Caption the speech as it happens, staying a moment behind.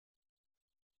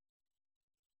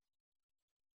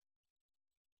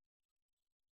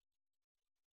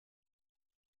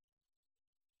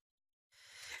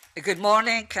Good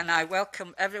morning. Can I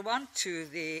welcome everyone to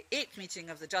the 8th meeting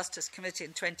of the Justice Committee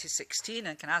in 2016,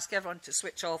 and can ask everyone to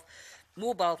switch off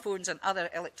mobile phones and other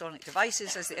electronic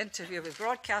devices as the interview is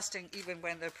broadcasting, even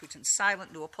when they're put in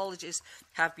silent. No apologies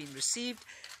have been received.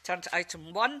 Turn to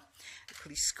item 1,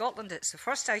 Police Scotland. It's the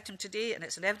first item today, and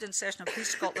it's an evidence session of Police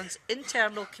Scotland's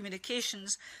internal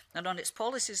communications and on its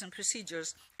policies and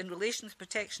procedures in relation to the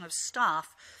protection of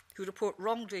staff who report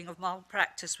wrongdoing of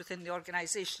malpractice within the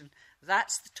organisation.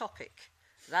 That's the topic.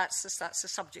 That's the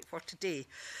subject for today.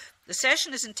 The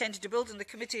session is intended to build on the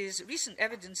committee's recent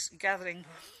evidence gathering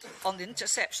on the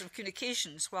interception of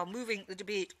communications while moving the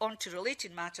debate onto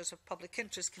related matters of public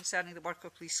interest concerning the work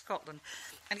of Police Scotland.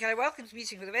 And can I welcome to the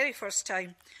meeting for the very first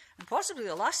time, and possibly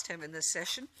the last time in this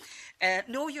session,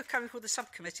 no, you're coming for the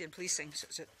subcommittee on policing, so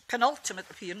it's a penultimate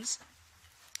appearance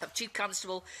of Chief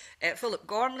Constable Philip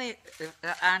Gormley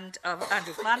and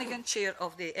Andrew Flanagan, Chair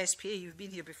of the SPA. You've been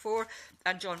here before,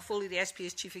 and John Foley, the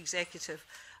SPA's Chief Executive.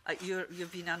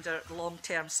 You've been under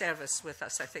long-term service with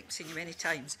us, I think, seen you many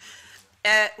times.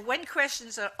 When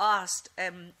questions are asked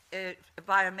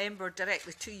by a member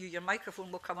directly to you, your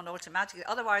microphone will come on automatically.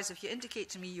 Otherwise, if you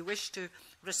indicate to me you wish to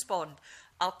respond,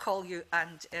 I'll call you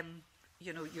and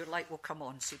you know, your light will come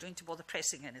on, so you don't need to bother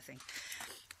pressing anything.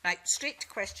 Right, straight to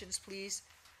questions, please.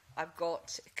 I've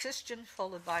got Christian,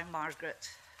 followed by Margaret.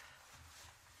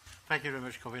 Thank you very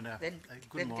much, Covina.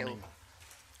 Good morning. Gil.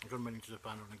 Good morning to the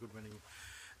panel and good morning.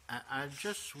 I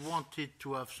just wanted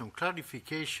to have some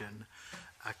clarification.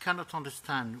 I cannot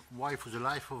understand why, for the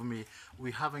life of me,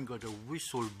 we haven't got a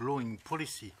whistle-blowing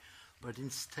policy, but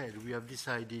instead we have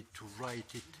decided to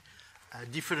write it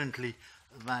differently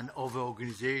than other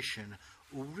organizations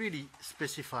who really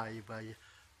specify by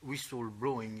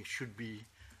whistle-blowing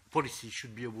policy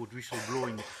should be about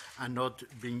whistleblowing and not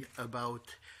being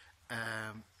about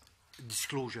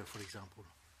disclosure, for example.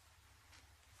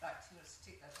 Right, let's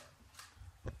take that on.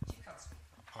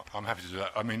 I'm happy to do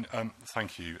that. I mean,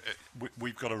 thank you.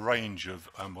 We've got a range of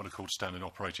what are called standard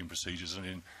operating procedures, and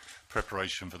in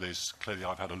preparation for this, clearly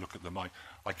I've had a look at them. I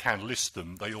can list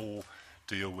them. They all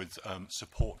deal with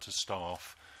support to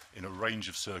staff in a range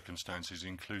of circumstances,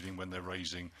 including when they're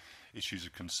raising issues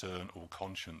of concern or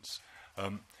conscience.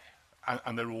 And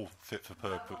they're all fit for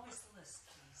purpose. What was the list,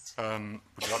 please?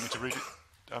 Would you like me to read it,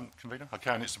 Convener? I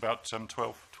can. It's about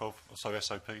 12 or so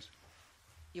SOPs.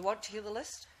 You want to hear the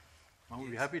list? I will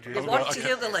be happy to. You want to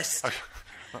hear the list?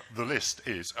 The list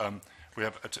is, we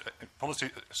have policy,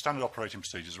 standard operating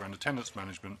procedures around attendance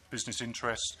management, business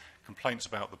interest, complaints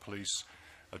about the police,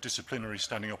 a disciplinary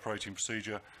standing operating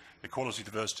procedure, equality,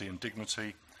 diversity and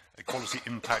dignity, equality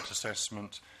impact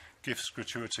assessment, gifts,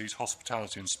 gratuities,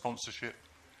 hospitality and sponsorship,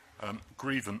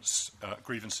 grievances,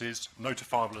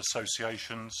 notifiable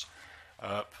associations,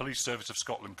 Police Service of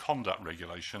Scotland conduct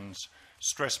regulations,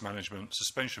 stress management,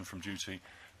 suspension from duty,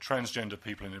 transgender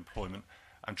people in employment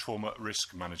and trauma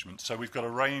risk management. So we've got a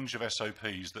range of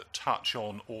SOPs that touch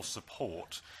on or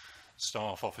support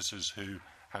staff officers who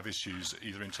have issues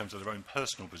either in terms of their own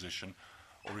personal position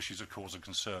or issues of cause of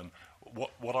concern.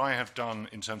 What I have done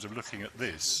in terms of looking at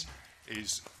this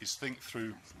is think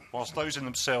through, whilst those in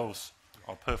themselves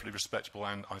are perfectly respectable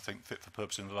and I think fit for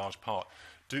purpose in a large part,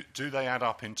 do they add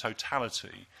up in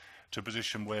totality to a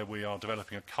position where we are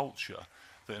developing a culture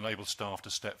that enables staff to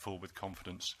step forward with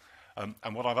confidence?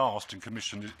 And what I've asked and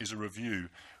commissioned is a review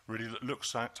really that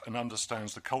looks at and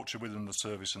understands the culture within the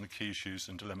service and the key issues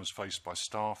and dilemmas faced by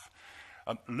staff,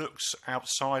 looks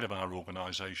outside of our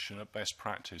organisation at best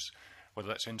practice, whether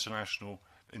that's international,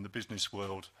 in the business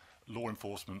world, law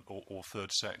enforcement or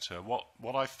third sector.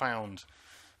 What I found,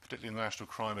 particularly in the National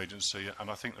Crime Agency, and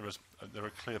I think there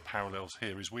are clear parallels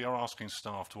here, is we are asking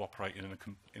staff to operate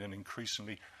in an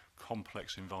increasingly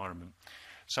complex environment.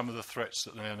 Some of the threats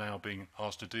that they are now being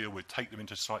asked to deal with take them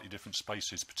into slightly different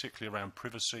spaces, particularly around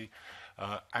privacy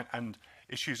and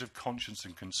issues of conscience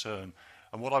and concern.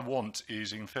 And what I want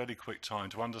is, in fairly quick time,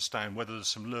 to understand whether there's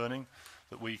some learning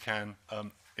that we can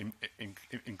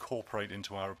incorporate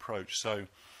into our approach. So,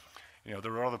 you know,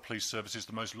 there are other police services.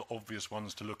 The most obvious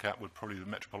ones to look at would probably be the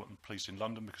Metropolitan Police in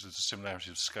London, because there's a similarity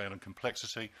of scale and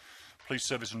complexity. Police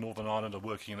service in Northern Ireland are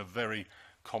working in a very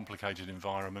complicated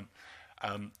environment.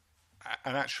 And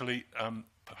actually,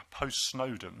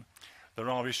 post-Snowden, there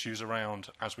are issues around,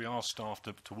 as we ask staff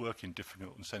to work in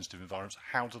difficult and sensitive environments,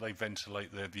 how do they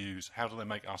ventilate their views? How do they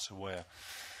make us aware?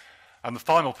 And the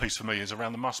final piece for me is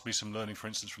around there must be some learning, for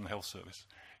instance, from the health service.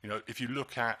 You know, if you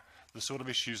look at the sort of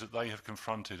issues that they have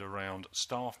confronted around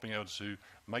staff being able to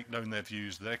make known their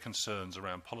views, their concerns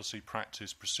around policy,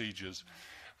 practice, procedures,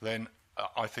 then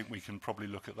I think we can probably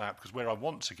look at that, because where I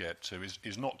want to get to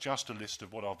is not just a list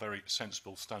of what are very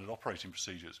sensible standard operating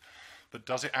procedures, but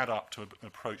does it add up to an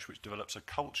approach which develops a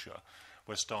culture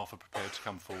where staff are prepared to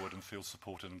come forward and feel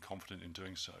supported and confident in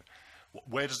doing so?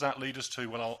 Where does that lead us to?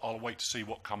 Well, I'll wait to see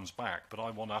what comes back, but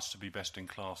I want us to be best in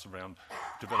class around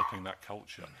developing that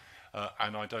culture.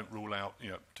 And I don't rule out,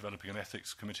 developing an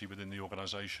ethics committee within the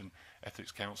organisation,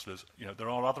 ethics counsellors. There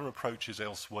are other approaches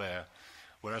elsewhere,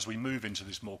 where as we move into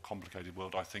this more complicated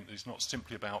world, I think it's not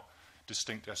simply about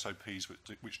distinct SOPs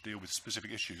which deal with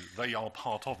specific issues. They are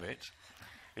part of it.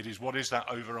 It is, what is that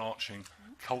overarching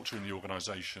culture in the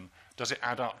organisation? Does it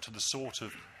add up to the sort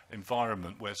of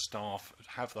environment where staff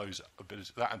have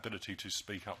that ability to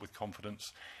speak up with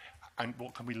confidence? And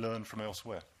what can we learn from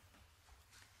elsewhere?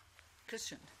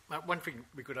 Christian. One thing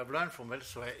we could have learned from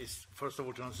elsewhere is, first of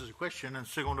all, to answer the question, and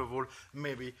second of all,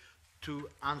 maybe to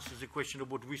answer the question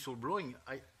about whistleblowing.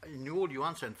 I knew all your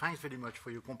answer, and thanks very much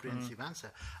for your comprehensive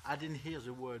answer. I didn't hear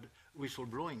the word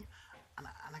whistleblowing, and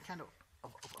I kind of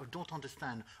don't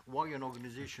understand why an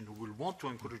organisation who will want to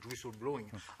encourage whistleblowing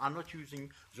are not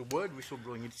using the word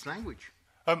whistleblowing in its language.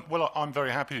 Well, I'm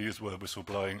very happy to use the word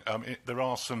whistleblowing. There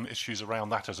are some issues around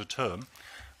that as a term.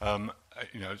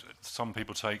 Some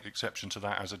people take exception to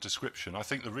that as a description. I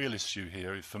think the real issue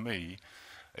here, for me,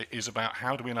 is about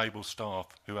how do we enable staff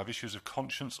who have issues of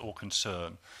conscience or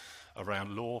concern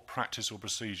around law, practice or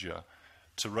procedure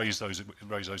to raise those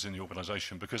in the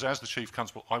organisation. Because as the Chief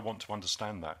Constable, I want to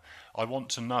understand that. I want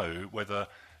to know whether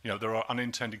there are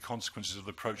unintended consequences of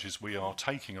the approaches we are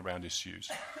taking around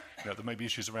issues. There may be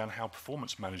issues around how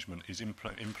performance management is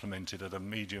implemented at a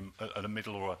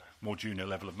middle or a more junior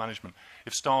level of management.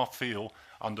 If staff feel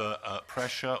under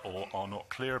pressure or are not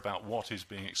clear about what is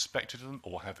being expected of them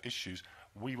or have issues,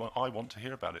 I want to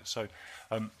hear about it. So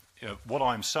what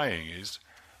I'm saying is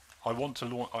I want to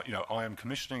launch, I am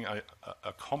commissioning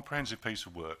a comprehensive piece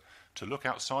of work to look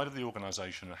outside of the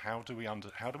organisation and how do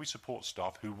we support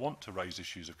staff who want to raise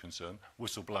issues of concern,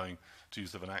 whistleblowing to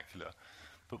use the vernacular.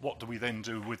 But what do we then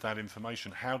do with that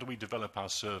information? How do we develop our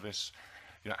service?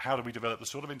 How do we develop the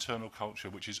sort of internal culture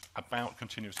which is about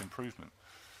continuous improvement?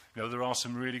 There are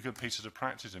some really good pieces of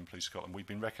practice in Police Scotland. We've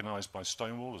been recognised by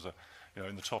Stonewall as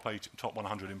in the top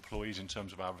 100 employees in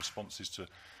terms of our responses to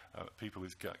people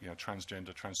with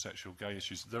transgender, transsexual, gay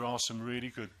issues. There are some really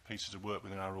good pieces of work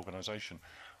within our organisation.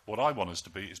 What I want us to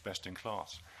be is best in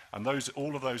class. And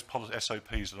all of those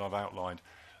SOPs that I've outlined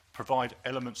provide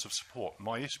elements of support.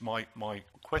 My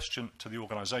question to the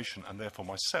organisation, and therefore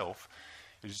myself,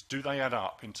 is do they add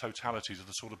up in totality to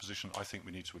the sort of position I think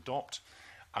we need to adopt?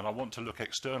 And I want to look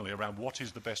externally around what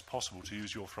is the best possible, to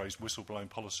use your phrase, whistleblowing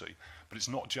policy. But it's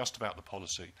not just about the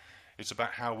policy. It's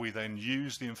about how we then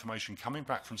use the information coming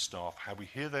back from staff, how we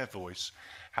hear their voice,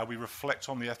 how we reflect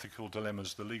on the ethical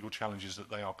dilemmas, the legal challenges that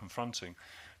they are confronting,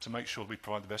 to make sure that we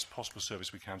provide the best possible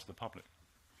service we can to the public.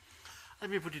 Let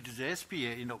me put it to the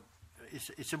SPA,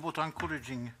 it's about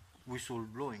encouraging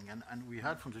whistleblowing, and we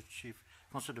heard from the Chief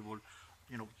Constable,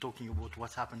 talking about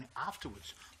what's happening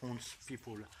afterwards once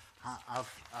people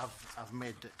have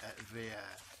made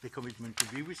the commitment to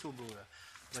be whistleblower.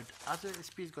 But other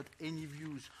SPs got any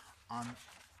views on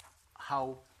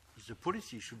how the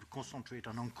policy should concentrate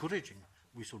on encouraging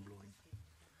whistleblowing?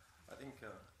 I think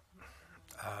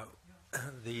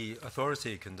the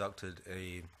authority conducted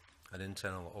an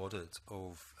internal audit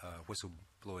of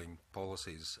whistleblowing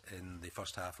policies in the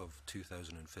first half of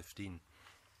 2015.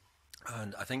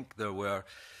 And I think there were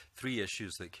 3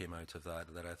 issues that came out of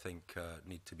that I think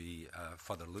need to be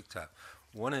further looked at.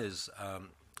 One is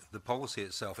the policy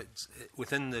itself.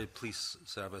 Within the police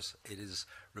service, it is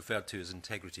referred to as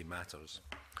integrity matters.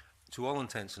 To all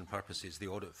intents and purposes, the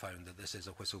audit found that this is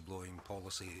a whistleblowing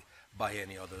policy by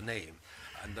any other name.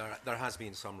 And there has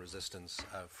been some resistance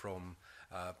from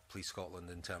Police Scotland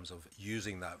in terms of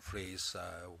using that phrase,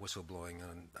 whistleblowing,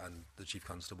 and the Chief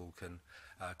Constable can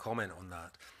comment on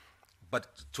that. But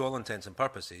to all intents and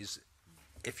purposes,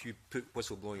 if you put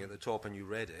whistleblowing at the top and you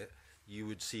read it, you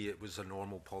would see it was a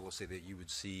normal policy that you would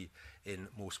see in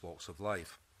most walks of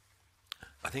life.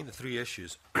 I think the 3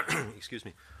 issues, excuse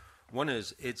me, one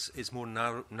is it's more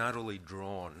narrowly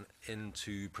drawn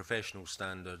into professional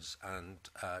standards and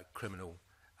criminal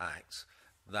acts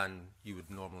than you would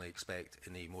normally expect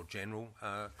in a more general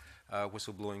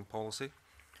whistleblowing policy.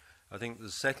 I think the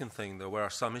second thing, there were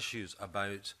some issues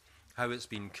about how it's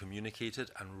been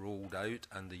communicated and rolled out,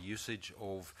 and the usage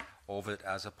of it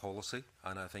as a policy,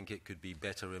 and I think it could be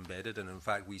better embedded. And in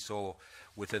fact, we saw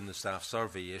within the staff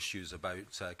survey issues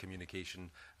about communication,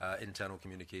 internal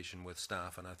communication with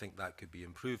staff, and I think that could be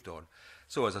improved on.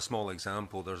 So as a small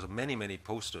example, there's many, many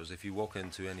posters. If you walk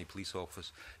into any police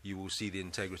office, you will see the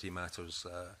Integrity Matters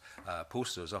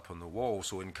posters up on the wall,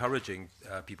 so encouraging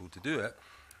people to do it,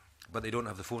 but they don't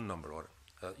have the phone number on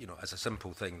it. You know, as a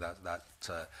simple thing, that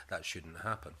shouldn't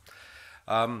happen.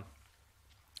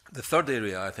 The third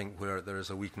area, I think, where there is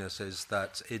a weakness is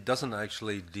that it doesn't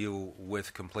actually deal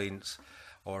with complaints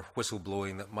or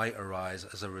whistleblowing that might arise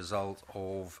as a result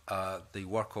of the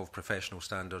work of professional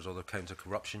standards or the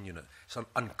counter-corruption unit. It's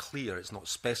unclear, it's not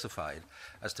specified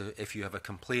as to if you have a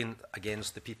complaint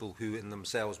against the people who in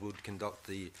themselves would conduct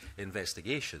the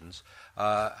investigations,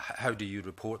 how do you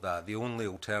report that? The only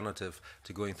alternative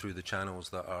to going through the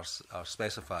channels that are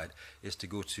specified is to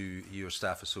go to your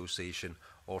staff association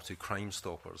or to Crime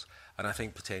Stoppers. And I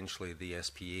think potentially the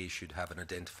SPA should have an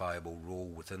identifiable role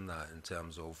within that in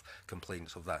terms of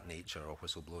complaints of that nature or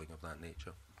whistleblowing of that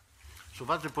nature. So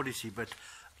that's the policy, but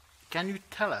can you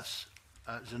tell us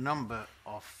the number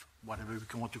of, whatever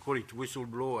we want to call it,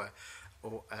 whistleblower,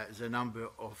 or the number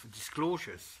of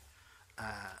disclosures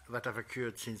that have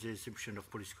occurred since the inception of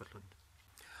Police Scotland?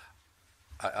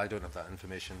 I don't have that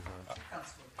information.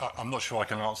 I'm not sure I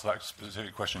can answer that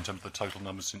specific question in terms of the total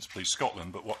numbers since Police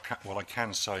Scotland, but what I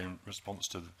can say in response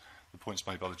to the points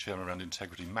made by the Chairman around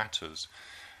Integrity Matters,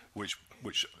 which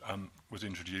was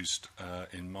introduced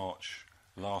in March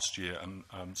last year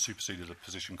and superseded a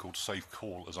position called Safe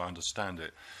Call, as I understand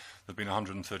it. There have been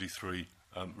 133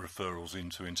 referrals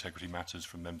into Integrity Matters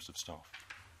from members of staff.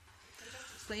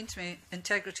 Explain to me,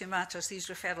 Integrity Matters, these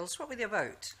referrals, what were they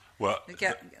about? Well,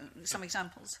 get some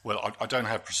examples. Well, I don't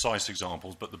have precise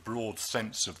examples, but the broad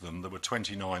sense of them, there were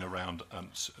 29 around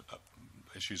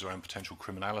issues around potential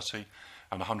criminality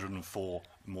and 104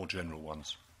 more general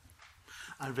ones.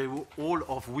 And they were all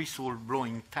of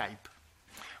whistle-blowing type?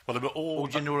 Well, they were all... Or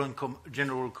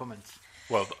general comments?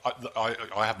 Well,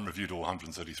 I haven't reviewed all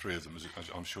 133 of them, as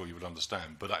I'm sure you would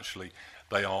understand, but actually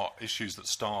they are issues that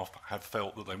staff have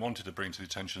felt that they wanted to bring to the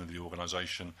attention of the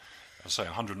organisation. I say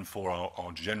 104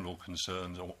 are general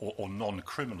concerns or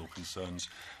non-criminal concerns,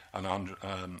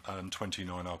 and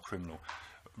 29 are criminal.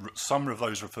 Some of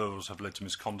those referrals have led to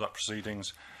misconduct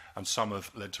proceedings, and some have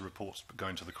led to reports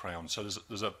going to the Crown. So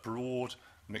there's a broad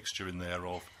mixture in there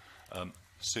of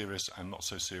serious and not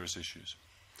so serious issues.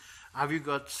 Have you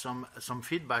got some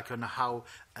feedback on how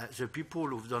the people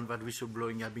who've done that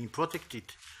whistleblowing have been protected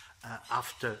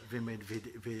after they made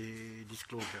the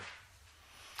disclosure?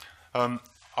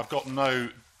 I've got no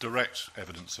direct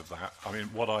evidence of that. I mean,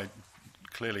 what I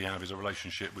clearly have is a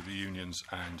relationship with the unions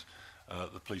and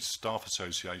the police staff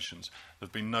associations. There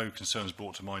have been no concerns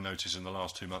brought to my notice in the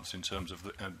last 2 months in terms of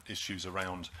the issues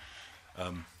around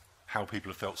how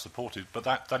people have felt supported. But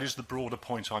that is the broader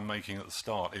point I'm making at the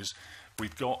start, is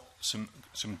we've got some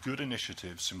good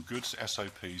initiatives, some good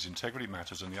SOPs, Integrity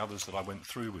Matters and the others that I went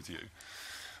through with you.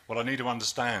 What I need to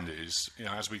understand is, you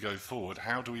know, as we go forward,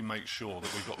 how do we make sure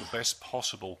that we've got the best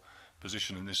possible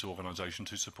position in this organisation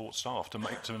to support staff,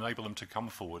 to enable them to come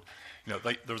forward? You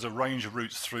know, there's a range of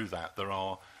routes through that. There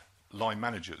are line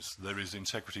managers, there is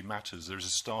Integrity Matters, there is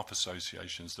staff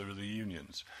associations, there are the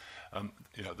unions.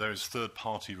 You know, there is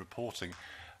third-party reporting,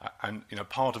 and you know,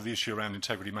 part of the issue around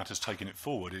Integrity Matters taking it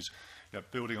forward is, you know,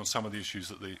 building on some of the issues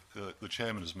that the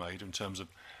chairman has made in terms of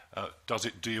does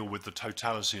it deal with the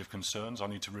totality of concerns? I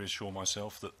need to reassure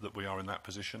myself that we are in that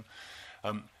position.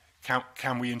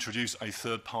 Can we introduce a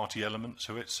third-party element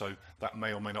to it? So that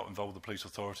may or may not involve the police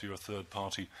authority or a third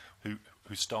party who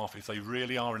staff, if they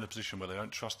really are in a position where they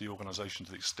don't trust the organisation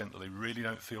to the extent that they really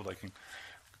don't feel they can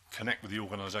connect with the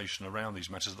organisation around these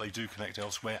matters, that they do connect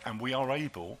elsewhere, and we are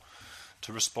able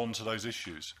to respond to those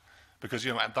issues. Because,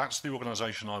 you know, that's the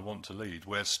organisation I want to lead,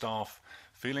 where staff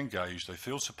feel engaged, they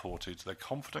feel supported, they're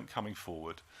confident coming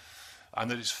forward, and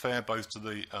that it's fair both to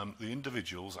the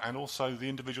individuals and also the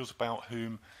individuals about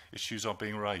whom issues are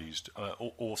being raised,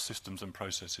 or systems and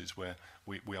processes where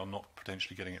we are not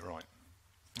potentially getting it right.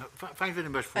 Thank you very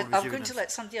much for this I'm evidence. going to let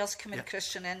somebody else come in, Yeah.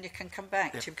 Christian, and you can come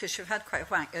back to you, because you've had quite a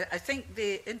whack. I think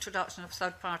the introduction of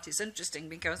third parties is interesting,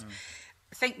 because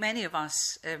I think many of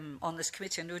us on this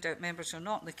committee, and no doubt members who are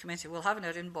not in the committee, will have in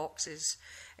our inboxes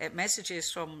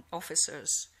messages from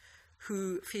officers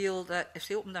who feel that if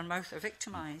they open their mouth, they're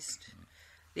victimised.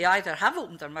 They either have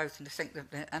opened their mouth and they think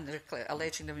and they're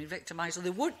alleging they've been victimised, or they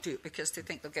won't do it because they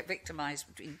think they'll get victimised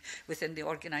within the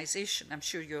organisation. I'm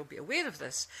sure you'll be aware of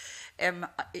this.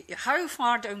 How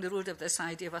far down the road of this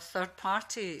idea of a third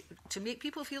party to make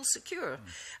people feel secure?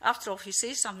 After all, if you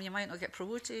say something, you might not get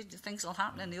promoted, things will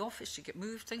happen in the office, you get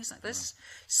moved, things like this.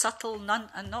 Subtle, none,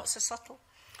 and not so subtle.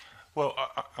 Well,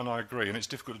 and I agree, and it's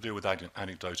difficult to deal with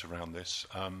anecdote around this.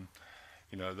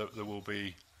 You know, there will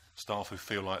be staff who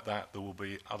feel like that. There will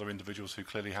be other individuals who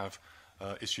clearly have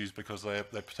issues because they're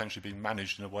potentially being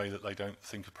managed in a way that they don't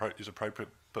think is appropriate,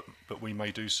 but we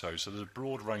may do so. So there's a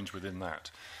broad range within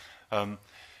that.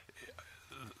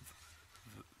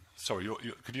 Sorry,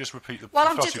 could you just repeat the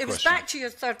Well, first it was question? back to your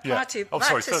third party, Yeah. Oh, back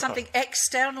sorry, to third something party.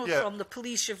 external Yeah. from the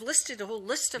police. You've listed a whole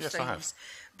list of Yes, I have. things.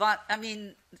 But, I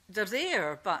mean, they're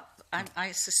there, but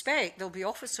I suspect there'll be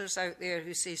officers out there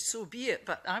who say, so be it,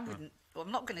 but I wouldn't. Well,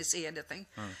 I'm not going to say anything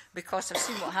because I've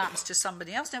seen what happens to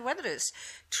somebody else. Now, whether it's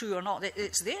true or not,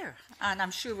 it's there. And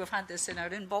I'm sure we've had this in our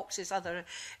inboxes. Other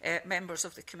members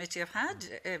of the committee have had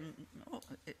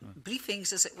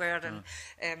briefings, as it were,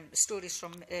 and stories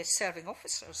from serving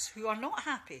officers who are not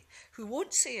happy, who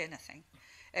won't say anything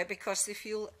because they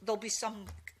feel there'll be some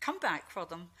comeback for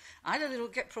them. Either they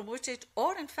don't get promoted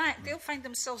or, in fact, they'll find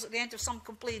themselves at the end of some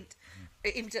complaint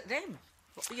aimed at them.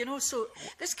 You know, so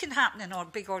this can happen in our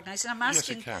big organisations. I'm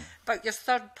asking about your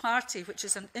third party, which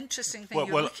is an interesting thing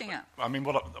you're looking at. I mean,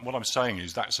 what I'm saying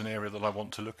is that's an area that I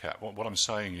want to look at. What I'm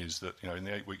saying is that, you know, in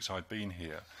the 8 weeks I've been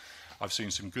here, I've seen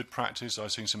some good practice.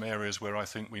 I've seen some areas where I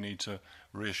think we need to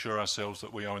reassure ourselves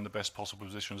that we are in the best possible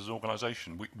position as an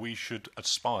organisation. We should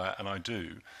aspire, and I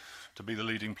do, to be the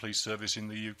leading police service in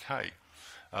the UK.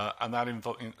 And that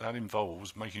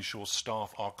involves making sure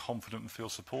staff are confident and feel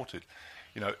supported.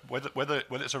 You know, whether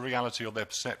it's a reality or their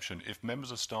perception, if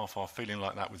members of staff are feeling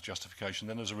like that with justification,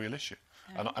 then there's a real issue.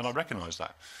 And I recognise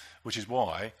that, which is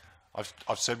why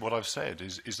I've said what I've said,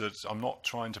 is that I'm not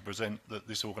trying to present that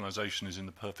this organisation is in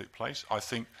the perfect place. I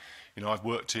think, you know,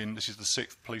 this is the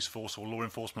 6th police force or law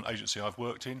enforcement agency I've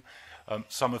worked in,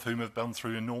 some of whom have gone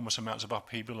through enormous amounts of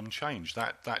upheaval and change.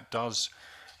 That does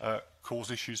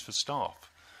cause issues for staff.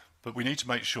 But we need to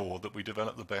make sure that we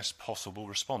develop the best possible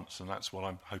response, and that's what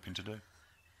I'm hoping to do.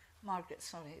 Margaret,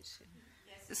 sorry. Yes,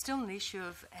 there's still an issue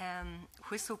of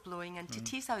whistleblowing, and to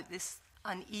tease out this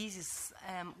unease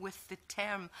with the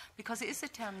term, because it is a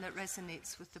term that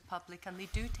resonates with the public, and they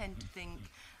do tend to think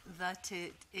that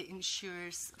it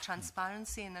ensures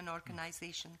transparency in an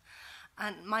organisation.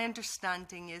 And my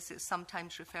understanding is it's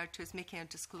sometimes referred to as making a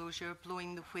disclosure,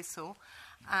 blowing the whistle,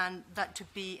 and that to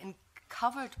be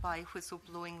covered by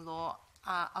whistleblowing law,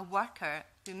 a worker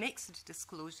who makes a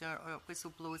disclosure or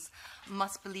whistleblows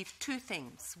must believe 2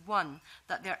 things. One,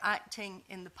 that they're acting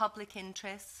in the public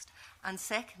interest, and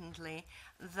secondly,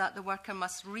 that the worker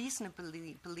must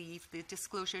reasonably believe the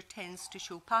disclosure tends to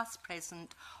show past,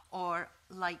 present, or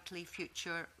likely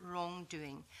future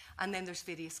wrongdoing. And then there's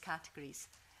various categories.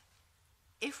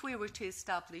 If we were to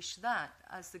establish that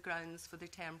as the grounds for the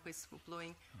term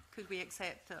whistleblowing, could we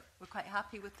accept that we're quite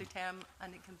happy with the term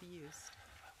and it can be used?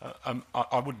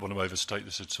 I wouldn't want to overstate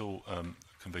this at all,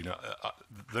 Convener.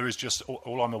 There is just,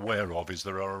 all I'm aware of is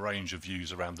there are a range of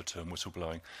views around the term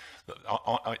whistleblowing.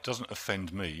 It doesn't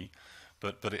offend me,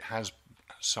 but it has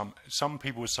some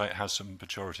people would say it has some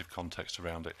pejorative context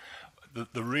around it.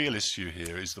 The real issue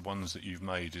here is the ones that you've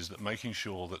made, is that making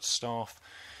sure that staff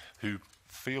who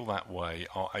feel that way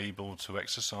are able to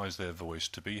exercise their voice,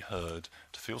 to be heard,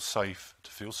 to feel safe, to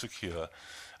feel secure,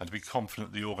 and to be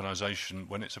confident the organisation,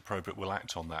 when it's appropriate, will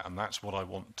act on that. And that's what I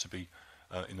want to be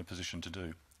in a position to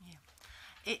do.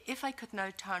 Yeah. If I could now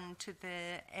turn to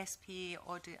the SPA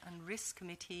Audit and Risk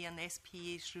Committee and the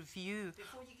SPA's review.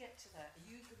 Before you get to that,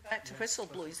 you go back to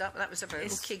whistleblowing. That was about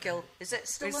McKie Gill. Is it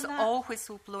still on that? It's all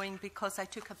whistleblowing, because I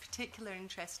took a particular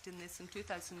interest in this in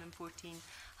 2014,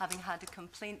 having had a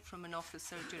complaint from an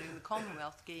officer during the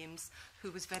Commonwealth Games who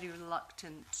was very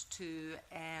reluctant to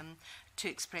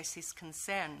express his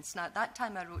concerns. Now, at that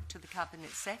time, I wrote to the Cabinet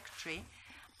Secretary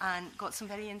and got some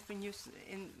very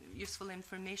useful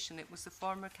information. It was the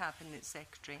former Cabinet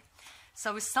Secretary. So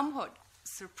I was somewhat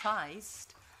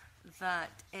surprised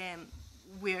that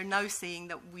we're now saying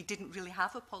that we didn't really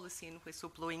have a policy in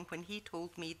whistleblowing, when he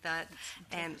told me that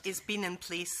it's been in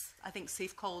place. I think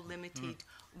Safe Call Limited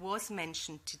was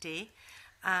mentioned today,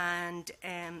 and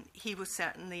he was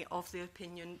certainly of the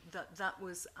opinion that that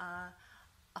was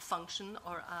a function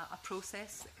or a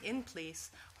process in place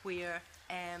where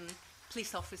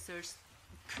police officers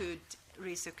could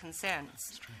raise their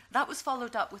concerns. That was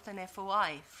followed up with an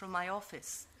FOI from my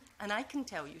office, And I can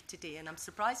tell you today, and I'm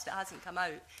surprised it hasn't come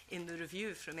out in the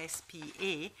review from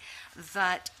SPA,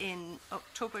 that in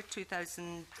October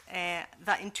 2000,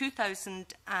 that in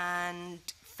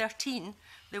 2013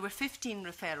 there were 15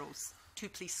 referrals to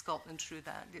Police Scotland through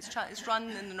that. It's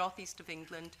run in the northeast of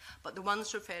England, but the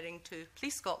ones referring to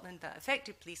Police Scotland that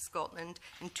affected Police Scotland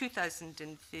in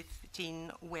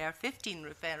 2015 were 15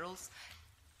 referrals.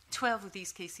 12 of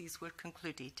these cases were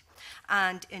concluded.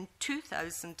 And in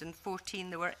 2014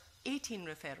 there were 18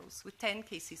 referrals with 10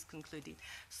 cases concluded.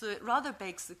 So it rather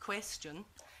begs the question,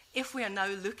 if we are now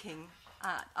looking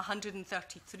at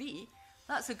 133,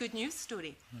 that's a good news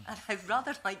story. And I'd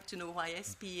rather like to know why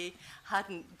SPA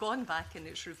hadn't gone back in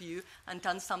its review and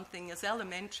done something as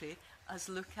elementary as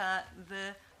look at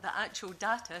the actual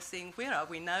data, saying where are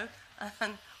we now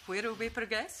and where will we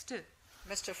progress to?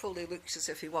 Mr Foley looks as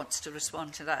if he wants to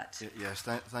respond to that. Yes,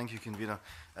 thank you, Convener.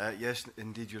 Yes,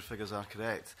 indeed, your figures are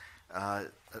correct.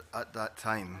 At that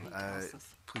time,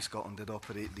 Police Scotland did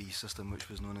operate the system which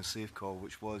was known as Safe Call,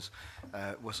 which was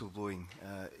whistleblowing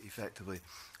effectively.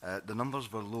 The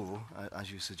numbers were low,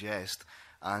 as you suggest,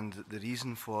 and the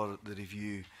reason for the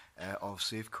review of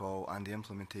Safe Call and the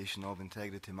implementation of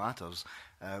Integrity Matters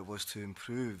was to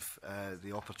improve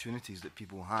the opportunities that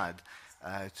people had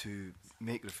to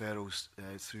make referrals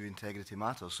through Integrity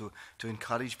Matters, so to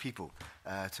encourage people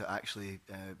to actually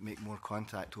make more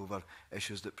contact over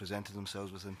issues that presented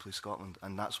themselves within Police Scotland,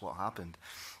 and that's what happened.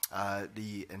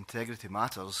 The Integrity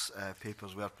Matters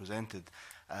papers were presented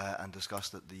and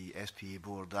discussed at the SPA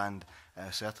board and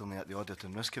certainly at the Audit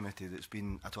and Risk Committee. That's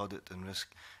been at Audit and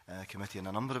Risk Committee on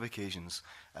a number of occasions,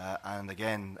 and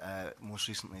again most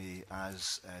recently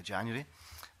as January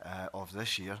of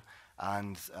this year.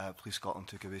 And Police Scotland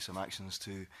took away some actions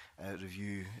to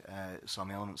review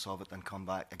some elements of it and come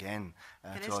back again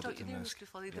to Audit and Risk. Mr.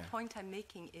 Foley? The point I'm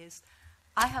making is,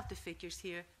 I have the figures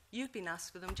here. You've been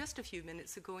asked for them just a few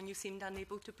minutes ago and you seemed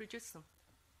unable to produce them.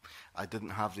 I didn't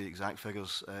have the exact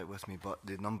figures with me, but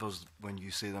the numbers, when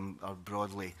you say them, are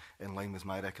broadly in line with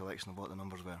my recollection of what the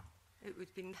numbers were. It would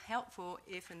have been helpful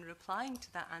if in replying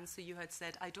to that answer you had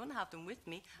said, I don't have them with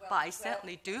me, but I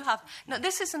certainly do have... Now,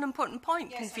 this is an important point,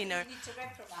 yes, Convener. You need to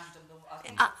reprimand them, though. I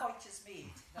think the point is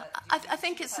made. I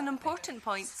think it's an important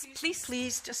point.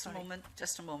 Please, just a moment.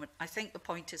 I think the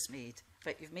point is made,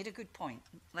 but you've made a good point.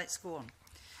 Let's go on.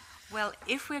 Well,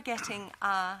 if we're getting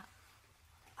a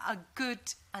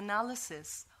good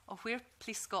analysis of where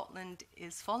Police Scotland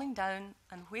is falling down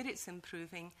and where it's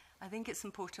improving, I think it's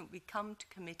important we come to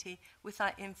committee with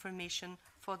that information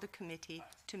for the committee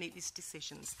to make these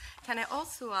decisions. Can I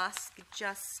also ask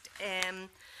just,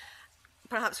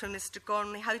 perhaps from Mr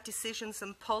Gormley, how decisions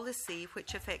and policy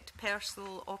which affect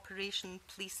personal operation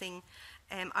policing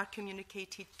are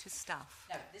communicated to staff?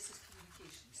 Now, this is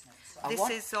communications now. So This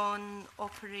is on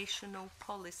operational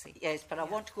policy. Yes, but I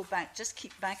want to go back, just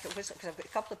keep back at whistle, because I've got a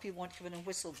couple of people want to come in on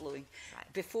whistleblowing.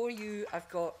 Right. Before you, I've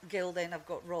got Gil, then I've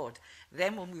got Rod.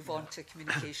 Then we'll move on to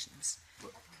communications.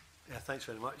 Yeah, thanks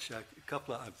very much. A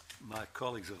couple of my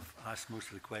colleagues have asked most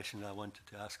of the questions I wanted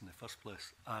to ask in the first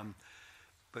place.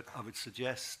 But I would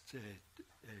suggest to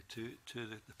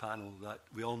the panel that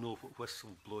we all know what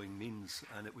whistleblowing means,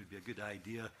 and it would be a good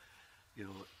idea, you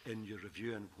know, in your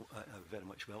review, and I very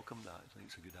much welcome that. I think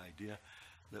it's a good idea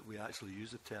that we actually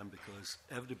use the term, because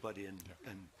everybody in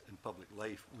public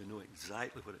life, we know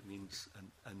exactly what it means,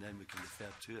 and then we can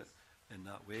refer to it in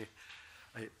that way.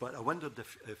 But I wondered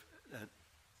if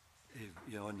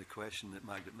you know, on the question that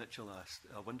Margaret Mitchell asked,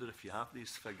 I wonder if you have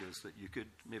these figures that you could,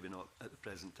 maybe not at the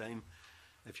present time,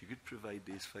 if you could provide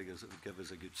these figures, it would give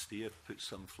us a good steer, put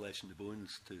some flesh in the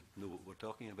bones to know what we're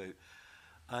talking about.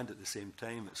 And at the same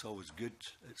time, it's always good,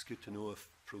 it's good to know if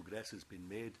progress has been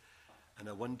made. And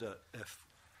I wonder if,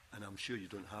 and I'm sure you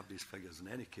don't have these figures in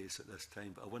any case at this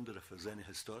time, but I wonder if there's any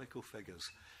historical figures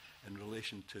in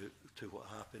relation to what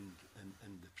happened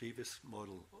in the previous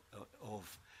model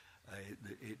of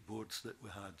the 8 boards that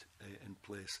we had in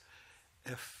place.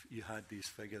 If you had these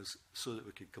figures so that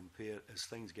we could compare, is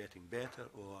things getting better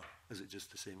or is it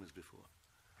just the same as before?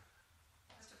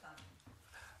 Mr.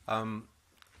 Flanagan.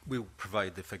 We'll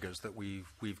provide the figures that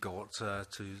we've got so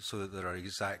that there are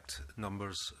exact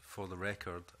numbers for the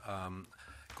record.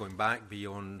 Going back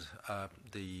beyond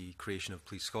the creation of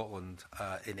Police Scotland,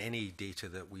 in any data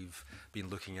that we've been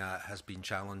looking at has been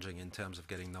challenging in terms of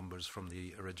getting numbers from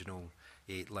the original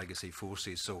 8 legacy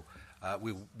forces. So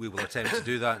we will attempt to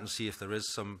do that and see if there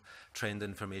is some trend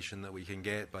information that we can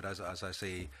get. But as I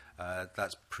say,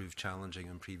 that's proved challenging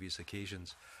on previous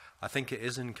occasions. I think it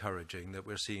is encouraging that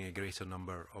we're seeing a greater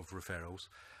number of referrals.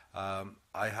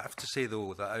 I have to say,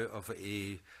 though, that out of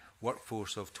a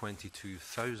workforce of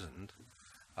 22,000,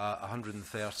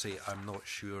 130, I'm not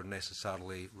sure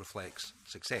necessarily reflects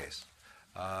success.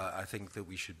 I think that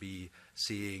we should be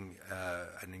seeing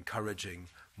and encouraging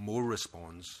more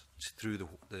response through the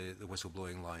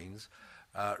whistleblowing lines,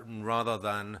 rather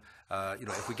than,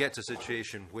 if we get to a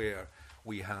situation where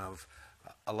we have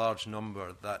a large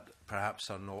number that perhaps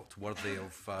are not worthy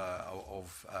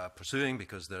of pursuing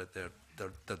because they're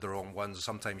the wrong ones.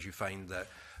 Sometimes you find that,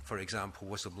 for example,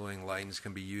 whistleblowing lines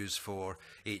can be used for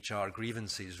HR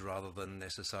grievances rather than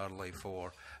necessarily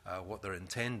for what they're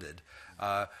intended.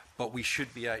 But we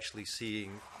should be actually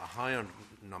seeing a higher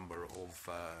number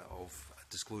of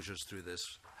disclosures through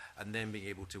this, and then being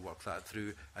able to work that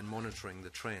through and monitoring the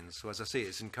trends. So as I say,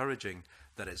 it's encouraging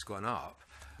that it's gone up,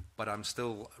 but I'm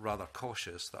still rather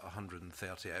cautious that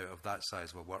 130 out of that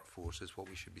size of a workforce is what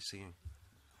we should be seeing.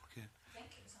 Okay. I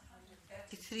think it's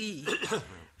 133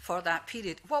 for that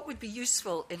period. What would be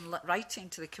useful in writing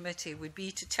to the committee would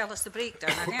be to tell us the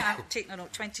breakdown. I think I've taken a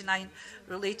note 29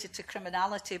 related to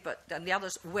criminality, and the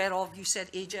others whereof you said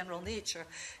a general nature.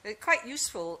 It's quite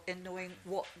useful in knowing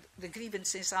what the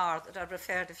grievances are that are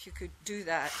referred, if you could do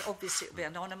that. Obviously it would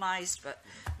be anonymised, but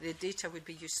the data would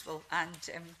be useful, and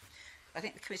I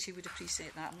think the committee would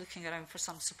appreciate that. I'm looking around for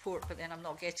some support, but then I'm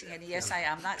not getting any. Yes, I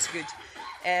am. That's good.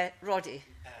 Roddy.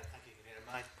 Thank you, Convener.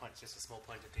 My point is just a small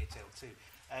point of detail too.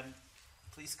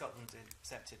 Police Scotland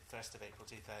incepted 1st of April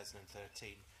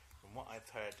 2013. From what I've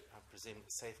heard, I presume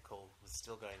that Safe Call was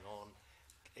still going on.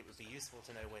 It would be useful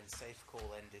to know when Safe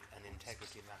Call ended and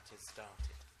integrity matters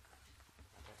started.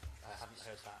 I haven't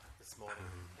heard that this morning.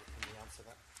 Can you answer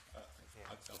that? I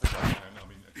think I can. I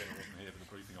mean, again, I wasn't here, but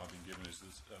the briefing I've been given is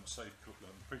that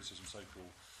predecessor Safe Call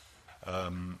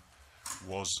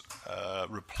was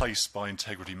replaced by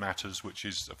Integrity Matters, which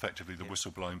is effectively the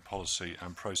whistleblowing policy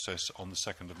and process on the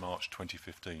 2nd of March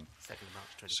 2015. 2nd of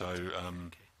March 2015. So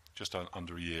just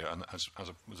under a year, and as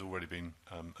has already been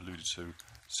alluded to,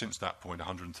 since that point,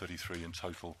 133 in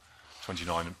total,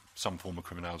 29 in some form of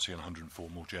criminality and 104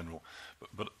 more general.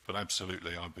 But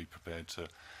absolutely, I'd be prepared to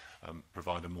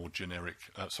provide a more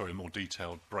more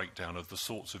detailed breakdown of the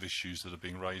sorts of issues that are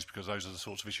being raised, because those are the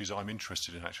sorts of issues I'm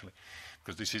interested in, actually,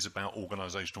 because this is about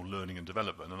organisational learning and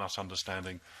development and us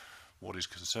understanding what is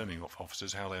concerning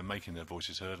officers, how they're making their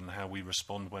voices heard, and how we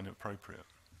respond when appropriate.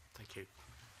 Thank you.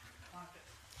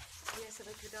 Yes, if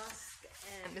I could ask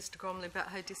Mr Gormley about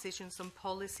how decisions on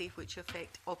policy which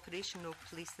affect operational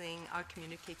policing are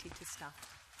communicated to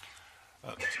staff.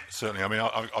 Certainly. I mean,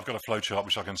 I've got a flowchart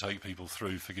which I can take people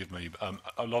through. Forgive me.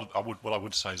 What I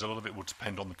would say is a lot of it would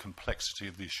depend on the complexity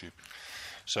of the issue.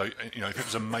 So, if it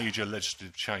was a major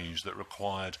legislative change that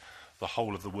required the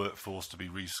whole of the workforce to be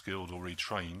reskilled or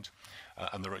retrained,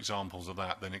 and there are examples of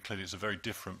that, then clearly it's a very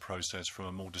different process from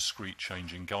a more discrete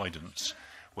change in guidance,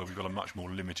 where we've got a much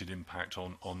more limited impact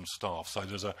on staff. So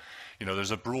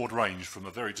there's a broad range from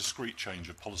a very discrete change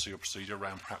of policy or procedure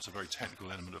around perhaps a very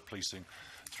technical element of policing,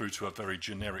 through to a very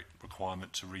generic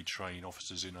requirement to retrain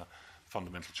officers in a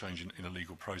fundamental change in a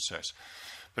legal process.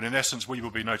 But in essence, we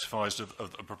will be notified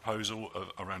of a proposal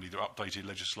around either updated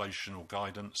legislation or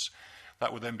guidance.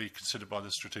 That would then be considered by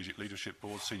the Strategic Leadership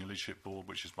Board, Senior Leadership Board,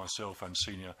 which is myself and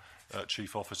senior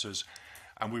chief officers.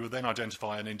 And we would then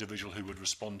identify an individual who would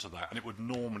respond to that, and it would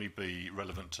normally be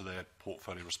relevant to their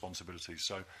portfolio responsibilities.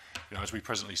 So, as we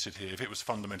presently sit here, if it was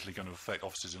fundamentally going to affect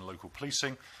officers in local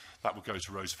policing, that would go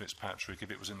to Rose Fitzpatrick.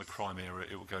 If it was in the crime area,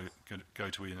 it would go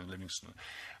to Iain and Livingston.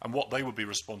 And what they would be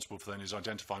responsible for then is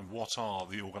identifying what are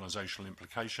the organisational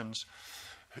implications,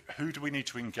 who do we need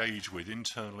to engage with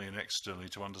internally and externally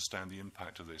to understand the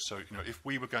impact of this. So, if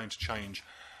we were going to change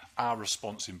our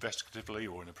response investigatively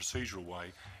or in a procedural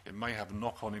way, it may have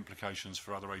knock-on implications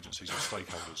for other agencies or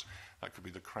stakeholders. That could be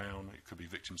the Crown, it could be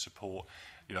victim support,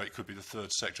 it could be the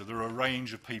third sector. There are a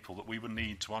range of people that we would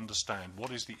need to understand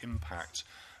what is the impact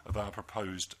of our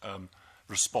proposed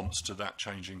response to that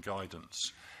change in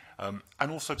guidance. And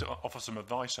also to offer some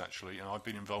advice, actually. I've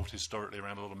been involved historically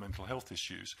around a lot of mental health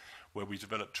issues, where we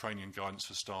develop training and guidance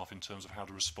for staff in terms of how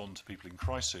to respond to people in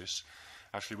crisis.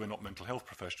 Actually, we're not mental health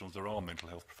professionals. There are mental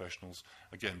health professionals,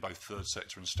 again, both third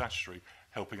sector and statutory,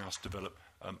 helping us develop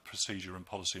procedure and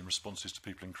policy and responses to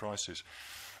people in crisis.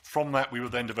 From that, we will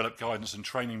then develop guidance and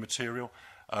training material.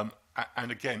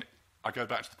 And again, I go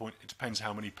back to the point, it depends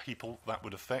how many people that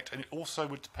would affect, and it also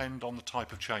would depend on the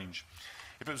type of change.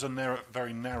 If it was a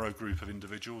very narrow group of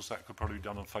individuals, that could probably be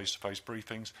done on face-to-face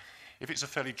briefings. If it's a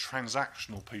fairly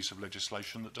transactional piece of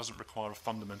legislation that doesn't require a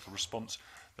fundamental response,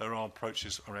 there are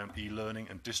approaches around e-learning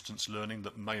and distance learning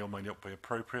that may or may not be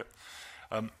appropriate.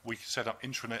 We set up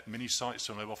intranet mini-sites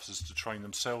to allow officers to train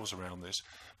themselves around this,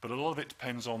 but a lot of it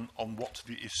depends on what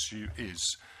the issue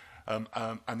is. and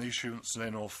the issuance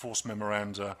then of force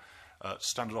memoranda,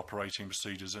 standard operating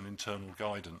procedures and internal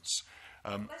guidance.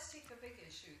 Let's take a big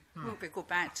issue. We go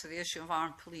back to the issue of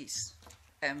armed police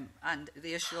and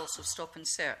the issue also of stop and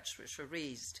search, which were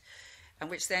raised, and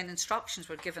which then instructions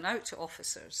were given out to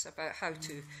officers about how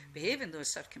to behave in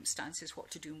those circumstances,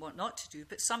 what to do and what not to do.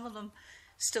 But some of them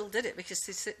still did it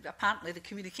because apparently the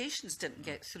communications didn't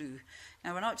get through.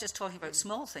 Now, we're not just talking about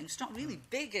small things, not really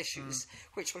big issues,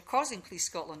 which were causing Police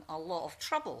Scotland a lot of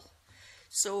trouble.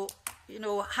 So, you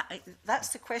know, that's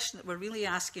the question that we're really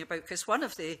asking about, because one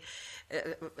of the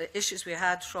issues we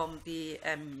had from the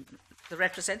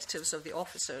representatives of the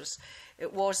officers,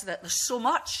 it was that there's so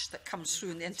much that comes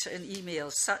through in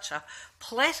emails, such a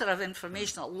plethora of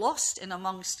information that lost in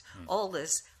amongst all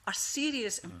this are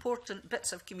serious, important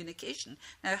bits of communication.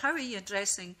 Now, how are you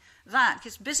addressing that?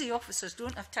 Because busy officers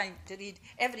don't have time to read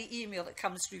every email that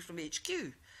comes through from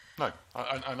HQ. No,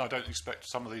 and I don't expect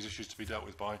some of these issues to be dealt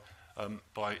with by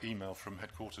email from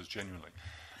headquarters, genuinely.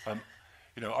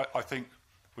 You know, I think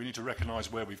we need to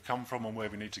recognise where we've come from and where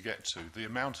we need to get to. The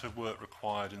amount of work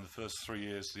required in the first 3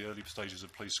 years, the early stages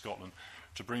of Police Scotland,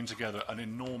 to bring together an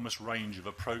enormous range of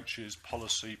approaches,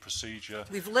 policy, procedure,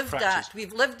 We've lived practice. that.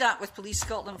 We've lived that with Police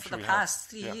Scotland for the past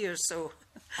 3 years. So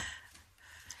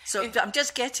I'm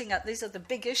just getting at, these are the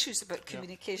big issues about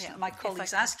communication that my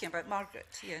colleague's asking about. Margaret,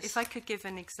 yes. If I could give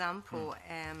an example,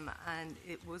 and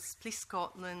it was Police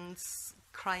Scotland's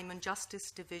Crime and Justice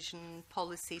Division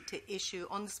policy to issue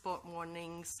on-the-spot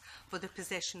warnings for the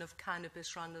possession of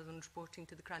cannabis rather than reporting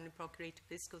to the Crown and Procurator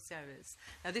Fiscal Service.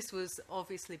 Now, this was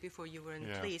obviously before you were in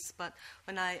place, but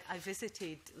when I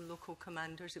visited local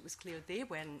commanders, it was clear they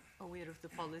weren't aware of the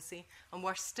policy, and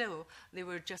worse still, they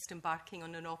were just embarking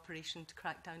on an operation to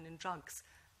crack down on drugs.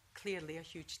 Clearly a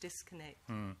huge disconnect.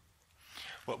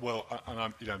 Well, and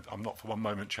I'm not for one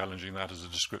moment challenging that as a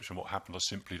description of what happened. I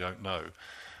simply don't know.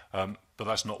 But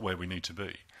that's not where we need to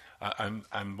be.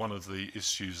 And one of the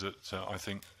issues that I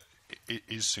think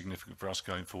is significant for us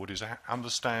going forward is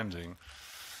understanding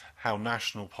how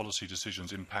national policy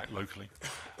decisions impact locally.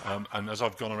 And as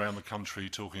I've gone around the country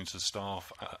talking to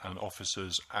staff and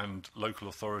officers and local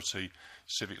authority,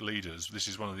 civic leaders, this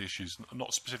is one of the issues,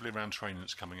 not specifically around training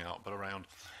that's coming out, but around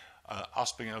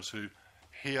us being able to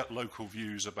hear local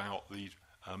views about the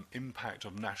impact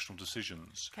of national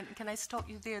decisions. Can I stop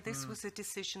you there? This was a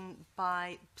decision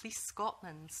by Police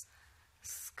Scotland's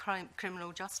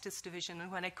Criminal Justice Division,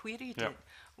 and when I queried it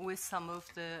with some of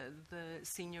the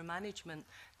senior management,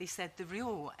 they said the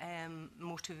real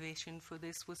motivation for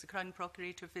this was the Crown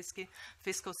Procurator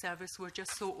Fiscal Service were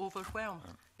just so overwhelmed.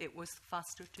 It was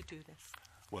faster to do this.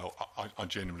 Well, I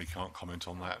genuinely can't comment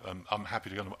on that. I'm happy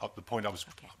to go up. The point I was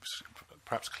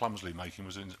perhaps clumsily making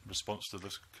was in response to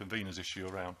the convener's issue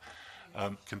around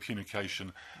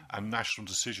communication and national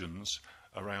decisions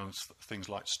around things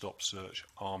like stop search,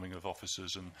 arming of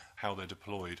officers and how they're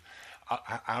deployed.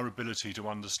 Our ability to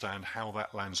understand how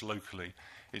that lands locally,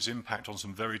 its impact on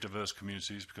some very diverse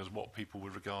communities, because what people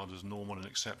would regard as normal and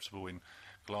acceptable in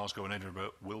Glasgow and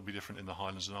Edinburgh will be different in the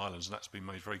Highlands and Islands, and that's been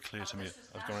made very clear to me.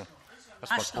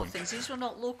 That's national my point. Things. These were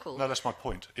not local. No, that's my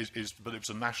point. But it was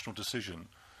a national decision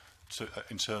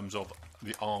in terms of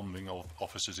the arming of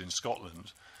officers in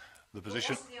Scotland. The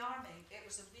position. It wasn't the arming. It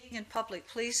was the being in public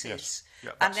places. Yes. Yeah,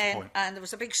 and that's then the point. and there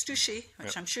was a big stooshy,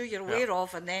 which I'm sure you're aware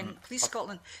of. And then Police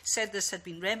Scotland said this had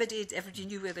been remedied. Everybody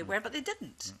knew where they were, but they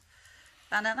didn't.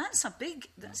 And that's a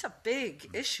big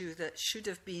issue that should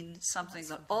have been something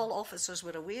that all officers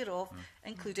were aware of,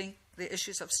 including the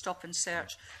issues of stop and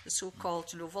search, the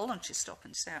so-called voluntary stop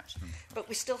and search. But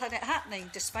we still had it happening,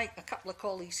 despite a couple of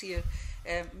colleagues here,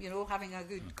 having a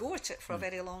good go at it for a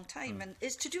very long time. And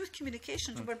it's to do with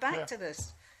communications. We're back to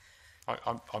this. I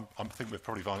think we're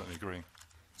probably violently agreeing.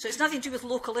 So it's nothing to do with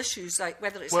local issues, like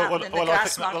whether it's happening in the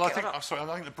grass market I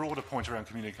think the broader point around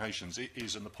communications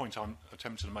is, and the point I'm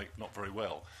attempting to make not very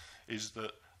well, is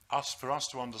that for us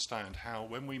to understand how,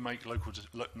 when we make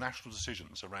national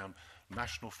decisions around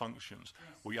national functions,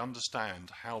 we understand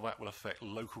how that will affect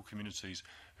local communities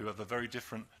who have a very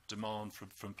different demand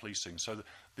from policing. So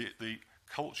the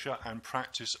culture and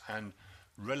practice and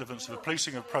relevance of a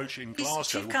policing approach in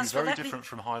Glasgow will be very different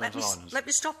from Highlands and Islands. Let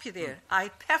me stop you there. I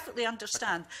perfectly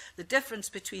understand the difference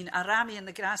between Arami in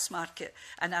the grass market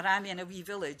and Arami in a wee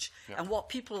village, and what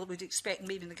people would expect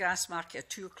maybe in the grass market at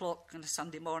 2 o'clock on a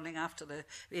Sunday morning after the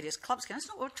various clubs. That's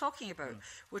not what we're talking about.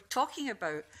 We're talking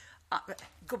about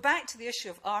go back to the issue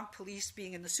of armed police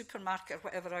being in the supermarket or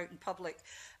whatever out in public,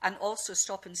 and also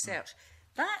stop and search.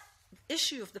 That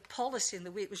issue of the policy and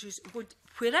the way it was used,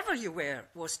 wherever you were,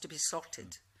 was to be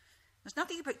sorted. There's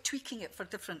nothing about tweaking it for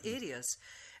different areas.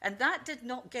 And that did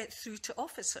not get through to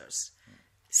officers,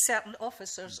 certain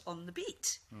officers on the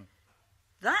beat.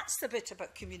 That's the bit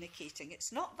about communicating.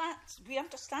 It's not that. We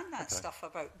understand that stuff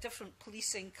about different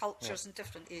policing cultures in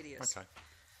different areas. Okay.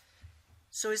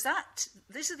 So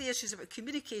these are the issues about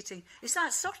communicating. Is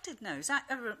that sorted now? Is that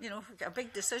ever, a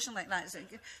big decision like that? Is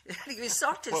it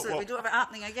sorted so that we don't have it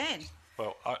happening again?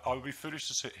 Well, I would be foolish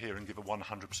to sit here and give a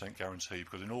 100% guarantee,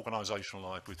 because in organisational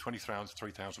life, with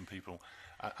 3,000 people,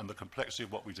 and the complexity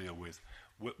of what we deal with,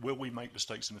 will we make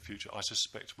mistakes in the future? I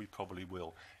suspect we probably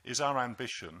will. Is our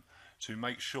ambition to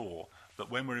make sure that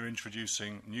when we're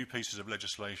introducing new pieces of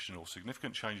legislation or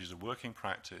significant changes of working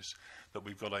practice, that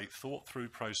we've got a thought-through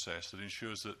process that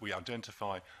ensures that we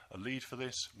identify a lead for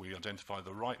this, we identify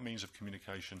the right means of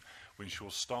communication, we ensure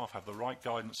staff have the right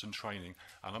guidance and training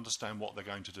and understand what they're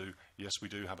going to do. Yes, we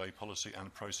do have a policy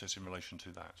and process in relation to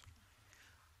that.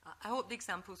 I hope the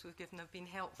examples we've given have been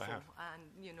helpful, They have.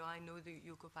 and I know that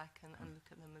you'll go back and look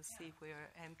at them and see where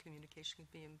communication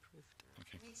could be improved.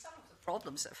 Okay. I mean, some of the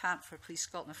problems that have happened for Police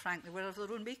Scotland, frankly, were of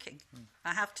their own making.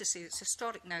 I have to say, it's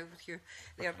historic now with you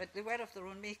there, but they were of their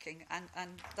own making,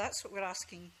 and that's what we're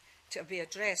asking to be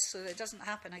addressed so that it doesn't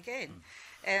happen again.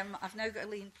 I've now got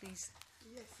Iain, please.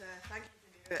 Yes, thank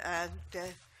you,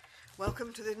 and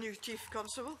welcome to the new Chief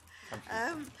Constable.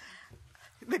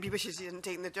 Maybe wishes he hadn't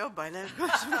taken the job by now.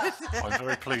 I'm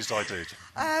very pleased I did.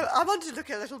 I want to look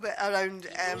a little bit around...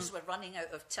 Those we're running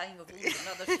out of time of only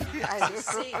another few minutes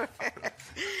to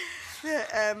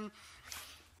say.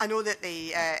 I know that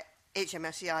the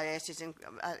HMSCIS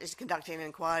is conducting an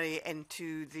inquiry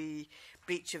into the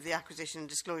breach of the Acquisition and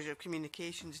Disclosure of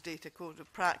Communications Data Code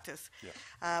of Practice.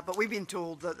 Yeah. But we've been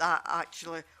told that that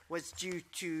actually was due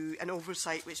to an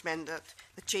oversight, which meant that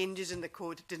the changes in the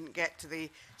code didn't get to the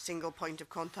single point of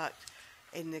contact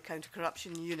in the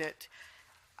counter-corruption unit.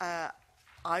 Have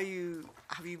you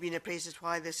been appraised as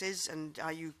why this is, and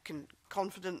are you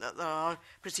confident that there are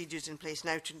procedures in place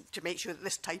now to make sure that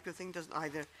this type of thing doesn't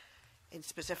either in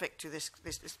specific to this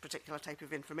particular type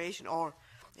of information or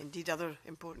indeed other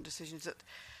important decisions, that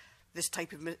this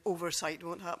type of oversight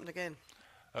won't happen again?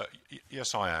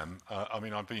 Yes, I am. I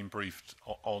mean, I've been briefed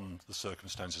on the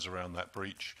circumstances around that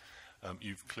breach.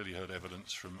 You've clearly heard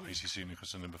evidence from ACC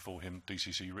Nicholson and before him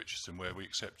DCC Richardson, where we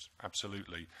accept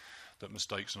absolutely that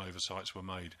mistakes and oversights were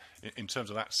made. In terms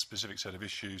of that specific set of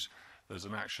issues, there's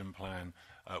an action plan.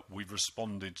 We've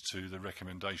responded to the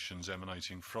recommendations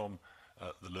emanating from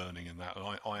the learning in that, and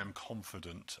I am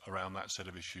confident around that set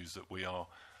of issues that we are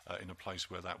in a place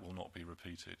where that will not be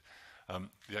repeated.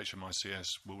 The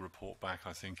HMICS will report back,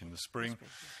 I think, in the spring,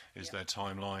 is their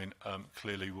timeline.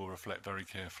 Clearly, we'll reflect very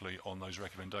carefully on those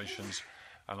recommendations,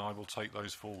 and I will take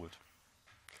those forward.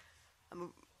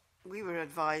 We were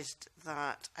advised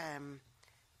that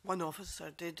one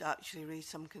officer did actually raise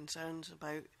some concerns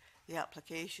about the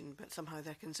application, but somehow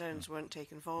their concerns weren't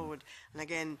taken forward. And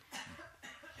again,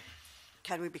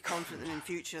 can we be confident in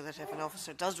future that if an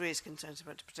officer does raise concerns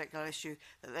about a particular issue,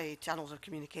 that the channels of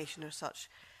communication are such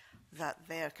that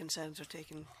their concerns are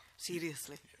taken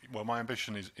seriously? Well, my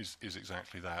ambition is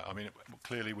exactly that. I mean,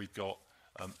 clearly we've got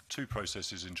two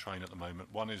processes in train at the moment.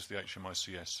 One is the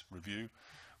HMICS review,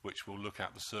 which will look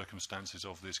at the circumstances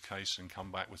of this case and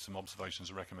come back with some observations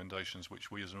and recommendations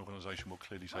which we as an organisation will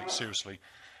clearly take seriously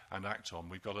and act on.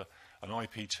 We've got an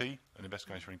IPT, an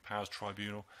Investigatory Powers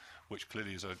Tribunal, which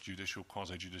clearly is a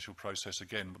quasi-judicial process.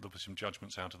 Again, there'll be some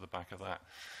judgments out of the back of that.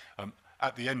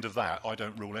 At the end of that, I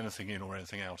don't rule anything in or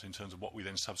anything out in terms of what we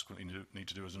then subsequently need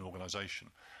to do as an organisation.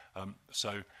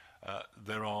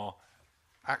 There are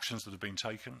actions that have been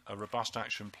taken, a robust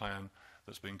action plan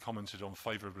that's been commented on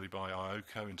favourably by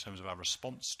IOCO in terms of our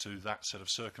response to that set of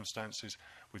circumstances.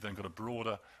 We've then got a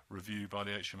broader review by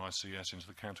the HMICS into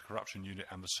the counter-corruption unit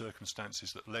and the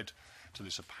circumstances that led to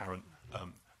this apparent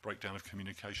breakdown of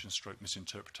communication, stroke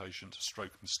misinterpretation,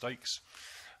 stroke mistakes.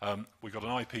 We've got an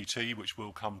IPT which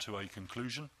will come to a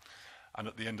conclusion, and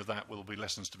at the end of that will be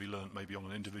lessons to be learnt maybe on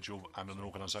an individual and an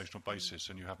organisational basis,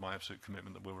 and you have my absolute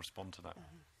commitment that we'll respond to that.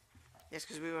 Yes,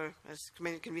 because we were, as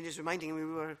conveners reminding, we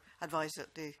were advised that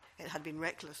it had been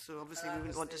reckless, so obviously we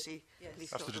wouldn't want to see...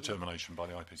 Yes. That's the determination by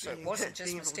the IPT. So it wasn't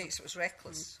just mistakes, it was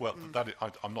reckless. Well,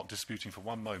 I'm not disputing for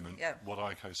one moment what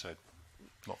IOCO said.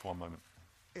 Not for one moment.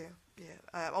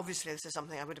 Obviously, this is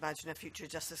something I would imagine a future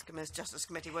Justice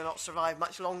Committee will not survive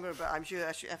much longer, but I'm sure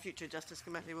a future Justice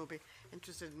Committee will be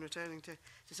interested in returning to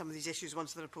some of these issues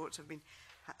once the reports have been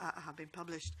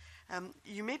published.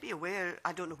 You may be aware,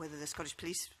 I don't know whether the Scottish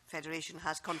Police Federation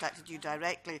has contacted you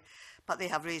directly, but they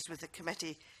have raised with the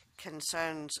committee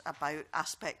concerns about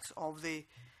aspects of the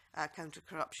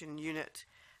counter-corruption unit,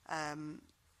 and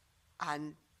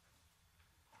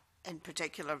in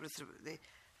particular, with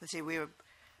let's say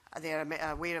they are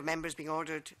aware of members being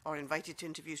ordered or invited to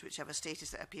interviews which have a status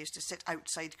that appears to sit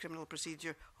outside criminal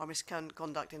procedure or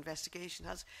misconduct investigation.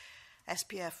 Has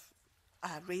SPF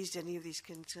raised any of these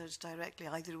concerns directly,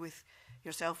 either with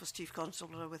yourself as Chief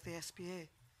Constable or with the SPA?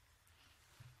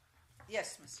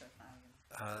 Yes, Mr.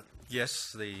 Flanagan.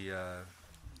 Yes, the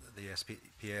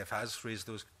SPF has raised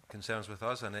those concerns with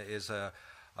us, and it is a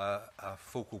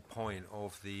focal point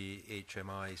of the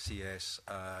HMICS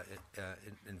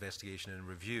investigation and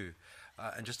review.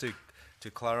 And just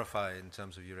to clarify in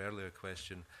terms of your earlier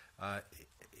question,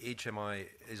 HMI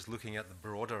is looking at the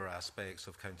broader aspects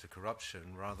of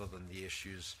counter-corruption rather than the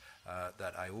issues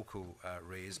that IOCO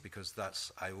raised, because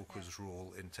that's IOCO's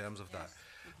role in terms of that.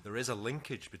 There is a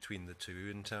linkage between the two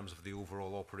in terms of the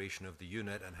overall operation of the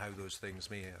unit and how those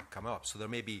things may come up. So there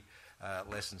may be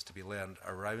lessons to be learned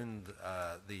around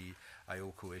the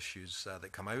IOCO issues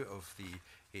that come out of the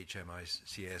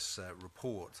HMICS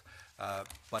report,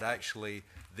 but actually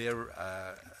their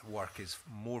work is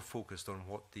more focused on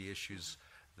what the issues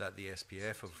that the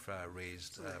SPF have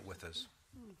raised with us.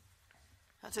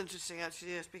 That's interesting,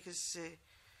 actually, yes, because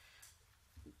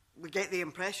we get the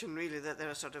impression, really, that they're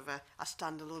a sort of a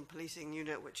standalone policing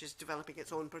unit which is developing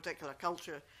its own particular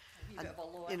culture. A wee bit of a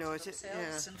law you know, unto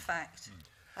themselves, in fact.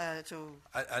 So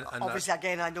and obviously,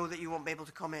 again, I know that you won't be able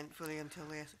to comment fully until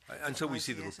we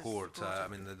see the report. I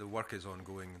mean, the work is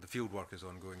ongoing. The field work is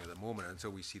ongoing at the moment.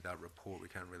 Until we see that report, we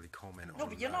can't really comment on. No,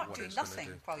 but you're not what doing it's gonna nothing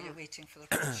do. while you're waiting for the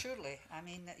report, surely. I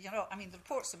mean, the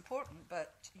report's important,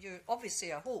 but you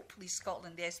obviously, I hope, Police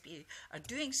Scotland, the SPA, are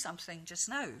doing something just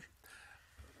now.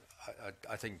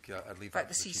 I think I'd leave But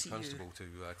that to the the Chief CCU. Constable to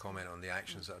comment on the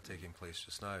actions that are taking place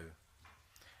just now.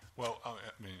 Well, I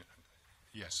mean,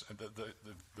 yes,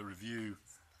 the review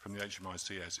from the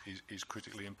HMICS is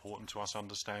critically important to us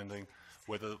understanding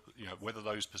whether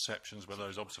those perceptions, whether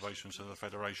those observations of the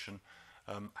Federation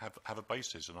have a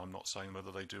basis. And I'm not saying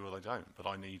whether they do or they don't, but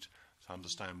I need to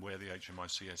understand where the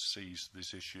HMICS sees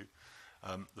this issue.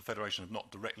 The Federation have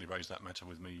not directly raised that matter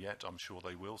with me yet. I'm sure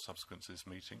they will subsequent to this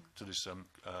meeting, to this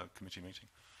committee meeting.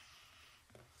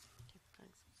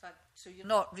 So you're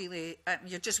not really,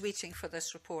 you're just waiting for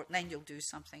this report and then you'll do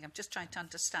something. I'm just trying to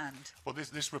understand. Well,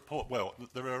 this report, well,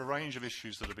 there are a range of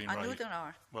issues that have been raised. I know there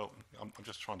are. Well, I'm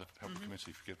just trying to help the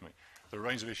committee, forgive me. There are a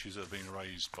range of issues that have been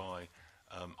raised by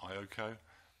IOCO,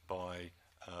 by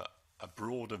a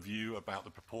broader view about the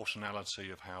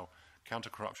proportionality of how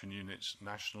counter-corruption units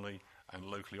nationally and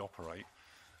locally operate.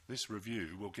 This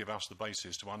review will give us the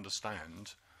basis to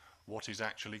understand what is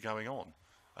actually going on.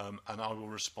 And I will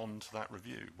respond to that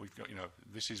review. We've got,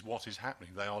 this is what is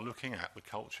happening. They are looking at the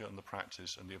culture and the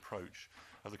practice and the approach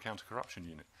of the counter-corruption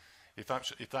unit. If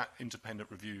that independent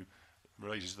review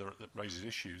raises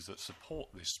issues that support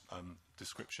this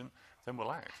description, then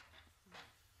we'll act.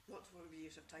 What will be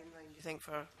your timeline, do you think,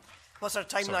 for... What's our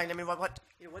timeline? Sorry. I mean,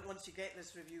 once you get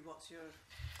this review, what's your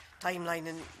timeline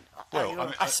and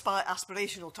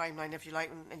aspirational timeline, if you like,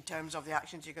 in terms of the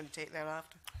actions you're going to take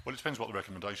thereafter? Well, it depends what the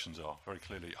recommendations are, very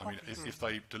clearly. I mean, if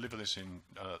they deliver this in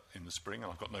the spring,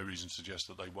 and I've got no reason to suggest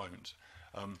that they won't,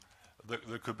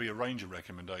 there could be a range of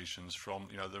recommendations from,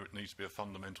 there needs to be a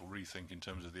fundamental rethink in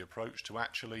terms of the approach to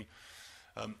actually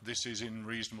this is in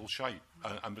reasonable shape,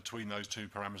 and between those two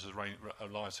parameters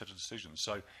lie a set of decisions.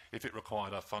 So if it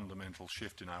required a fundamental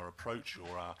shift in our approach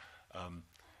or our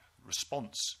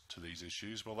response to these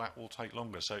issues, well, that will take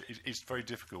longer. So it's very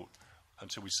difficult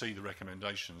until we see the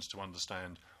recommendations to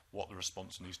understand what the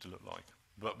response needs to look like.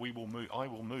 But we will move. I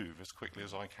will move as quickly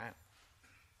as I can.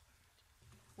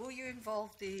 Will you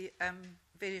involve the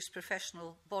various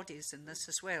professional bodies in this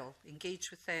as well?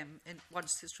 Engage with them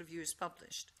once this review is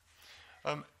published?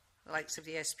 The likes of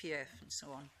the SPF and so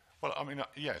on. Well, I mean,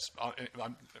 yes.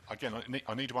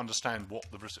 I need to understand what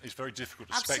it's very difficult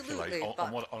to speculate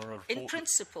on what on a report. In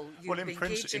principle, you'll be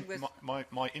engaging with...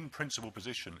 My in-principle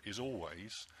position is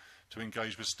always to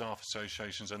engage with staff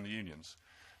associations and the unions.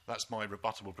 That's my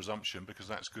rebuttable presumption, because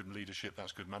that's good leadership,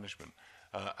 that's good management.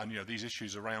 And these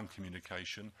issues around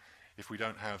communication, if we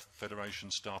don't have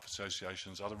federations, staff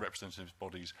associations, other representative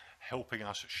bodies helping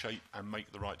us shape and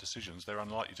make the right decisions, they're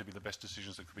unlikely to be the best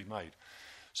decisions that could be made.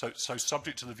 So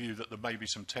subject to the view that there may be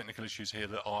some technical issues here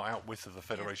that are out with the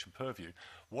Federation purview,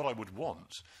 what I would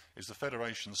want is the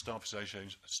Federation, staff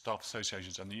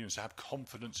associations and the unions to have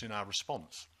confidence in our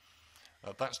response.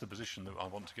 That's the position that I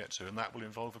want to get to, and that will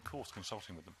involve, of course,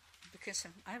 consulting with them. Because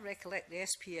I recollect the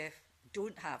SPF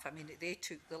don't have. I mean, they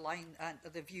took the line and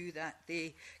the view that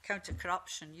the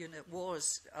counter-corruption unit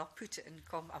was, I'll put it in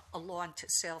a law unto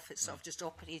itself. It sort of just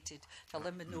operated to a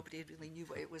limb and nobody really knew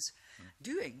what it was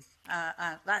doing.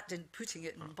 That didn't, putting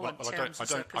it in blunt terms, I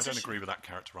don't agree with that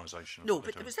characterisation. No,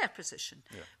 but it was their position.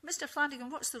 Yeah. Mr Flanagan,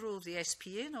 what's the role of the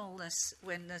SPA in all this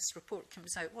when this report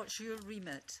comes out? What's your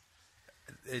remit?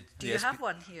 Do you have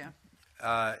one here?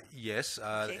 Yes,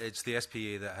 Okay. it's the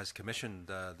SPA that has commissioned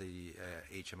the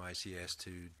HMICS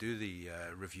to do the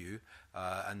review,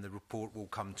 and the report will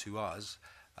come to us,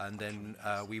 and then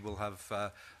we will have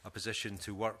a position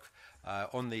to work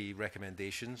on the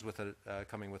recommendations, with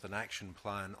coming with an action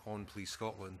plan on Police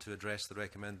Scotland to address the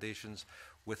recommendations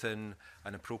within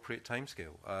an appropriate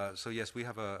timescale. So yes, we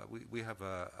have a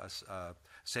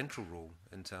central role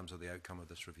in terms of the outcome of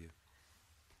this review.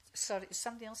 Sorry, is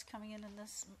somebody else coming in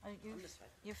this?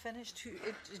 You finished?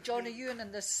 John, are you in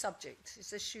this subject? Is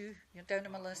this you? You're down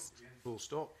on my list. Full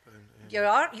stop. You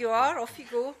are. Off you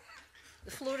go.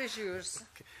 The floor is yours.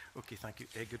 Okay, thank you.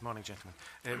 Good morning, gentlemen.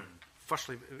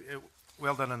 Firstly,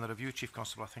 well done on the review, Chief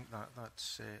Constable. I think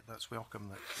that's welcome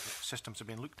that systems have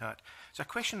been looked at. It's a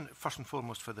question, first and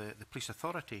foremost, for the Police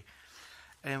Authority.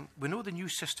 We know the new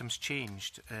systems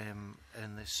changed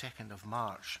in the 2nd of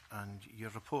March, and your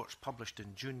report's published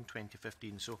in June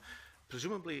 2015, so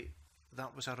presumably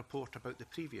that was a report about the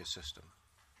previous system.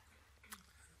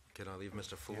 Can I leave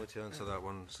Mr Foley to answer that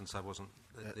one, since I wasn't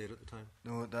there at the time?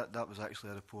 No, that was actually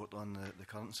a report on the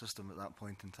current system at that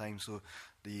point in time, so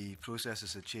the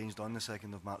processes had changed on the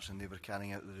 2nd of March and they were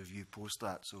carrying out the review post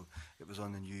that, so it was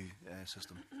on the new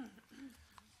system.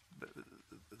 But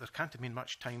there can't have been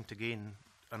much time to gain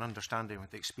an understanding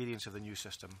with the experience of the new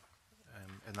system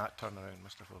in that turnaround,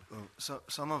 Mr Foley. Well, so,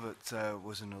 some of it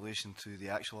was in relation to the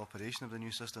actual operation of the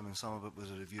new system, and some of it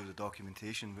was a review of the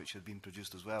documentation which had been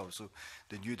produced as well. So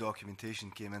the new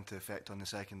documentation came into effect on the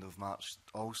 2nd of March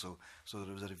also, so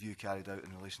there was a review carried out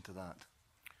in relation to that.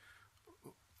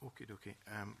 Okay.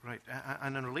 Right,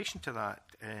 and in relation to that,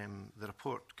 the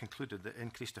report concluded that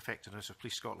increased effectiveness of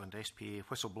Police Scotland SPA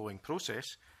whistleblowing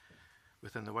process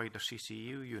within the wider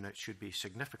CCU unit should be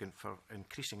significant for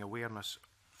increasing awareness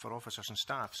for officers and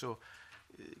staff. So,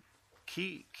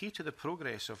 key to the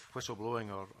progress of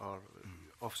whistleblowing or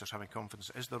officers having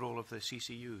confidence is the role of the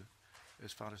CCU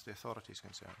as far as the authority is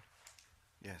concerned.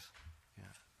 Yes. Yeah.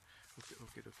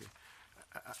 Okay.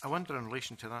 I wonder in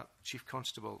relation to that, Chief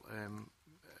Constable,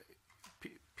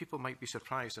 people might be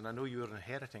surprised, and I know you're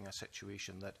inheriting a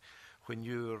situation that when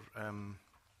you're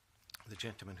the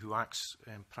gentleman who acts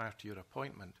prior to your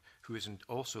appointment, who is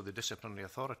also the disciplinary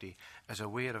authority, is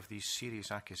aware of these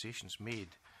serious accusations made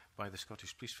by the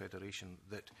Scottish Police Federation,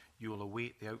 that you will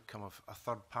await the outcome of a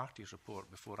third party's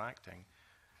report before acting.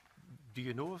 Do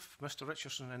you know if Mr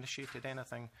Richardson initiated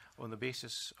anything on the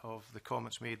basis of the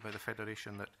comments made by the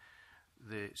Federation that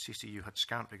the CCU had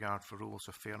scant regard for rules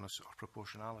of fairness or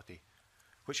proportionality,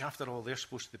 which after all they're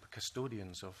supposed to be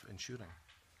custodians of ensuring?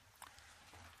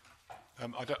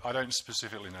 I don't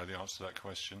specifically know the answer to that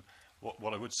question.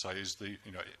 What I would say is,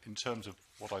 in terms of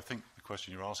what I think the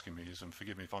question you're asking me is, and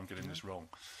forgive me if I'm getting this wrong,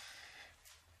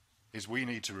 is we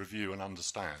need to review and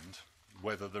understand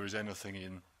whether there is anything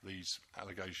in these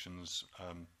allegations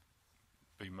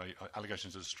being made.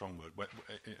 Allegations is a strong word.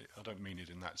 I don't mean it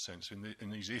in that sense. In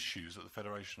these issues that the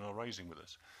Federation are raising with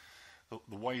us,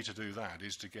 the way to do that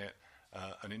is to get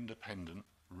an independent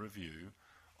review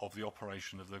of the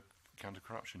operation of the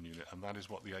counter-corruption unit, and that is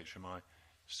what the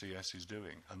HMICS is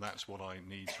doing, and that's what I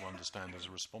need to understand as a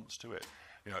response to it.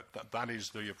 That is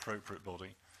the appropriate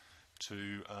body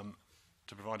to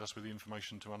provide us with the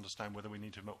information to understand whether we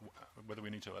need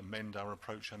to amend our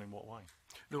approach, and in what way.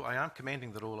 No, I am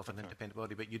commending the role of an independent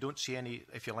body, but you don't see any,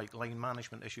 if you like, line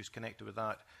management issues connected with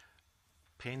that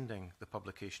pending the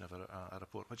publication of a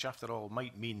report, which after all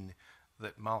might mean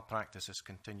that malpractice has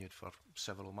continued for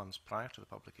several months prior to the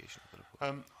publication of the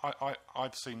report?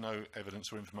 I've seen no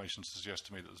evidence or information to suggest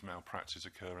to me that there's malpractice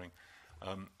occurring.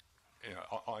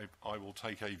 I will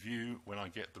take a view when I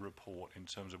get the report in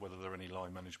terms of whether there are any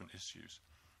line management issues.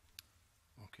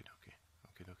 Okay.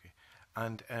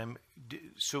 And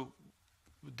so,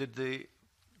 did the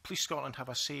Police Scotland have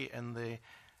a say in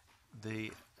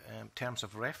the terms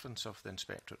of reference of the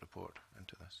Inspectorate report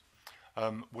into this?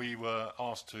 We were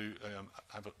asked to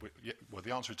well,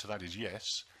 the answer to that is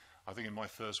yes. I think in my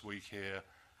first week here,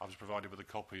 I was provided with a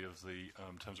copy of the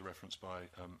terms of reference by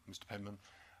Mr Penman,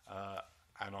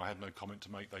 and I had no comment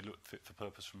to make. They looked fit for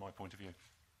purpose from my point of view.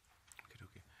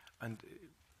 Okay. And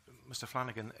Mr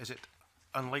Flanagan, is it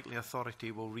unlikely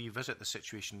authority will revisit the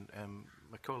situation?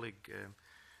 My colleague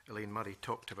Elaine Murray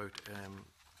talked about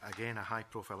again, a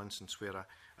high-profile instance where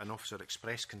an officer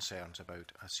expressed concerns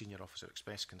about, a senior officer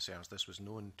expressed concerns. This was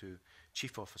known to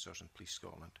chief officers in Police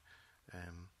Scotland.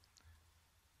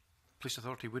 Police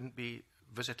Authority wouldn't be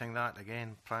visiting that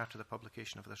again prior to the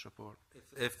publication of this report?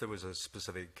 If there was a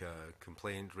specific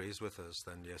complaint raised with us,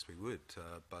 then yes, we would.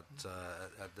 But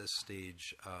at this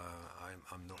stage,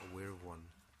 I'm not aware of one.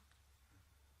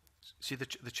 See, the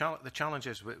challenge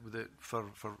is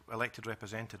for elected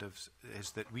representatives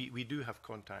is that we do have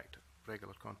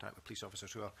regular contact with police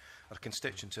officers who are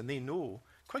constituents, and they know,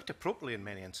 quite appropriately in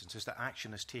many instances, that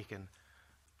action is taken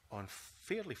on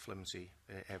fairly flimsy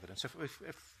evidence.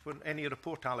 If when any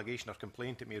report, allegation or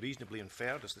complaint that may reasonably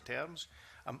inferred as the terms,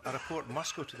 a report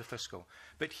must go to the fiscal.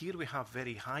 But here we have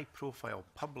very high-profile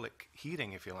public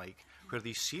hearing, if you like, where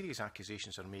these serious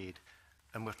accusations are made,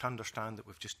 and we're to understand that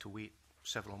we've just to wait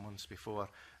several months before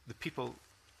the people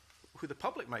who the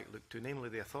public might look to, namely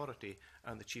the authority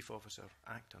and the chief officer,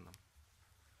 act on them.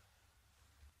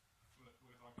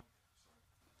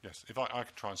 Yes, if I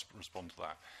could try and respond to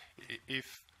that.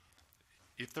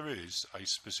 If there is a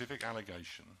specific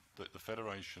allegation that the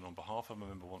Federation, on behalf of a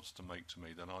member, wants to make to me,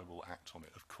 then I will act on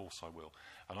it. Of course I will.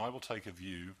 And I will take a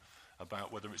view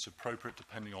about whether it's appropriate,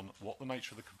 depending on what the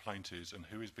nature of the complaint is and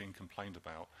who is being complained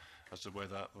about, as to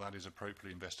whether that is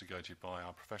appropriately investigated by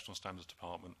our Professional Standards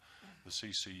Department, the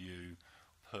CCU,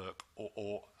 PERC,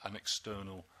 or an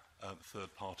external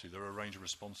third party. There are a range of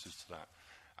responses to that.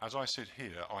 As I sit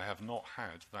here, I have not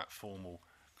had that formal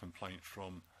complaint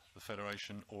from the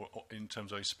Federation or in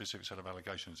terms of a specific set of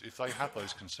allegations. If they had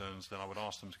those concerns, then I would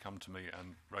ask them to come to me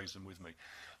and raise them with me.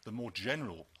 The more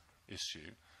general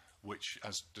issue, which,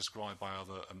 as described by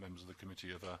other members of the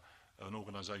committee, of an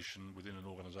organisation within an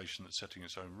organisation that's setting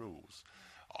its own rules,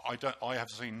 I have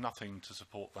seen nothing to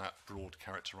support that broad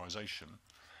characterisation,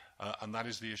 and that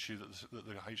is the issue that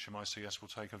the HMICS will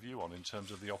take a view on in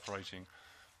terms of the operating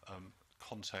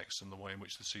context and the way in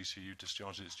which the CCU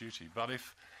discharges its duty. But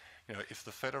if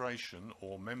the Federation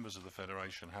or members of the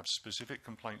Federation have specific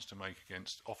complaints to make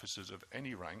against officers of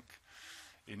any rank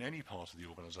in any part of the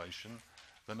organisation,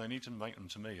 then they need to make them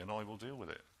to me, and I will deal with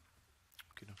it.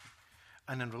 Okay.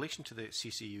 And in relation to the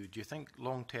CCU, do you think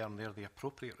long-term they're the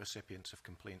appropriate recipients of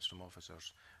complaints from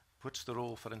officers? What's the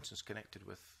role, for instance, connected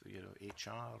with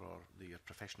HR or the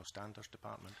Professional Standards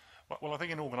Department? Well, I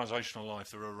think in organisational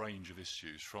life there are a range of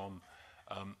issues, from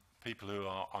people who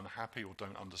are unhappy or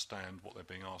don't understand what they're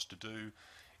being asked to do,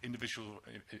 individual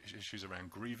issues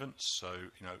around grievance, so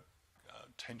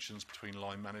tensions between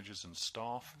line managers and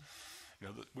staff,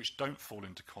 which don't fall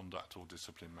into conduct or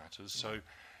discipline matters. So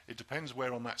it depends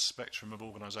where on that spectrum of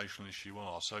organisational issue you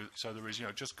are. So there is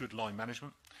just good line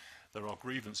management. There are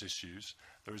grievance issues.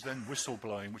 There is then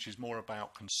whistleblowing, which is more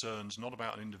about concerns, not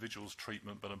about an individual's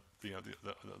treatment, but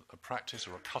a practice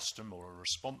or a custom or a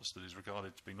response that is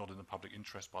regarded to be not in the public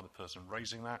interest by the person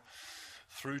raising that,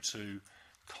 through to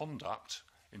conduct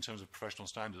in terms of professional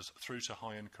standards, through to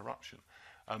high-end corruption.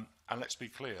 And let's be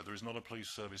clear, there is not a police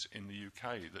service in the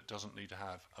UK that doesn't need to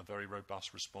have a very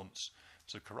robust response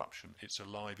to corruption. It's a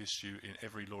live issue in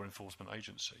every law enforcement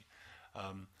agency.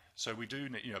 So we do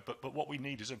need, but what we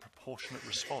need is a proportionate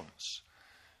response.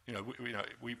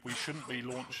 We shouldn't be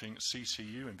launching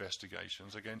CCU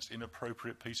investigations against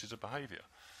inappropriate pieces of behaviour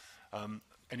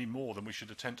any more than we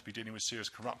should attempt to be dealing with serious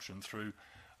corruption through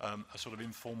a sort of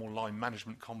informal line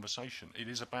management conversation. It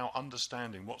is about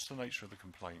understanding what's the nature of the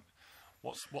complaint,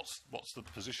 what's the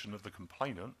position of the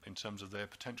complainant in terms of their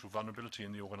potential vulnerability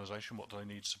in the organisation, what do they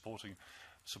need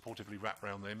supportively wrap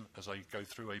around them as they go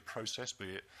through a process, be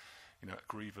it a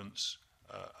grievance,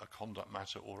 a conduct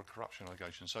matter, or a corruption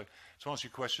allegation. So to answer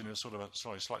your question in a sort of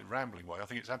a slightly rambling way, I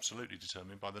think it's absolutely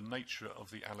determined by the nature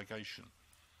of the allegation.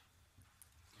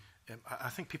 I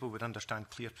think people would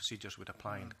understand clear procedures would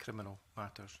apply in criminal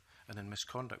matters and in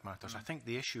misconduct matters. I think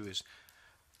the issue is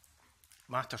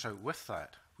matters out with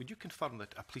that. Would you confirm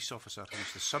that a police officer who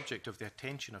is the subject of the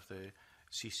attention of the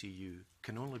CCU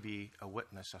can only be a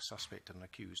witness, a suspect, and an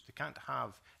accused? They can't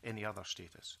have any other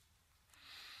status.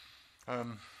 I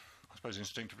suppose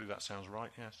instinctively that sounds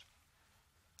right, yes.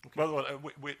 Okay. Well,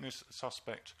 witness,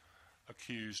 suspect,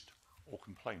 accused, or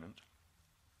complainant,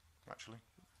 actually.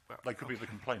 Well, they could be the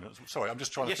complainants. Sorry, I'm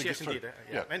just trying to think it through.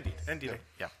 Yes, indeed. Indeed.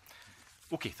 Yeah.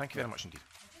 Okay, thank you very much indeed.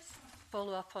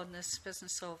 Follow up on this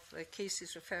business of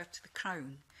cases referred to the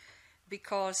Crown,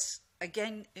 because,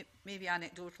 again, it may be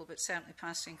anecdotal, but certainly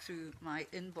passing through my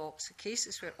inbox,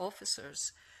 cases where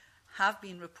officers have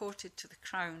been reported to the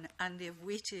Crown and they have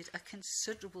waited a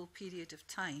considerable period of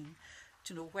time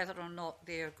to know whether or not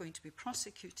they are going to be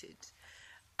prosecuted.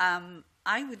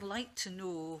 I would like to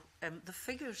know the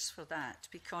figures for that,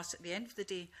 because at the end of the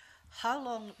day, how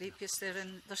long, because they're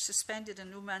suspended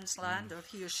in no man's land, or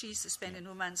he or she's suspended in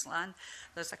no man's land,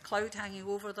 there's a cloud hanging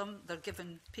over them, they're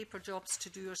given paper jobs to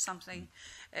do or something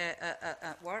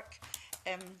at work.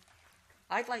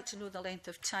 I'd like to know the length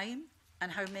of time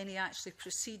and how many actually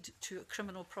proceed to a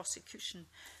criminal prosecution,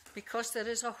 because there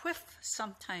is a whiff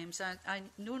sometimes. I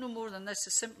know no more than this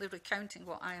is simply recounting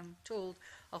what I am told,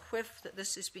 a whiff that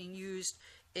this is being used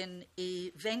in a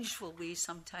vengeful way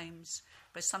sometimes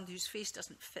by somebody whose face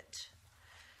doesn't fit.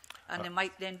 And they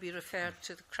might then be referred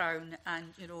to the Crown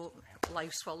and, you know,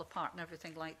 lives fall apart and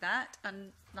everything like that,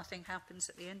 and nothing happens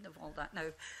at the end of all that. Now,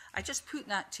 I just put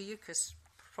that to you because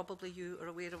probably you are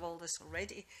aware of all this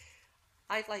already.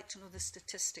 I'd like to know the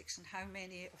statistics and how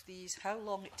many of these, how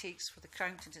long it takes for the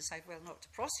Crown to decide, well, not to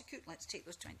prosecute, let's take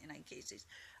those 29 cases,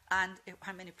 and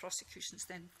how many prosecutions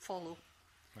then follow.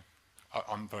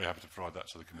 I'm very happy to provide that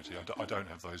to the committee. I don't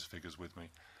have those figures with me,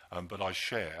 but I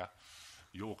share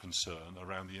your concern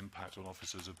around the impact on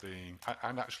officers of being,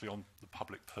 and actually on the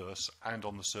public purse and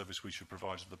on the service we should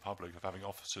provide to the public, of having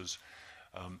officers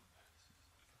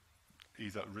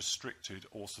either restricted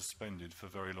or suspended for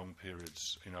very long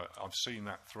periods. You know, I've seen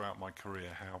that throughout my career,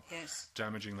 how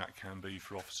damaging that can be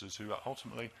for officers who are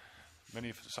ultimately,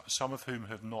 some of whom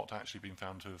have not actually been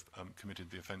found to have committed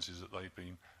the offences that they've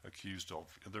been accused of.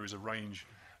 There is a range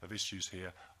of issues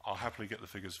here. I'll happily get the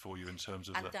figures for you in terms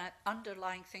of that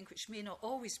underlying thing, which may not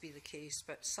always be the case,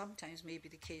 but sometimes may be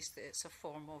the case, that it's a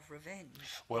form of revenge.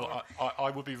 Well,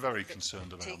 I would be very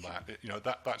concerned about that. You know,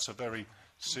 that's a very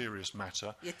serious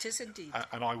matter. It is indeed.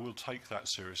 And I will take that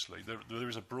seriously. There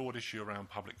is a broad issue around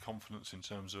public confidence in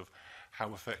terms of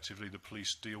how effectively the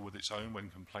police deal with its own when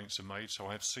complaints are made. So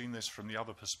I have seen this from the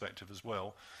other perspective as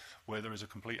well, where there is a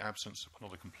complete absence,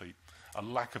 a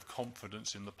lack of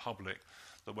confidence in the public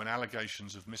that when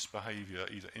allegations of misbehaviour,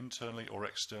 either internally or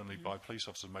externally by police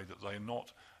officers made, that they are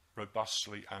not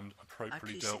robustly and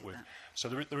appropriately dealt with. So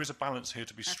there is a balance here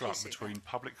to be struck between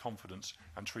public confidence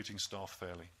and treating staff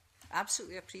fairly.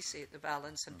 Absolutely appreciate the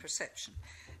balance and perception.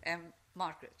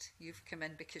 Margaret, you've come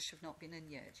in because you've not been in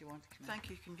yet. Do you want to come in? Thank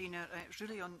you, Convener. It's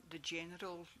really on the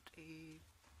general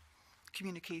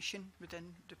communication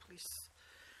within the police.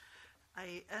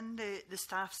 In the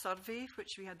staff survey,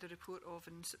 which we had the report of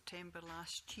in September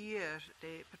last year,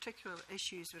 the particular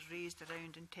issues were raised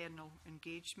around internal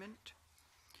engagement,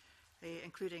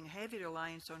 including heavy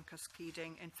reliance on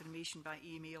cascading information by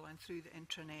email and through the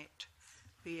intranet,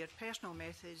 where personal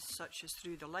methods such as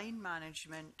through the line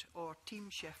management or team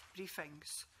shift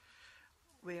briefings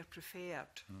were preferred.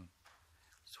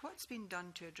 So what's been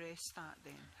done to address that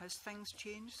then? Has things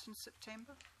changed since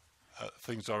September?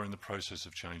 Things are in the process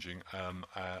of changing, and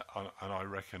I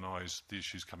recognise the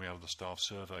issues coming out of the staff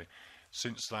survey.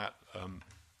 Since that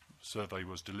survey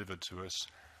was delivered to us,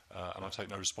 and I take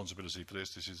no responsibility for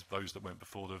this, this is those that went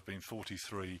before, there have been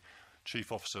 43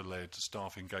 Chief Officer-led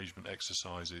staff engagement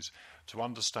exercises to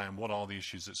understand what are the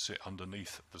issues that sit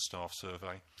underneath the staff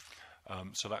survey.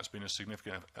 So that's been a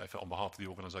significant effort on behalf of the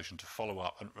organisation to follow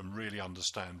up and really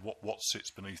understand what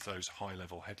sits beneath those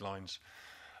high-level headlines.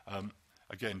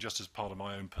 Again, just as part of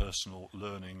my own personal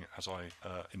learning, as I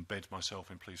embed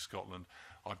myself in Police Scotland,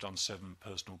 I've done 7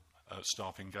 personal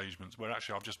staff engagements where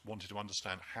actually I've just wanted to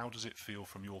understand, how does it feel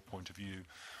from your point of view?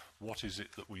 What is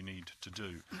it that we need to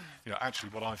do? You know, actually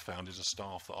what I've found is a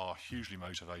staff that are hugely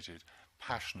motivated,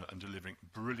 passionate and delivering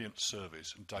brilliant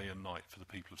service day and night for the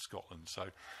people of Scotland. So,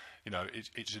 you know,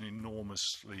 it's an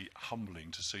enormously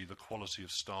humbling to see the quality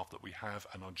of staff that we have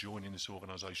and are joining this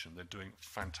organisation. They're doing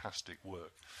fantastic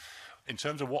work. In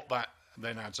terms of what that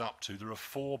then adds up to, there are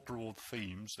 4 broad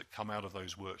themes that come out of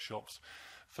those workshops.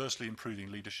 Firstly,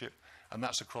 improving leadership, and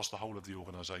that's across the whole of the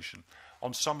organisation.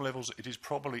 On some levels, it is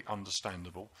probably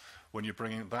understandable when you're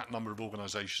bringing that number of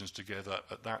organisations together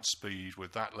at that speed,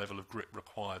 with that level of grit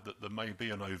required, that there may be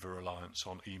an over-reliance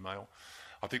on email.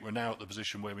 I think we're now at the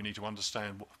position where we need to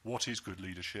understand what is good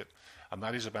leadership, and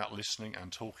that is about listening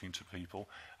and talking to people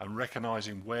and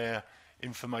recognising where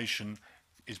information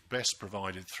is best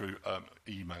provided through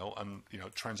email, and you know,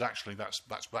 transactionally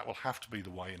that will have to be the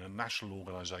way in a national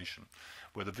organisation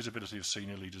where the visibility of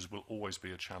senior leaders will always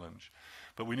be a challenge.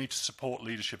 But we need to support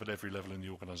leadership at every level in the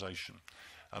organisation,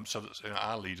 so that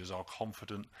our leaders are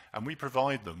confident and we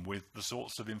provide them with the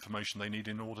sorts of information they need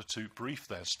in order to brief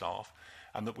their staff,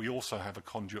 and that we also have a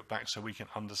conduit back so we can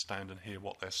understand and hear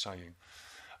what they're saying.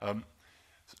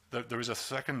 There is a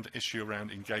second issue around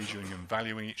engaging and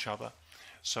valuing each other.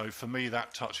 So for me,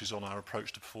 that touches on our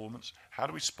approach to performance. How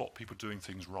do we spot people doing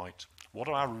things right? What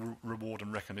are our reward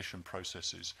and recognition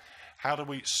processes? How do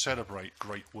we celebrate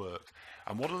great work?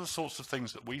 And what are the sorts of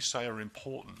things that we say are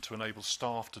important to enable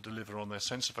staff to deliver on their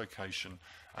sense of vocation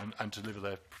and deliver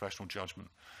their professional judgment?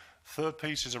 Third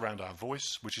piece is around our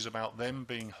voice, which is about them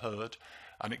being heard.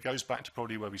 And it goes back to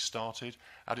probably where we started.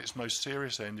 At its most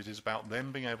serious end, it is about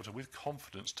them being able to, with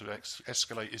confidence, to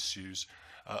escalate issues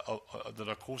that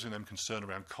are causing them concern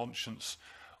around conscience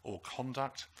or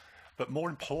conduct. But more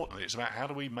importantly, it's about how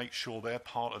do we make sure they're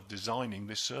part of designing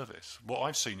this service. What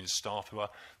I've seen is staff who are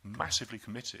massively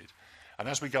committed. And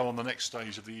as we go on the next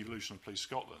stage of the evolution of Police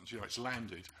Scotland, you know, it's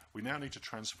landed. We now need to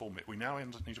transform it. We now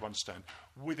need to understand,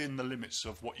 within the limits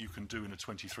of what you can do in a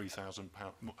 23,000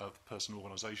 person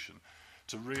organisation,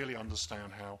 to really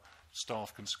understand how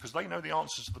staff can, because they know the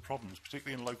answers to the problems,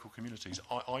 particularly in local communities.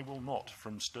 I will not,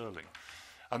 from Stirling.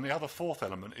 And the other fourth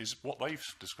element is what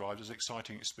they've described as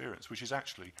exciting experience, which is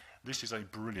actually, this is a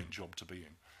brilliant job to be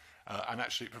in. And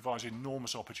actually it provides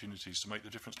enormous opportunities to make the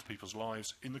difference to people's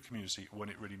lives in the community when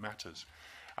it really matters.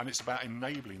 And it's about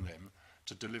enabling them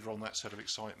to deliver on that set of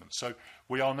excitement. So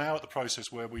we are now at the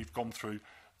process where we've gone through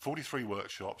 43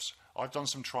 workshops. I've done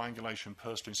some triangulation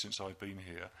personally since I've been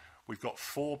here. We've got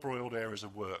 4 broiled areas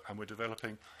of work, and we're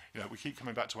developing, you know, we keep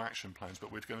coming back to action plans,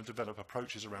 but we're going to develop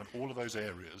approaches around all of those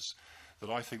areas that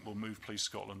I think will move Police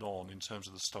Scotland on in terms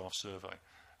of the staff survey.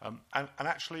 And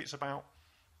actually it's about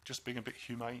just being a bit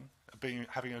humane,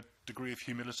 having a degree of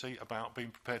humility, about being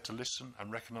prepared to listen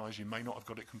and recognise you may not have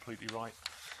got it completely right,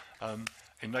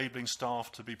 enabling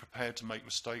staff to be prepared to make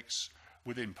mistakes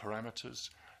within parameters,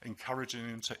 encouraging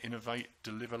them to innovate,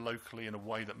 deliver locally in a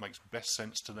way that makes best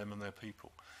sense to them and their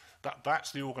people.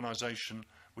 That's the organisation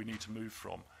we need to move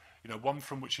from. You know, one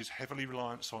from which is heavily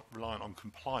reliant on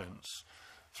compliance,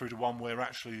 through to one where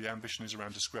actually the ambition is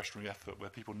around discretionary effort, where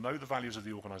people know the values of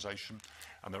the organisation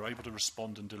and they're able to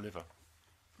respond and deliver.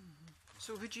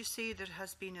 So would you say there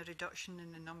has been a reduction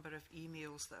in the number of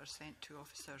emails that are sent to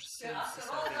officers since the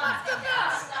survey?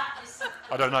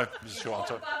 I don't know, is the short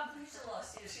answer.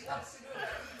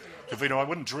 Kavino, I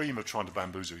wouldn't dream of trying to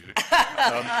bamboozle you.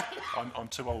 I'm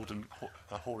too old and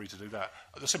hoary to do that.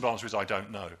 The simple answer is I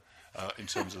don't know. In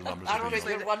terms of the numbers of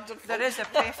emails. There is a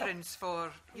preference for,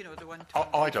 you know, the one-to-one.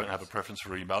 I don't have a preference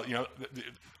for email. You know,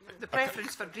 the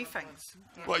preference for briefings.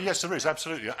 Yeah. Well, yes, there is,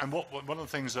 absolutely. And one of the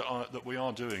things that we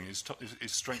are doing is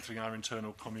strengthening our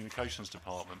internal communications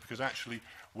department, because actually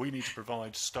we need to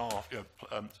provide staff,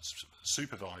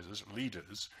 supervisors,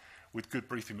 leaders, with good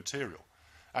briefing material.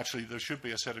 Actually, there should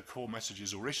be a set of core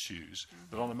messages or issues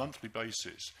that on a monthly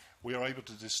basis we are able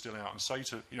to distill out and say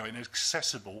to, you know, in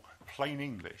accessible, plain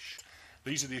English,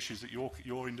 these are the issues that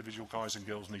your individual guys and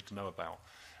girls need to know about.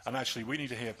 And actually, we need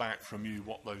to hear back from you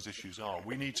what those issues are.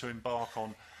 We need to embark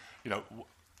on, you know,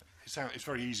 it's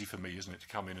very easy for me, isn't it, to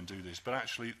come in and do this, but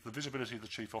actually the visibility of the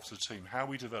Chief Officer team, how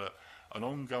we develop an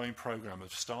ongoing programme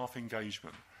of staff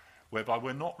engagement whereby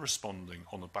we're not responding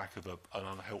on the back of an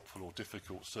unhelpful or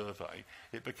difficult survey.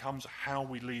 It becomes how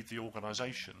we lead the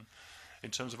organisation in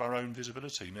terms of our own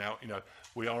visibility. Now, you know,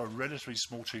 we are a relatively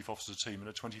small Chief Officer team in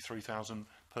a 23,000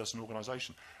 person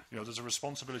organisation. You know, there's a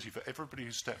responsibility for everybody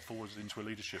who stepped forward into a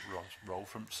leadership role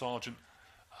from sergeant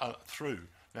through.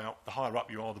 Now, the higher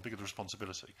up you are, the bigger the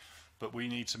responsibility. But we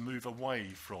need to move away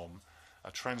from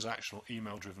a transactional,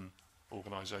 email-driven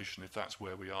organisation, if that's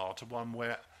where we are, to one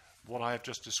where what I have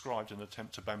just described in an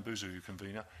attempt to bamboozle you,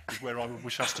 convener, is where I would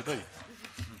wish us to be.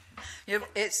 You know,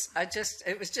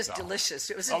 it was just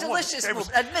delicious. It was a delicious moment.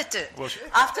 Admit it. Well,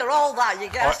 after all that, you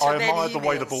get so many emails. I admired the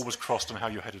way the ball was crossed and how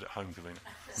you headed it home, Convener.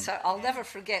 So I'll never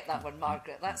forget that one,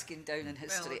 Margaret. That's going down in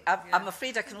history. I'm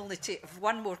afraid I can only take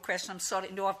one more question. I'm sorry.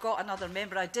 No, I've got another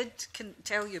member. I can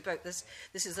tell you about this.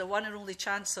 This is the one and only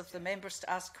chance of the members to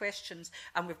ask questions,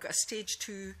 and we've got a stage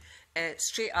 2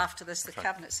 straight after this. The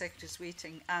Cabinet Secretary's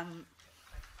waiting.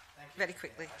 Very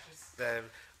quickly. I just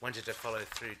wanted to follow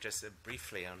through just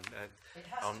briefly on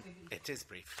it is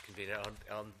brief, convener,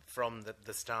 on from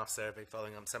the staff survey,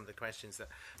 following on some of the questions that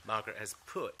Margaret has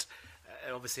put.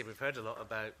 Obviously, we've heard a lot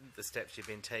about the steps you've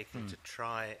been taking to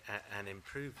try and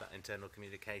improve that internal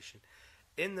communication.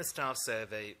 In the staff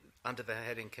survey, under the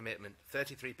heading commitment,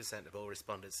 33% of all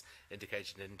respondents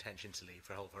indicated an intention to leave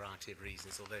for a whole variety of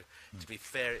reasons, although, to be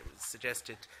fair, it was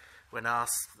suggested when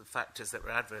asked the factors that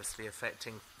were adversely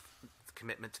affecting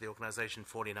commitment to the organisation,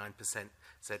 49%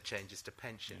 said changes to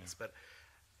pensions. But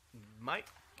might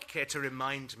care to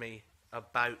remind me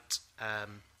about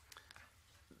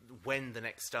when the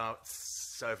next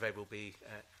survey will be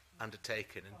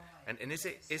undertaken? And is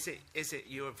it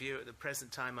your view at the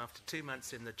present time, after 2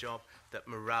 months in the job, that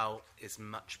morale is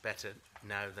much better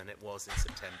now than it was in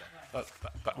September?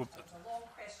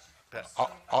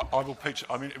 I will pitch.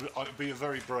 I mean, it would be a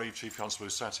very brave Chief Constable who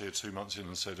sat here 2 months in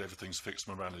and said everything's fixed,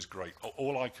 morale is great.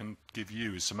 All I can give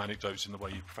you is some anecdotes in the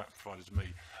way you provided to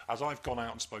me. As I've gone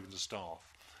out and spoken to staff,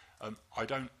 I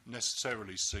don't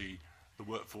necessarily see the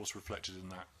workforce reflected in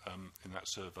that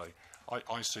survey.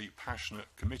 I see passionate,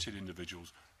 committed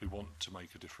individuals who want to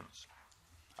make a difference.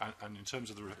 And in terms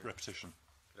of the repetition,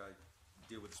 could I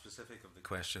deal with the specific of the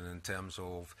question in terms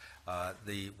of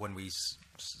when we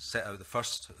set out the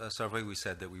first survey, we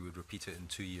said that we would repeat it in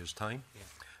 2 years' time,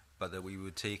 but that we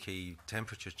would take a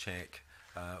temperature check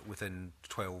within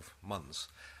 12 months.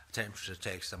 Temperature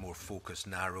checks a more focused,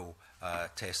 narrow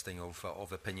testing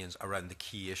of opinions around the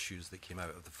key issues that came out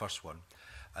of the first one,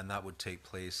 and that would take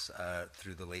place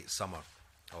through the late summer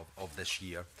of this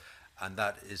year. And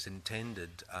that is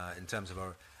intended, in terms of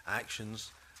our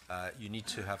actions, you need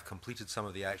to have completed some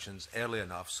of the actions early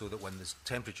enough so that when this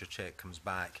temperature check comes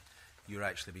back, you're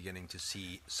actually beginning to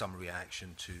see some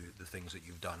reaction to the things that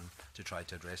you've done to try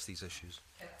to address these issues.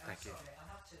 Thank you.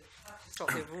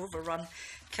 Stop the overrun.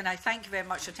 Can I thank you very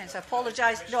much for attending? I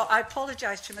apologise. No, I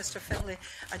apologise to Mr Finlay.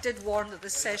 I did warn that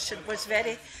this session was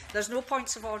there's no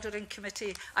points of order in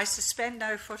committee. I suspend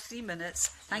now for 3 minutes.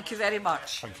 Thank you very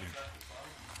much. thank you.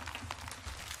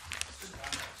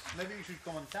 Maybe you should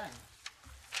come on time.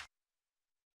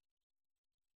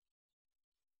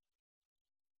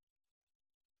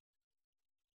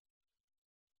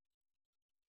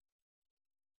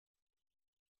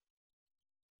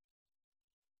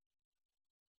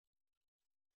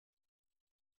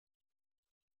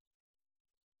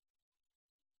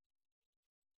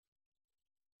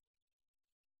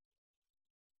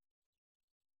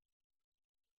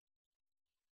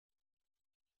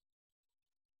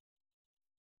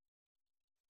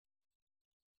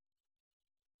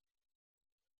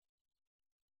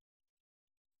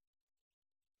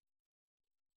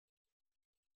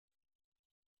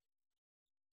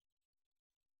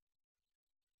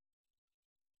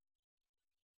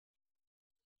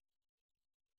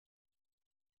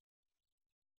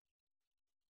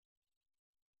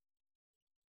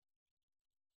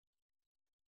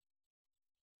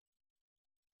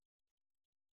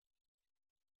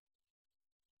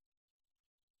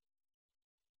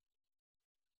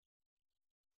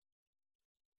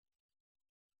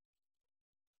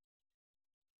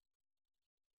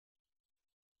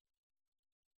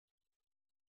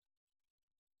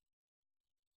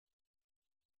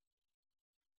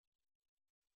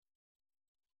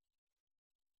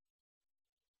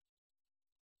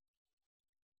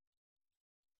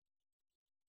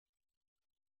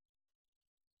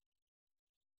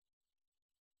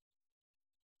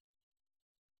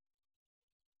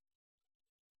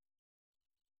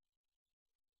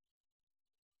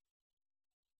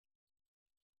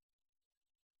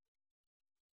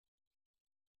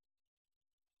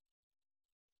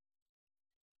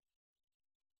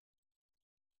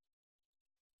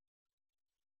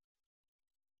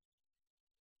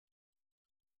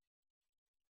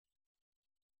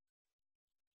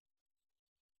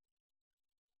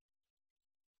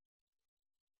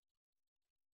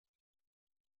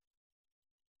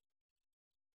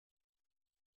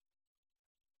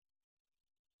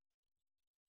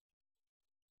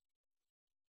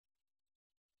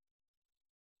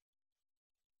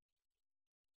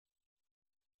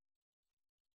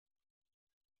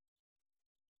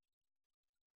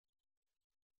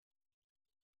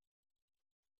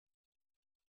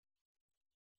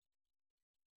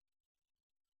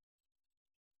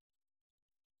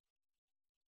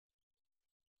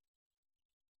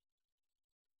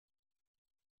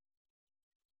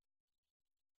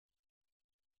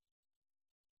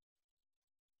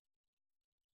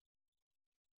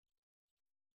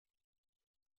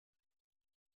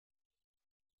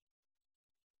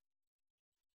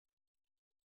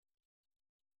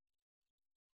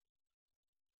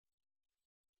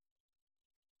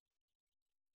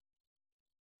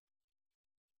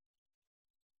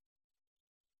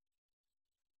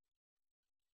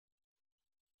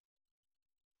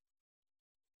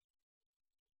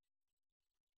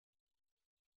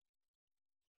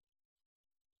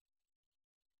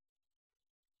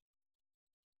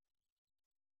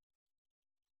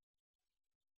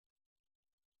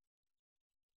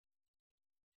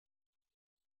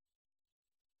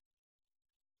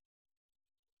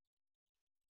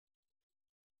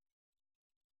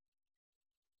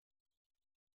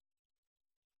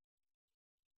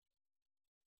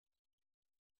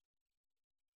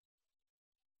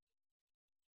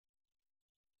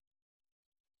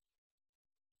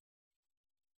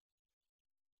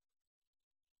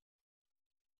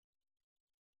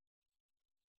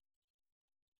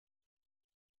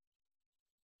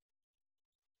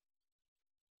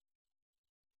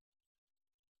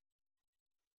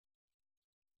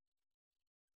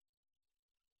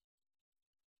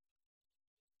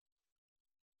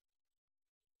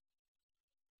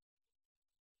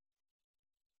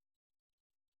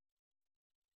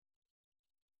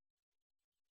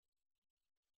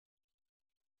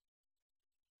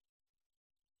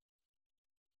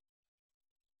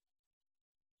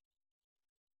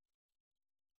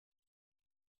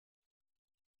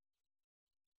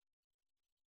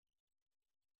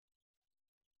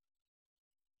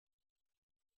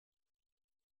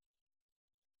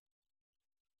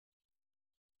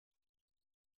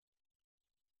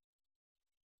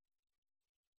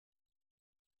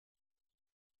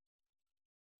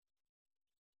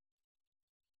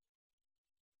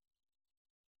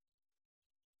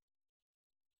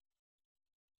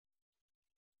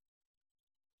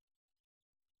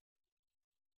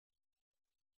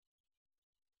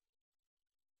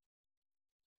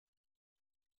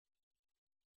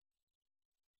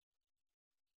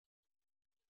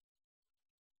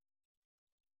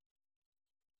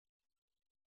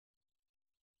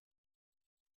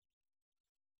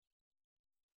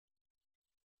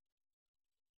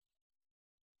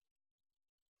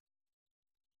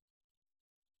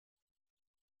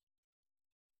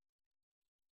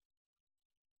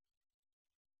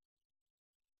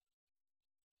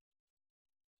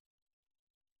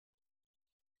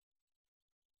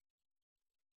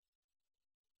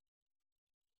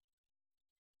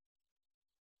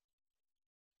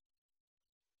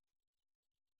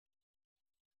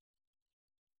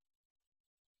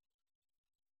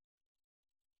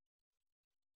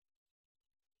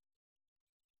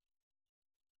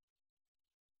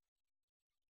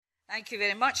 Thank you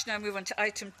very much. Now move on to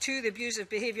item 2, the Abusive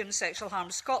Behaviour and Sexual Harm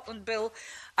Scotland Bill.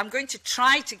 I'm going to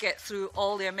try to get through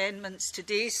all the amendments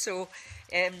today, so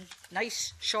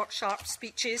nice, short, sharp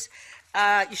speeches.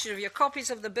 You should have your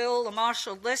copies of the bill, the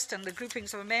marshalled list and the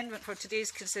groupings of amendment for today's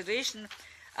consideration.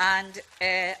 And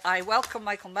I welcome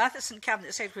Michael Matheson,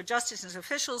 Cabinet Secretary of Justice, and his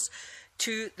officials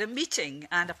to the meeting.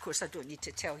 And of course, I don't need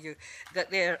to tell you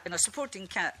that they're in a supporting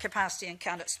capacity and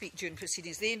cannot speak during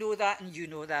proceedings. They know that and you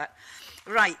know that.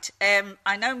 Right,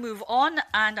 I now move on,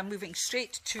 and I'm moving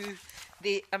straight to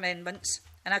the amendments.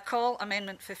 And I call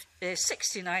Amendment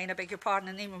 69, I beg your pardon,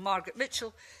 in the name of Margaret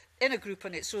Mitchell, in a group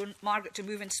on its own. Margaret, to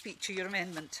move and speak to your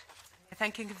amendment.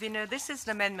 Thank you, Convener. This is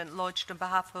an amendment lodged on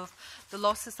behalf of the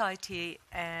Law Society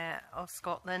of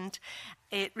Scotland.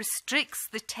 It restricts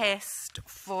the test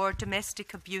for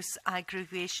domestic abuse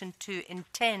aggravation to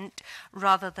intent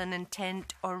rather than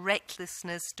intent or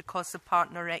recklessness to cause the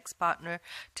partner or ex-partner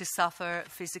to suffer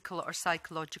physical or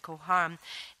psychological harm.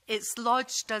 It's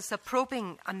lodged as a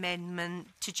probing amendment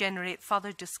to generate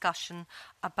further discussion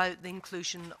about the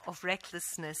inclusion of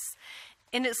recklessness.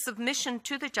 In its submission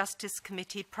to the Justice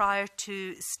Committee prior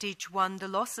to Stage 1, the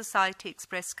Law Society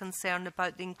expressed concern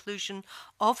about the inclusion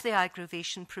of the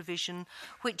aggravation provision,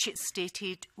 which it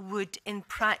stated would in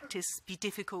practice be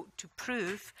difficult to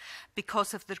prove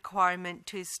because of the requirement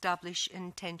to establish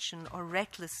intention or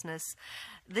recklessness.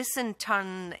 This in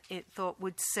turn, it thought,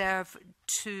 would serve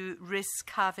to risk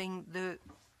having the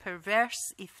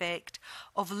perverse effect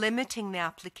of limiting the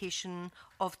application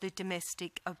of the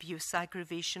domestic abuse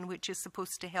aggravation, which is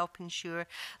supposed to help ensure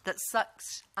that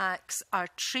such acts are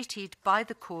treated by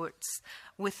the courts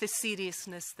with the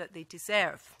seriousness that they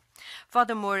deserve.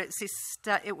 Furthermore, it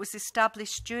was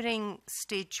established during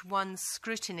Stage 1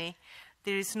 scrutiny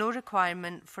there is no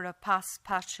requirement for a past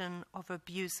pattern of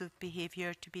abusive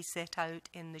behaviour to be set out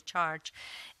in the charge.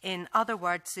 In other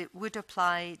words, it would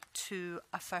apply to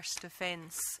a first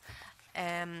offence.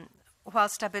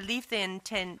 Whilst I believe the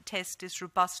intent test is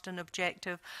robust and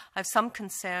objective, I have some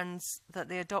concerns that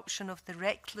the adoption of the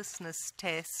recklessness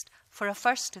test for a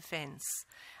first offence,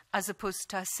 as opposed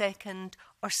to a second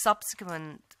or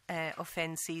subsequent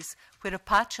offences where a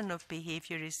pattern of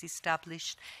behaviour is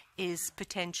established, is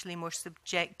potentially more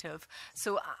subjective.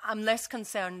 So I'm less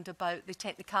concerned about the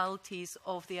technicalities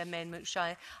of the amendment, which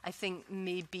I think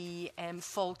may be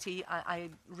faulty. I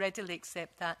readily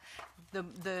accept that.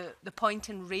 The point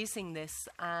in raising this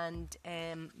and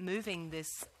moving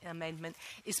this amendment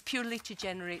is purely to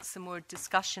generate some more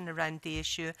discussion around the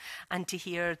issue and to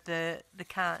hear the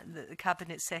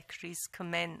Cabinet Secretary's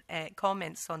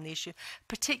comments on the issue,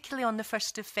 particularly on the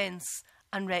first offence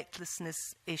and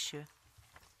recklessness issue.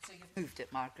 So you've moved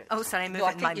it, Margaret. Oh, sorry, I moved no,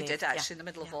 it in my I think you did, actually, yeah. in the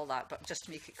middle of all that, but just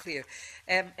to make it clear.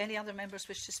 Any other members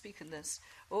wish to speak on this?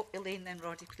 Oh, Elaine, then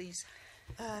Roddy, please.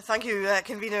 Thank you,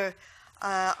 Convener.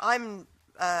 I'm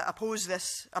oppose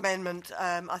this amendment.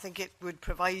 I think it would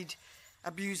provide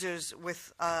abusers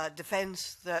with a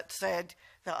defence that said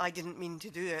that I didn't mean to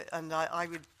do it, and I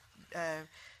would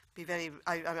be very...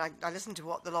 I listened to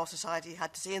what the Law Society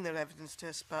had to say in their evidence to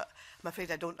us, but I'm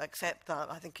afraid I don't accept that.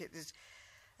 I think it is...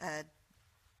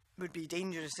 would be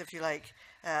dangerous, if you like,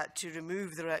 to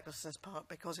remove the recklessness part,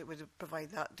 because it would provide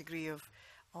that degree of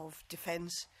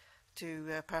defence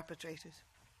to perpetrators.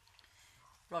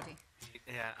 Roddy.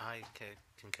 Yeah, I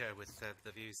concur with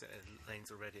the views that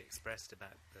Elaine's already expressed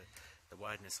about the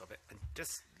wideness of it. And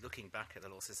just looking back at the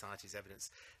Law Society's evidence,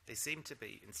 they seem to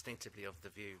be instinctively of the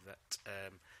view that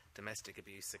domestic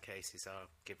abuse cases are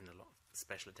given a lot of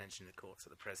special attention in the courts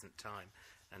at the present time,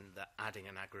 and that adding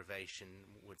an aggravation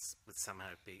would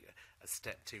somehow be a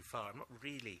step too far. I'm not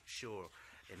really sure,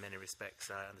 in many respects,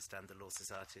 I understand the Law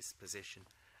Society's position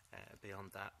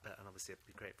beyond that, but obviously I'd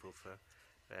be grateful for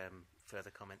further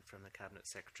comment from the Cabinet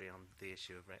Secretary on the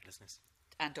issue of recklessness.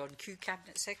 And on Q,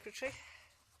 Cabinet Secretary.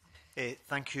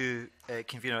 Thank you,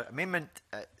 Convener. Amendment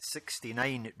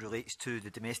 69 relates to the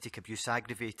domestic abuse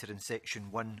aggravator in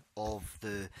Section 1 of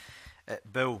the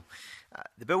Bill.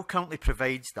 The Bill currently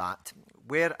provides that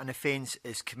where an offence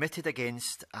is committed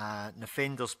against an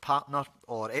offender's partner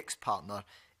or ex-partner,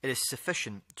 it is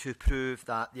sufficient to prove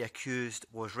that the accused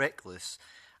was reckless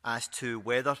as to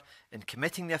whether, in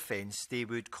committing the offence, they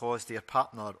would cause their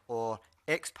partner or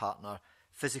ex-partner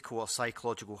physical or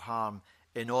psychological harm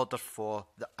in order for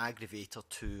the aggravator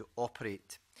to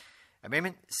operate.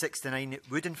 Amendment 69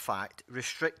 would in fact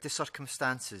restrict the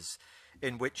circumstances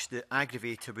in which the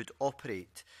aggravator would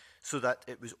operate, so that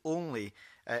it was only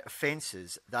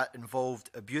offences that involved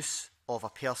abuse of a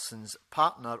person's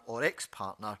partner or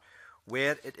ex-partner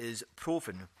where it is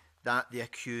proven that the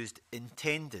accused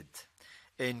intended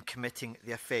in committing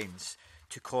the offence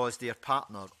to cause their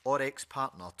partner or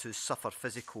ex-partner to suffer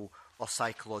physical or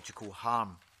psychological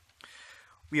harm.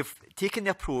 We have taken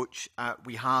the approach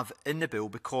we have in the bill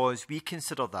because we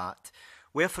consider that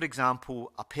where, for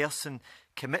example, a person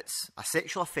commits a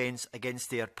sexual offence against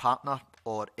their partner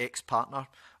or ex-partner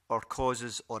or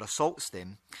causes or assaults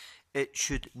them, it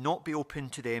should not be open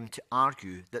to them to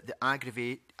argue that the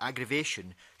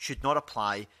aggravation should not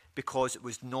apply because it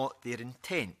was not their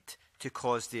intent to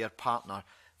cause their partner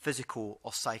physical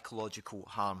or psychological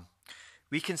harm.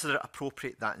 We consider it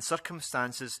appropriate that in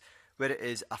circumstances where it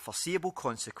is a foreseeable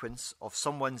consequence of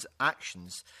someone's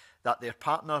actions that their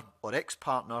partner or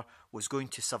ex-partner was going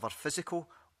to suffer physical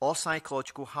or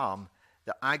psychological harm,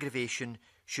 the aggravation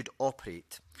should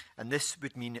operate, and this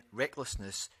would mean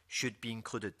recklessness should be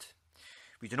included.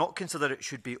 We do not consider it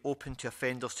should be open to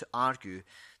offenders to argue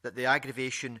that the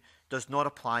aggravation does not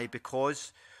apply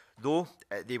because, though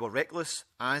they were reckless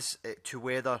as to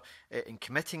whether in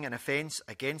committing an offence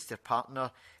against their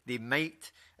partner they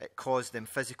might cause them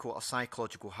physical or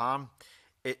psychological harm,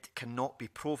 it cannot be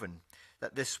proven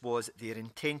that this was their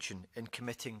intention in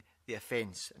committing the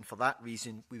offence, and for that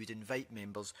reason we would invite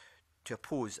members to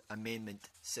oppose Amendment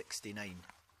 69.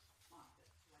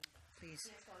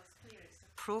 Please.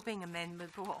 Probing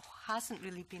amendment, but what hasn't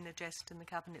really been addressed in the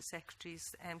Cabinet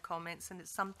Secretary's comments, and it's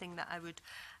something that I would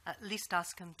at least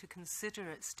ask him to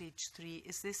consider at stage 3,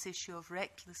 is this issue of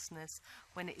recklessness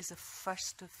when it is a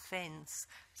first offence.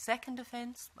 Second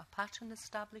offence, a pattern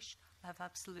established, I have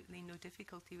absolutely no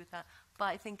difficulty with that, but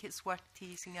I think it's worth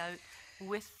teasing out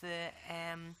with the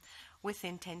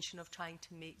intention of trying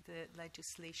to make the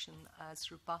legislation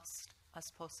as robust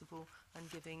as possible and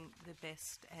giving the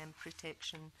best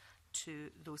protection to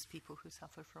those people who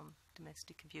suffer from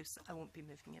domestic abuse. I won't be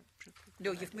moving it.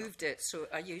 No, you've moved it, so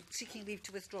are you seeking leave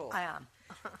to withdraw? I am.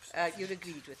 You're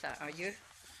agreed with that, are you?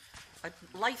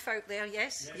 Life out there,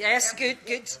 yes? Yes, good.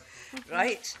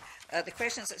 Right. The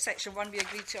questions at section 1 we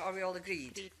agreed to, are we all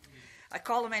agreed? I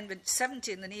call Amendment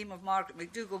 70 in the name of Margaret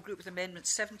McDougall, group with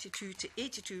Amendments 72 to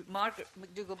 82. Margaret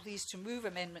McDougall, please to move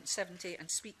Amendment 70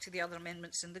 and speak to the other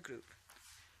amendments in the group.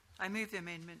 I move the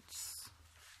amendments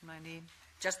in my name.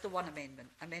 Just the one amendment,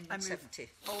 Amendment 70.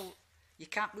 Oh, you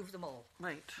can't move them all.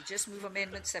 Right. You just move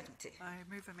Amendment 70. I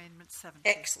move Amendment 70.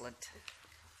 Excellent.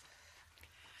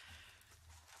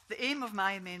 The aim of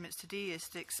my amendments today is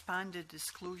to expand the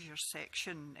disclosure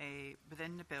section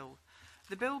within the bill.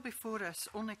 The bill before us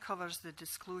only covers the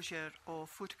disclosure of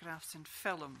photographs and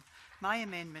film. My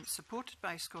amendment, supported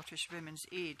by Scottish Women's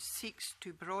Aid, seeks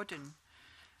to broaden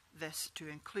this to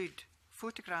include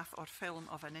photograph or film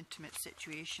of an intimate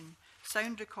situation,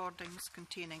 sound recordings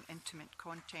containing intimate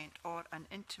content, or an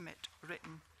intimate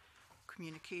written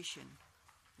communication.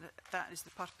 That is the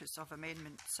purpose of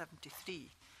Amendment 73.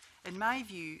 In my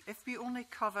view, if we only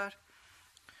cover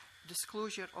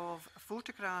disclosure of a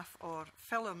photograph or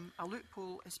film, a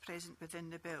loophole is present within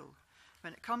the bill.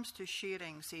 When it comes to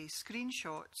sharing, say,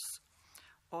 screenshots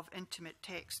of intimate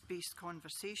text-based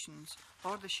conversations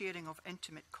or the sharing of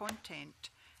intimate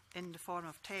content in the form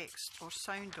of text or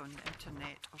sound on the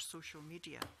internet or social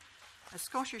media. As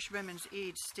Scottish Women's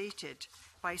Aid stated,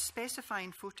 by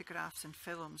specifying photographs and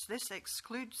films, this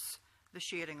excludes the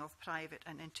sharing of private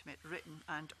and intimate written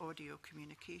and audio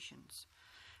communications.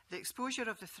 The exposure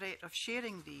of the threat of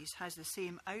sharing these has the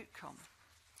same outcome.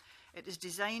 It is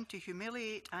designed to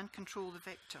humiliate and control the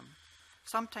victim.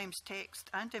 Sometimes text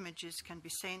and images can be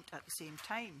sent at the same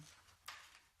time.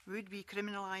 Would we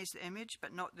criminalise the image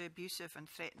but not the abusive and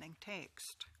threatening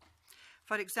text?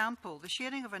 For example, the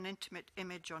sharing of an intimate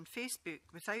image on Facebook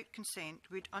without consent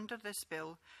would, under this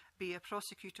bill, be a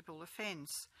prosecutable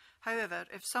offence. However,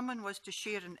 if someone was to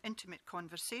share an intimate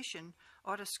conversation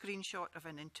or a screenshot of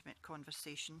an intimate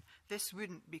conversation, this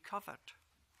wouldn't be covered.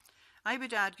 I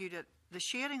would argue that the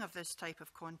sharing of this type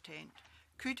of content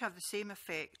could have the same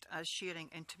effect as sharing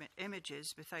intimate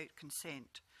images without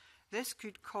consent. This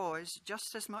could cause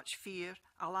just as much fear,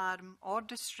 alarm or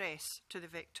distress to the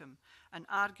victim, and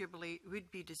arguably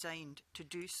would be designed to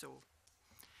do so.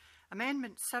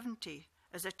 Amendment 70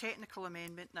 is a technical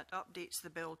amendment that updates the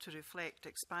bill to reflect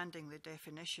expanding the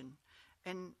definition.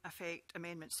 In effect,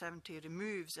 Amendment 70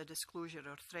 removes a disclosure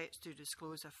or threats to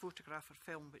disclose a photograph or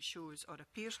film which shows or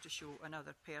appears to show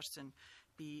another person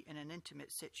be in an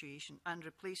intimate situation and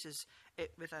replaces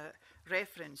it with a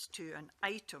reference to an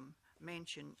item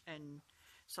mentioned in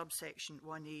subsection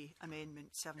 1A, Amendment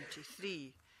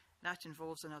 73. That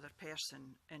involves another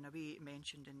person in a way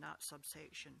mentioned in that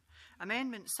subsection.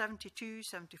 Amendments 72,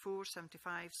 74,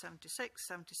 75, 76,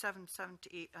 77,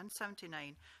 78 and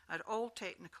 79 are all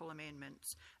technical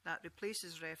amendments that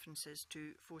replaces references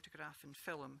to photograph and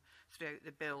film throughout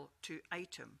the bill to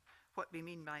item. What we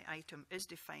mean by item is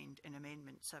defined in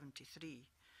Amendment 73.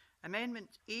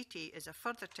 Amendment 80 is a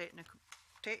further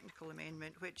technical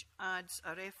amendment which adds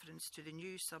a reference to the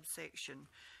new subsection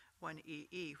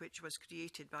 1AA, which was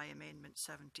created by Amendment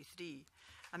 73.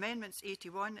 Amendments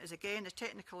 81 is again a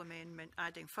technical amendment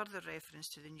adding further reference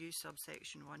to the new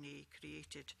subsection 1A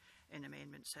created in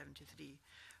Amendment 73.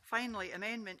 Finally,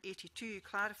 Amendment 82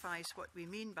 clarifies what we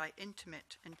mean by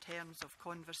intimate in terms of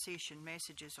conversation,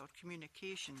 messages or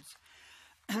communications.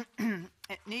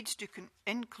 It needs to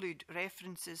include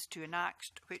references to an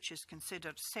act which is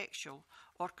considered sexual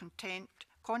or content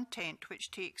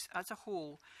which takes as a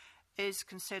whole is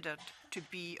considered to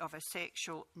be of a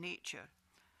sexual nature.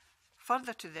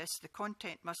 Further to this, the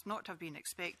content must not have been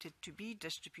expected to be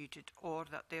distributed or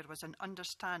that there was an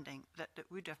understanding that it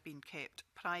would have been kept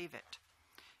private.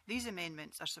 These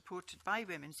amendments are supported by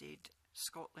Women's Aid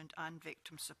Scotland and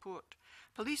Victim Support.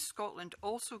 Police Scotland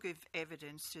also give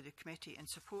evidence to the committee in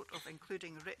support of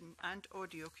including written and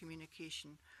audio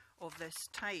communication of this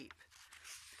type.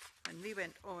 And they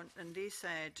went on and they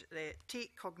said that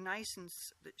take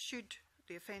cognizance that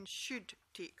the offence should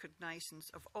take cognizance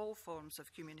of all forms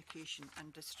of communication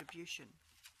and distribution.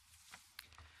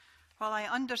 While I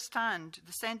understand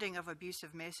the sending of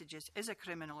abusive messages is a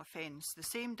criminal offence, the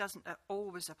same doesn't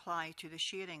always apply to the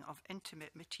sharing of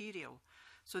intimate material.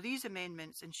 So these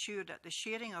amendments ensure that the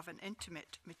sharing of an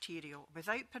intimate material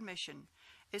without permission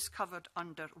is covered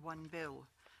under one bill.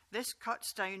 This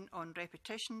cuts down on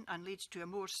repetition and leads to a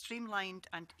more streamlined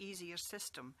and easier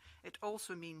system. It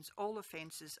also means all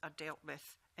offences are dealt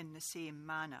with in the same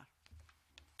manner.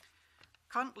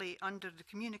 Currently, under the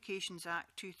Communications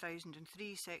Act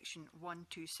 2003, Section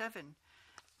 127,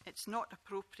 it's not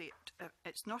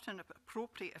an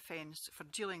appropriate offence for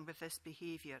dealing with this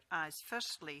behaviour, as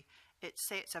firstly, it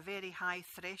sets a very high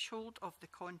threshold of the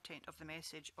content of the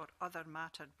message or other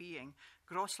matter being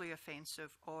grossly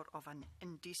offensive or of an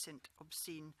indecent,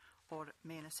 obscene or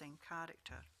menacing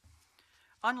character.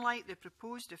 Unlike the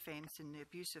proposed offence in the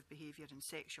Abusive Behaviour and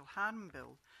Sexual Harm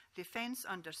Bill, the offence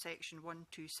under Section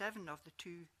 127 of the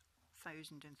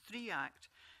 2003 Act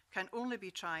can only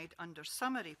be tried under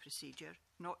summary procedure,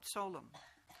 not solemn,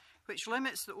 which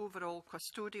limits the overall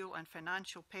custodial and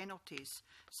financial penalties,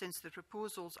 since the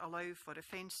proposals allow for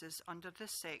offences under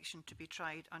this section to be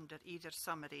tried under either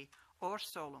summary or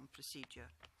solemn procedure.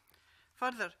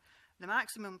 Further, the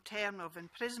maximum term of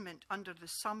imprisonment under the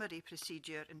summary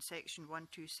procedure in Section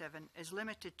 127 is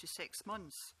limited to 6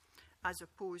 months, as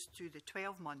opposed to the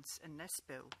 12 months in this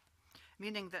bill,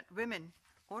 meaning that women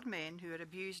or men who are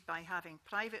abused by having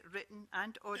private written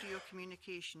and audio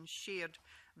communications shared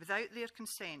without their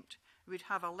consent would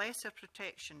have a lesser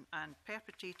protection, and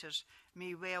perpetrators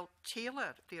may well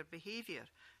tailor their behaviour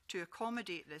to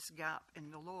accommodate this gap in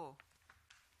the law.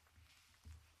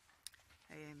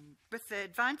 With the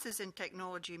advances in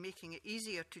technology making it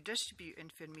easier to distribute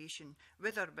information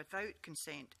with or without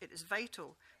consent, it is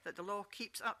vital that the law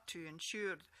keeps up to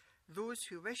ensure those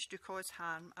who wish to cause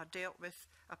harm are dealt with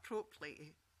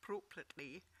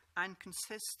appropriately and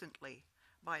consistently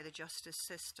by the justice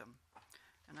system.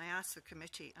 And I ask the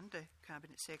committee and the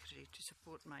Cabinet Secretary to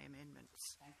support my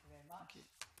amendments. Thank you very much.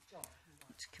 John, you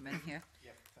want to come in here?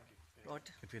 Yeah, thank you. Rod.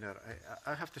 Convener,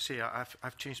 I have to say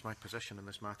I've changed my position in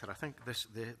this matter. I think this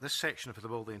section of the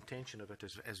bill, the intention of it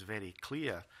is very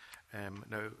clear.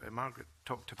 Now, Margaret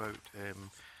talked about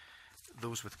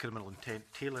those with criminal intent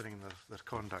tailoring their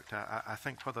conduct. I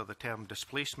think whether the term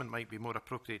displacement might be more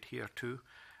appropriate here too.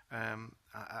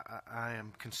 I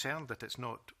am concerned that it's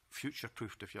not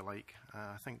future-proofed, if you like.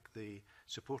 I think the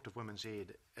support of Women's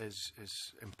Aid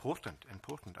is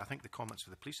important. I think the comments of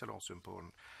the police are also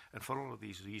important. And for all of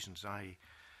these reasons, I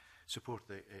support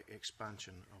the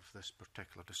expansion of this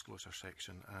particular disclosure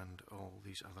section and all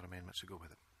these other amendments that go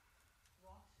with it.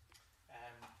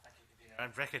 Thank you, Convener.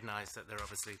 I recognise that there are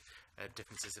obviously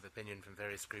differences of opinion from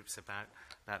various groups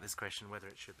about this question, whether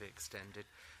it should be extended.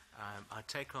 I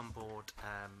take on board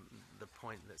the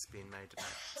point that's been made about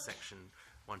Section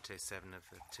 127 of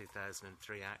the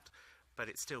 2003 Act, but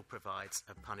it still provides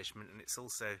a punishment, and it's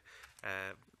also,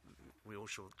 we all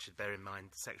should bear in mind,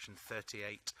 Section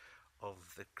 38 of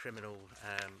the Criminal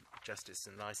Justice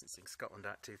and Licensing Scotland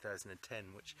Act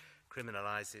 2010, which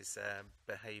criminalises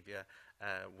behaviour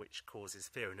which causes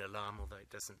fear and alarm, although it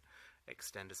doesn't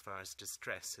extend as far as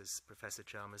distress, as Professor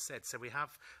Chalmers said. So we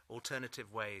have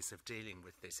alternative ways of dealing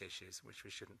with this issues, which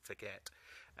we shouldn't forget.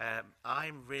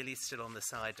 I'm really still on the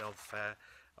side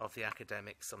of the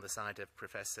academics, on the side of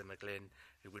Professor McGlynn,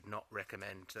 who would not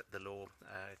recommend that the law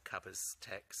covers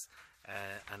texts.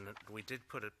 And we did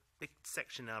put a big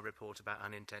section in our report about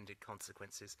unintended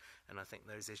consequences, and I think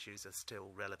those issues are still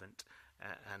relevant.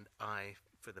 And I,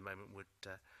 for the moment, would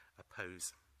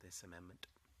oppose this amendment.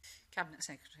 Cabinet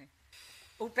Secretary.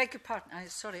 Oh, beg your pardon.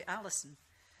 Sorry, Alison.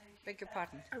 Beg your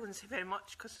pardon. I wouldn't say very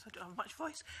much because I don't have much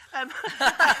voice.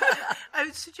 I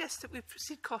would suggest that we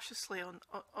proceed cautiously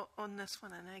on this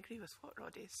one, and I agree with what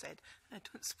Roddy has said. I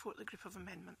don't support the group of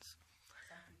amendments.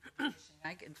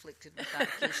 I get inflicted with that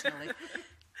occasionally.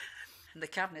 And the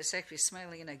Cabinet Secretary is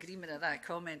smiling in agreement at that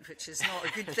comment, which is not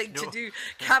a good thing to do.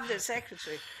 Cabinet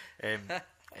Secretary.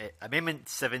 Amendment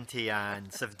 70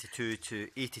 and 72 to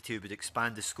 82 would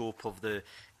expand the scope of the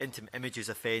intimate images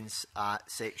offence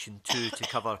at Section 2 to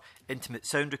cover intimate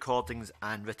sound recordings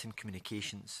and written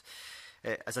communications.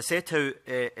 As I set out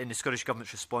in the Scottish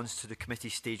Government's response to the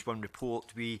committee's Stage 1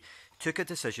 report, we took a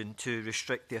decision to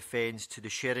restrict the offence to the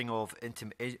sharing of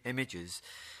intimate images,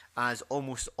 as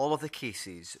almost all of the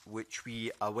cases which we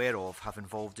are aware of have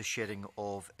involved the sharing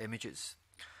of images.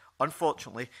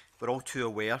 Unfortunately, we're all too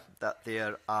aware that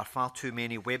there are far too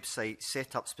many websites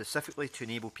set up specifically to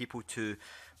enable people to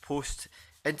post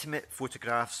intimate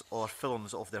photographs or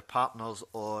films of their partners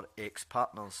or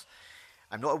ex-partners.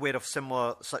 I'm not aware of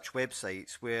similar such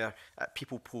websites where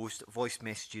people post voice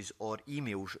messages or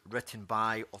emails written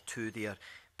by or to their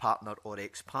partner or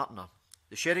ex-partner.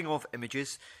 The sharing of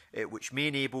images, which may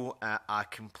enable a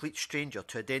complete stranger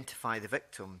to identify the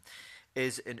victim,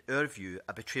 is, in our view,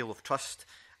 a betrayal of trust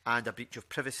and a breach of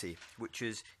privacy, which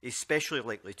is especially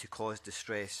likely to cause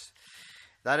distress.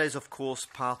 That is, of course,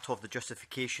 part of the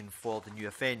justification for the new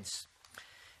offence.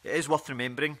 It is worth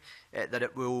remembering that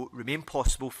it will remain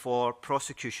possible for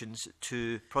prosecutors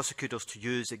to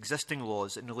use existing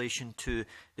laws in relation to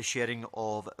the sharing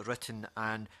of written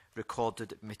and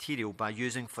recorded material by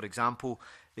using, for example,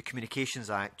 the Communications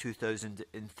Act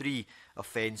 2003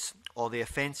 offence or the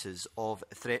offences of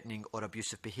threatening or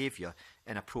abusive behaviour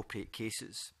in appropriate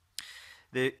cases.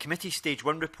 The committee's Stage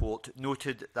 1 report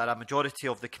noted that a majority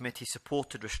of the committee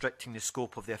supported restricting the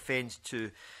scope of the offence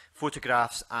to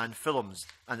photographs and films,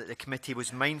 and that the committee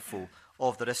was mindful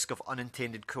of the risk of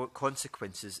unintended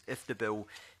consequences if the bill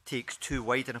takes too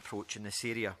wide an approach in this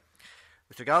area.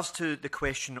 With regards to the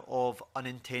question of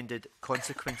unintended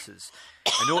consequences,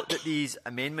 I note that these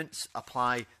amendments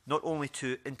apply not only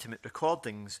to intimate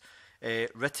recordings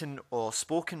written or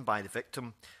spoken by the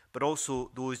victim, but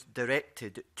also those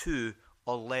directed to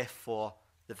or left for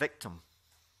the victim.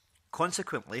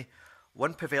 Consequently,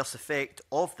 one perverse effect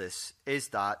of this is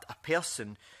that a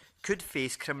person could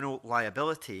face criminal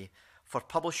liability for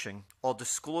publishing or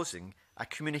disclosing a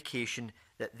communication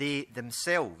that they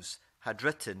themselves had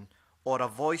written or a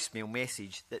voicemail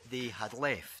message that they had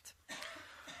left.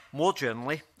 More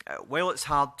generally, while it's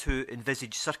hard to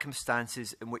envisage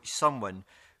circumstances in which someone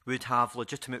would have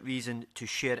legitimate reason to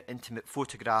share intimate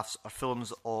photographs or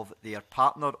films of their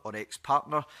partner or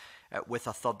ex-partner with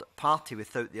a third party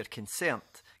without their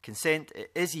consent, it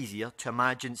is easier to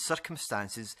imagine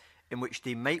circumstances in which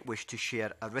they might wish to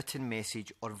share a written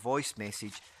message or voice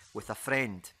message with a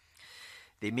friend.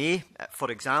 They may,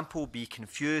 for example, be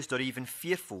confused or even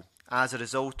fearful as a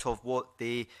result of what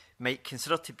they might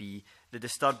consider to be the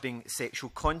disturbing sexual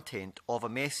content of a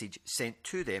message sent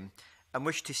to them and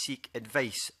wish to seek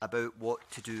advice about what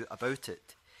to do about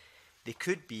it. They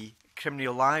could be criminally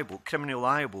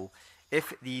liable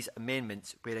if these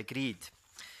amendments were agreed.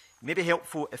 It may be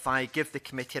helpful if I give the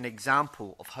committee an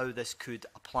example of how this could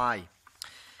apply.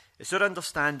 It's our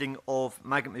understanding of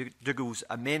Margaret McDougall's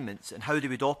amendments and how they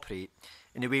would operate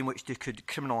in the way in which they could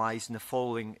criminalise in the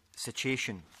following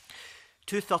situation.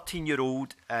 Two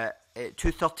 13-year-olds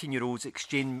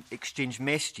exchange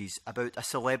messages about a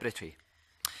celebrity.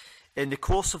 In the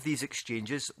course of these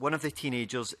exchanges, one of the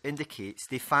teenagers indicates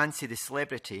they fancy the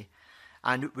celebrity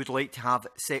and would like to have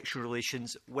sexual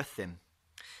relations with them.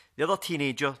 The other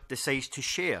teenager decides to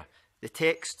share the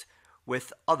text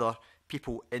with other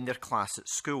people in their class at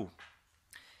school.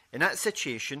 In that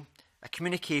situation, a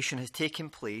communication has taken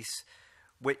place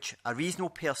which a reasonable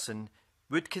person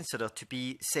would consider to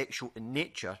be sexual in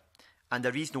nature, and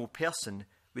a reasonable person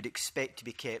would expect to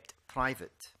be kept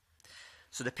private.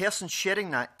 So the person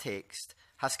sharing that text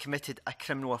has committed a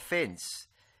criminal offence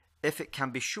if it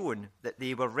can be shown that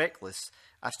they were reckless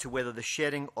as to whether the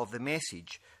sharing of the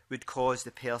message would cause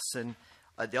the person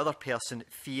the other person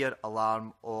fear,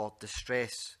 alarm or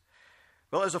distress.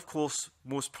 Well, it is of course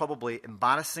most probably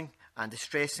embarrassing and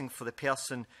distressing for the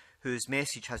person whose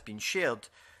message has been shared.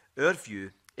 Our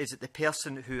view is that the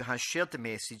person who has shared the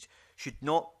message should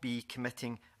not be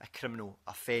committing a criminal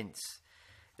offence.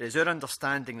 It is our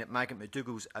understanding that Margaret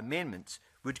McDougall's amendments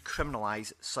would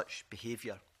criminalise such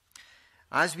behaviour.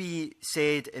 As we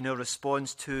said in our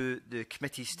response to the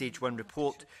committee Stage 1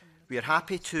 report, we are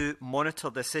happy to monitor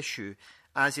this issue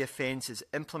as the offence is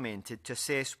implemented to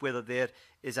assess whether there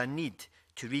is a need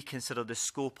to reconsider the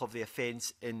scope of the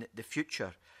offence in the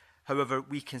future. However,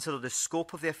 we consider the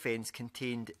scope of the offence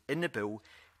contained in the bill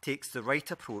takes the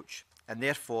right approach, and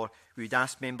therefore we would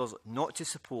ask members not to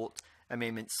support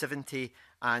Amendments 70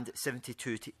 and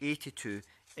 72 to 82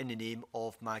 in the name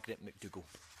of Margaret McDougall.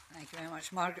 Thank you very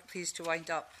much. Margaret, please to wind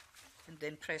up and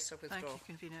then press or withdraw. Thank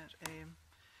you,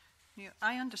 Convener.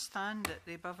 I understand that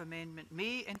the above amendment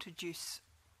may introduce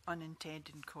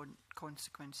unintended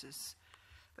consequences,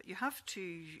 but you have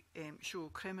to show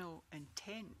criminal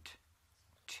intent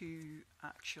to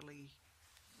actually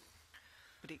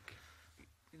break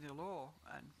the law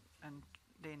and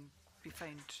then be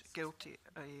found guilty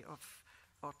of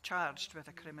or charged with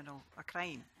a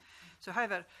crime. So,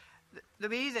 however, the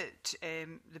way that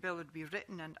the bill would be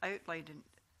written and outlined,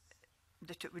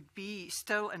 that it would be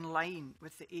still in line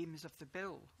with the aims of the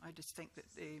bill. I just think that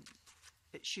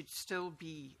it should still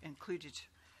be included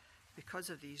because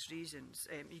of these reasons.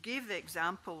 You gave the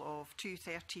example of two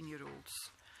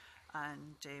 13-year-olds,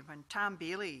 and when Tam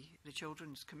Bailey, the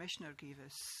Children's Commissioner, gave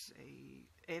us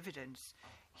evidence,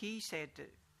 he said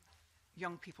that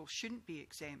young people shouldn't be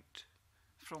exempt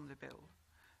from the bill,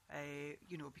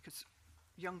 because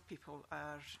young people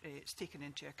are it's taken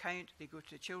into account. They go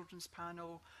to the children's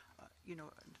panel, and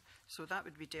so that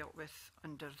would be dealt with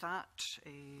under that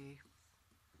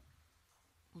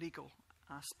legal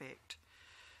aspect.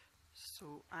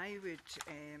 So I would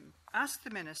ask the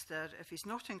Minister, if he's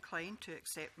not inclined to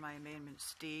accept my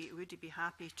amendments today, would he be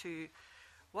happy to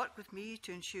work with me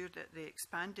to ensure that the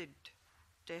expanded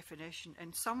definition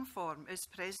in some form is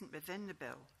present within the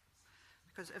bill?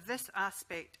 Because if this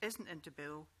aspect isn't in the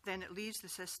bill, then it leaves the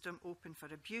system open for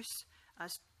abuse,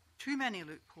 as too many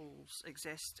loopholes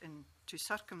exist to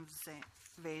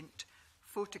circumvent,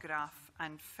 photograph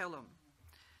and film.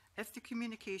 If the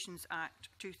Communications Act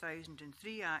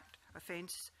 2003 Act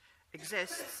offence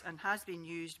exists and has been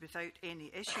used without any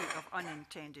issue of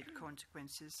unintended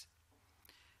consequences,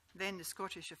 then the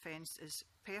Scottish offence is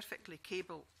perfectly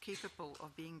capable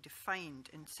of being defined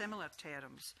in similar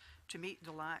terms to meet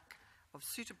the lack of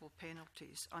suitable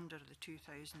penalties under the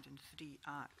 2003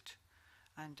 Act.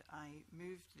 And I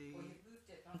moved the... Well, you've moved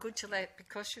it. I'm going to let,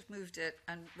 because you've moved it,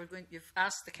 and you've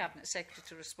asked the Cabinet Secretary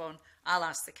to respond, I'll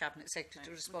ask the Cabinet Secretary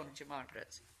to respond to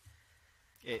Margaret.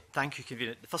 Thank you,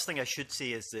 Convener. The first thing I should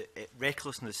say is that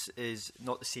recklessness is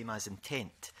not the same as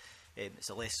intent. It's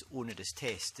a less onerous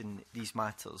test in these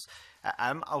matters.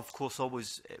 I'm, of course,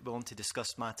 always willing to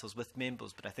discuss matters with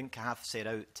members, but I think I have set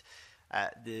out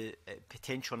the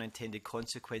potential unintended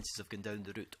consequences of going down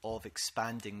the route of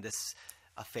expanding this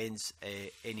offence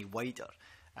any wider.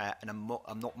 And I'm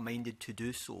not minded to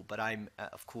do so, but I'm,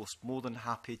 of course, more than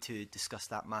happy to discuss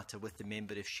that matter with the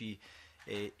member if she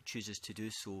chooses to do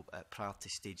so prior to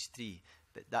stage 3.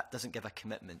 But that doesn't give a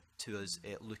commitment to us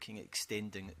looking at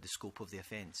extending the scope of the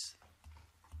offence.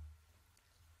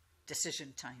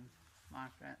 Decision time,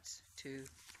 Margaret, to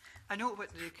I know what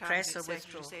the Cabinet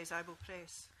Secretary says. I will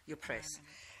press. You press.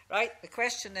 Right, the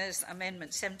question is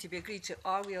Amendment 70 be agreed to.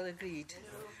 Are we all agreed?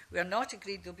 No. We are not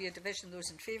agreed. There will be a division.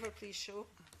 Those in favour, please show.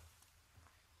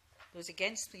 Those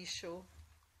against, please show.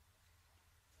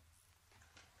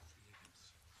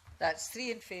 That's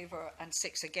 3 in favour and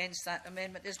 6 against. That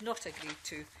amendment is not agreed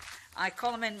to. I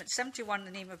call Amendment 71 in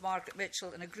the name of Margaret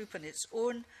Mitchell and a group on its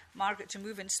own. Margaret, to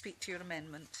move and speak to your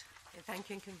amendment. Thank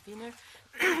you, Convener.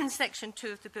 Section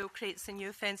 2 of the Bill creates a new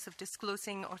offence of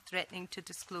disclosing or threatening to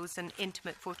disclose an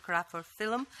intimate photograph or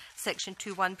film. Section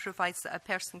 2.1 provides that a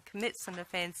person commits an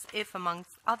offence if,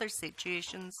 amongst other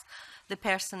situations, the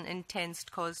person intends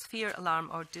to cause fear, alarm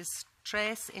or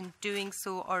distress in doing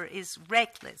so, or is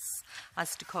reckless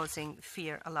as to causing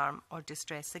fear, alarm or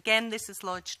distress. Again, this is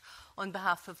lodged on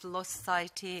behalf of the Law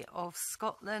Society of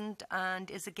Scotland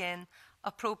and is again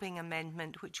a probing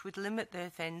amendment which would limit the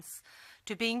offence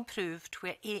to being proved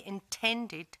where A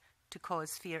intended to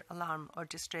cause fear, alarm or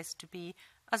distress to B,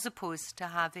 as opposed to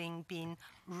having been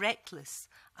reckless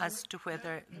as to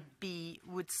whether B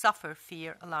would suffer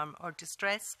fear, alarm or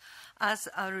distress as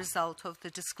a result of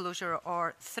the disclosure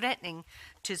or threatening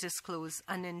to disclose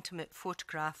an intimate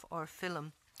photograph or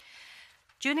film.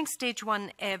 During stage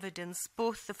 1 evidence,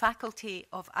 both the Faculty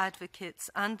of Advocates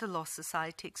and the Law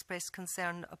Society expressed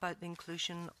concern about the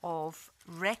inclusion of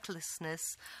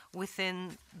recklessness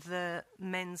within the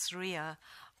mens rea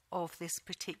of this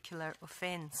particular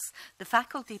offence. The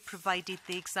faculty provided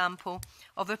the example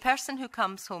of a person who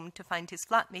comes home to find his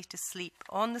flatmate asleep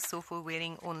on the sofa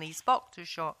wearing only his boxer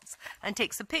shorts and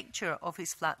takes a picture of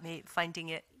his flatmate, finding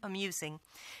it amusing.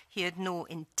 He had no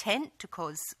intent to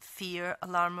cause fear,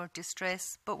 alarm or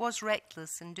distress, but was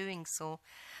reckless in doing so.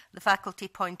 The faculty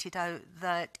pointed out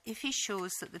that if he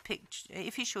shows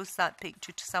that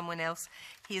picture to someone else,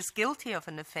 he is guilty of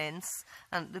an offence,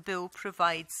 and the bill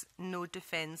provides no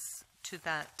defence to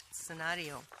that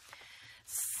scenario.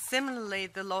 Similarly,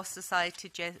 the Law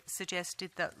Society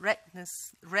suggested that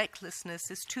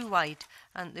recklessness is too wide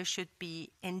and there should be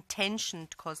intention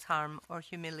to cause harm or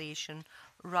humiliation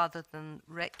rather than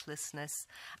recklessness.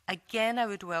 Again, I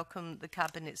would welcome the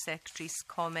Cabinet Secretary's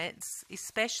comments,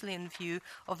 especially in view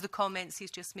of the comments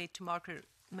he's just made to Margaret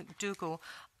McDougall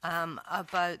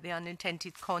about the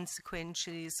unintended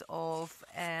consequences of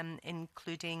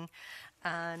including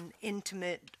an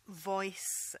intimate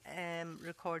voice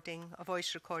recording, a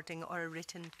voice recording or a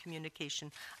written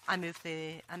communication. I move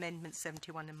the Amendment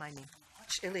 71 in my name.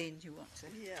 Elaine, you want to?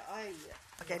 Yeah,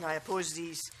 I oppose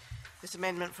this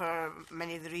amendment for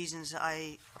many of the reasons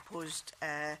I opposed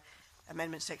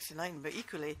Amendment 69, but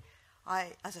equally,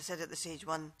 as I said at the stage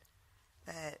 1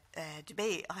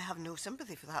 debate, I have no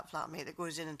sympathy for that flatmate that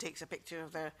goes in and takes a picture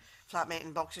of their flatmate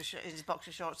in his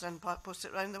boxer shorts and posts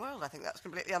it around the world. I think that's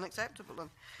completely unacceptable, and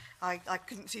I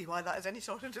couldn't see why that is any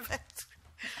sort of defence.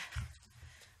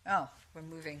 Oh, we're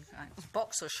moving.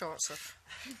 Boxer shorts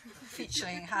are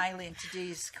featuring highly in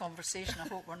today's conversation. I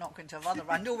hope we're not going to have other.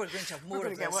 I know we're going to have more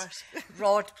of this.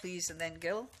 Rod, please, and then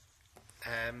Gil.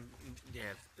 Yeah,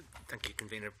 thank you,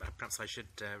 Convener. Perhaps I should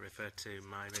refer to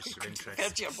my register of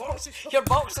interest. Your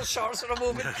boxer shorts for a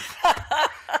moment.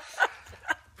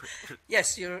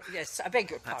 Yes, I beg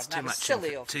your pardon. That was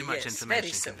silly of you. Too much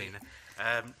information, Convener.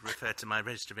 Refer to my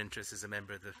register of interest as a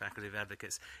member of the Faculty of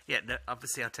Advocates. Yeah, no,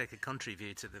 obviously I'll take a contrary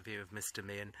view to the view of Mr.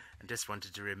 Meehan, and just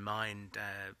wanted to remind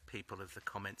people of the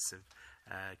comments of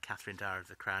Catherine Dyer of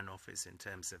the Crown Office in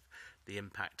terms of the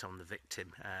impact on the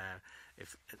victim,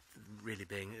 if really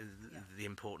being the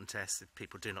important test, if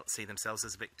people do not see themselves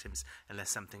as victims unless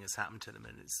something has happened to them,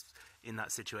 and it's, in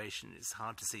that situation it's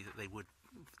hard to see that they would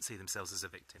see themselves as a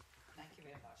victim. Thank you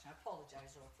very much. I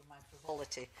apologise, Rob, for my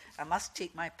frivolity. I must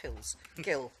take my pills.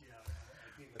 Gil. Yeah,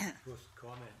 I agree with both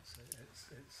comments.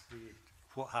 It's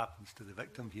what happens to the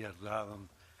victim here rather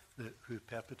than who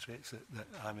perpetrates it that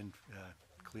I'm in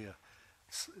clear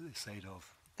side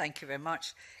of. Thank you very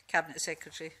much. Cabinet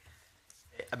Secretary.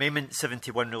 Amendment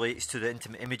 71 relates to the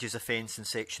intimate images offence in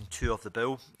Section 2 of the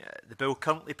Bill. The Bill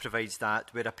currently provides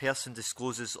that where a person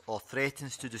discloses or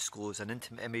threatens to disclose an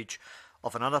intimate image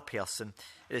of another person,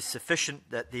 it is sufficient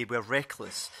that they were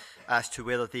reckless as to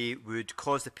whether they would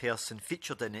cause the person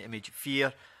featured in the image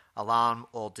fear, alarm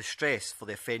or distress for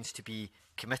the offence to be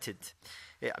committed.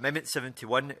 Amendment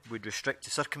 71 would restrict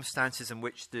the circumstances in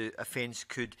which the offence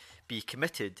could be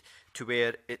committed to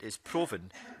where it is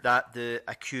proven that the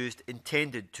accused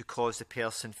intended to cause the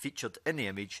person featured in the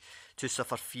image to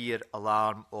suffer fear,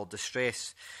 alarm or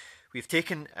distress. We've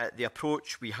taken the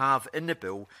approach we have in the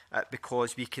bill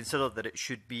because we consider that it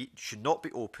should not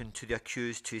be open to the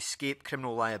accused to escape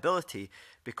criminal liability,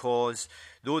 because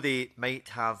though they might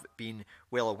have been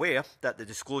well aware that the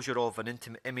disclosure of an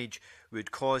intimate image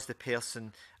would cause the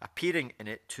person appearing in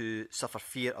it to suffer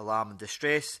fear, alarm and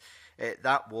distress,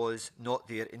 that was not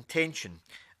their intention,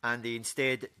 and they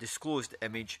instead disclosed the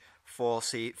image for,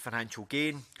 say, financial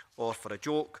gain or for a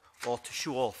joke or to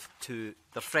show off to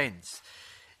their friends.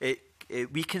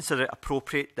 We consider it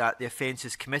appropriate that the offence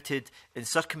is committed in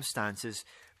circumstances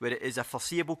where it is a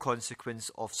foreseeable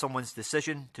consequence of someone's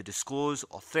decision to disclose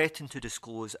or threaten to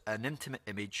disclose an intimate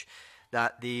image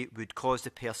that they would cause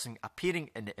the person appearing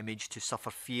in the image to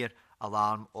suffer fear,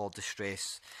 alarm or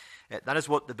distress. That is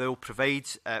what the bill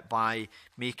provides by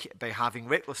having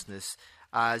recklessness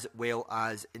as well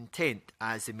as intent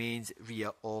as the mens rea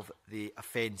of the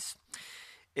offence.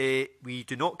 We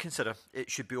do not consider it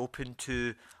should be open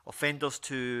to offenders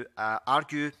to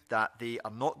argue that they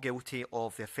are not guilty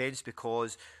of the offence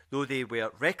because though they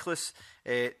were reckless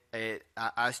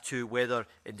as to whether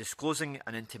in disclosing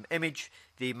an intimate image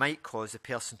they might cause the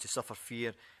person to suffer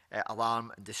fear,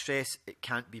 alarm and distress, it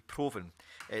can't be proven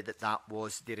that that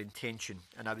was their intention.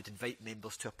 And I would invite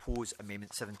members to oppose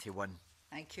Amendment 71.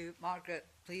 Thank you. Margaret,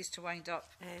 please, to wind up.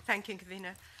 Thank you,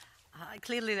 Convener.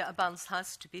 Clearly a balance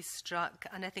has to be struck,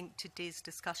 and I think today's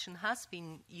discussion has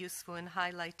been useful in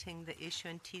highlighting the issue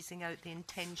and teasing out the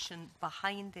intention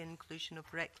behind the inclusion of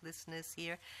recklessness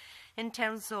here in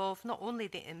terms of not only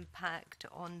the impact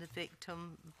on the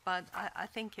victim, but I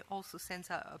think it also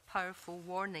sends out a powerful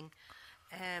warning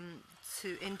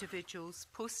to individuals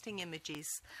posting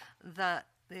images that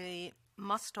they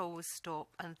must always stop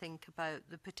and think about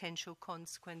the potential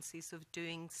consequences of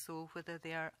doing so, whether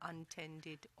they are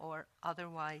intended or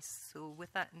otherwise. So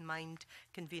with that in mind,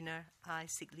 Convener, I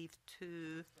seek leave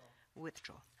to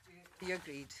withdraw. You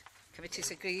agreed. Committee's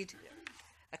agreed.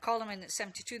 I call Amendment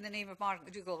 72 in the name of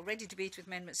Margaret McDougall. Ready debate with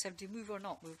Amendment 70. Move or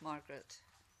not move, Margaret?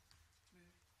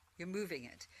 You're moving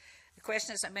it. The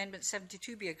question is Amendment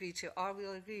 72 be agreed to. Are we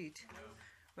all agreed? No.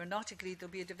 We're not agreed. There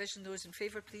will be a division. Those in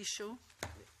favour, please show.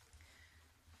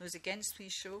 Those against,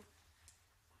 please show.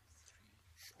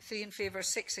 3 in favour,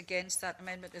 6 against. That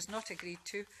amendment is not agreed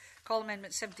to. Call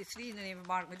Amendment 73 in the name of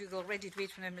Margaret McDougall. Ready to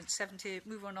debate for Amendment 70.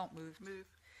 Move or not move? Move.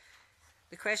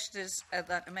 The question is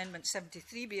that Amendment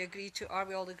 73 be agreed to. Are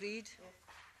we all agreed? Yes.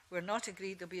 We're not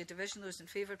agreed. There will be a division. Those in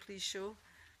favour, please show.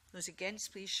 Those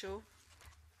against, please show.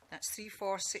 That's 3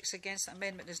 for, 6 against. That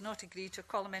amendment is not agreed to.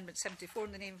 Call Amendment 74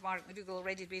 in the name of Margaret McDougall.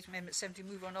 Ready to debate for Amendment 70.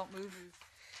 Move or not move?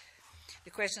 The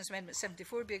question is Amendment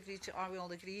 74 be agreed to. Are we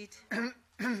all agreed?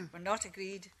 We're not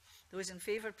agreed. Those in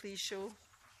favour, please show.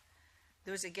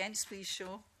 Those against, please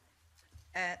show.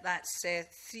 That's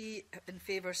 3 in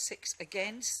favour, 6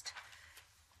 against.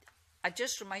 I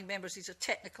just remind members these are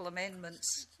technical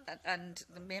amendments and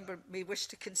the member may wish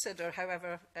to consider,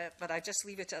 however, but I just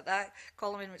leave it at that.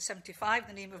 Call Amendment 75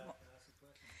 in the name of...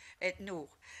 no.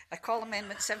 I call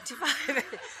Amendment 75.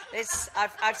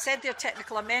 I've said they're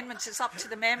technical amendments. It's up to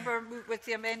the member with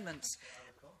the amendments.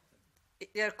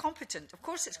 They're competent. Of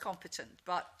course it's competent,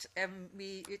 but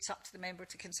it's up to the member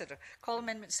to consider. Call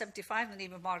Amendment 75 in the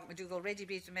name of Margaret McDougall. Ready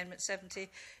debate Amendment 70.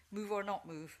 Move or not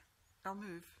move? I'll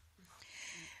move.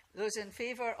 Those in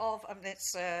favour of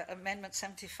Amendment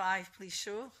 75, please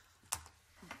show.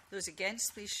 Those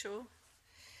against, please show.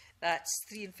 That's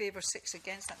 3 in favour, 6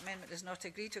 against. That amendment is not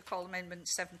agreed to. Call Amendment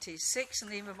 76 in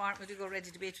the name of Mark McDougall. Ready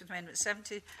to debate with Amendment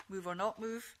 70. Move or not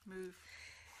move? Move.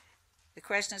 The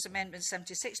question is Amendment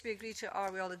 76 be agreed to. Are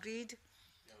we all agreed?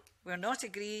 No. We're not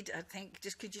agreed. I think,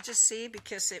 could you just say,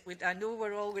 because I know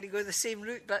we're all going to go the same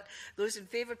route, but those in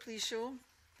favour, please show.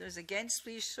 Those against,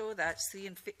 please show. That's 3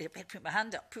 in favour. Put my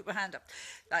hand up. Put my hand up.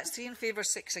 That's 3 in favour,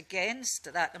 6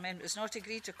 against. That amendment is not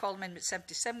agreed to. Call Amendment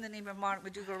 77 in the name of Mark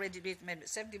McDougall. Ready to debate Amendment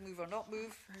 70. Move or not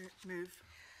move? Move.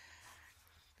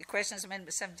 The question is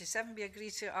Amendment 77 be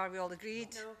agreed to. Are we all agreed?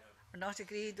 No. We're not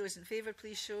agreed. Those in favour,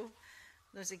 please show.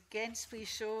 Those against, please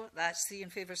show. That's 3 in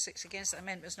favour, 6 against. That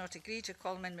amendment is not agreed to.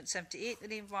 Call Amendment 78 in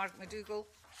the name of Mark McDougall.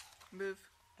 Move.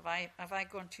 Have I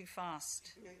gone too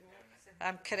fast?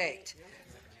 I'm correct.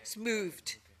 It's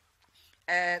moved.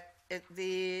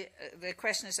 The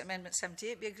question is Amendment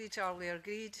 78 be agreed to. Are we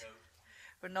agreed? No.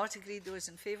 We're not agreed. Those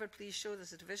in favour, please show.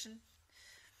 There's a division.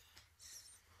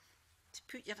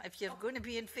 If you're going to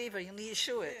be in favour, you'll need to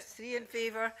show it. 3 in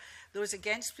favour. Those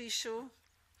against, please show.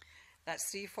 That's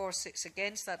 3, 4, 6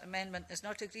 against. That amendment is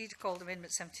not agreed. Called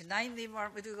Amendment 79. The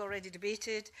Mark McDougall already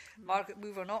debated. Margaret,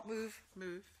 move or not move?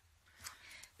 Move.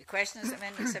 The question is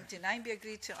Amendment 79 be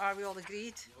agreed to. Are we all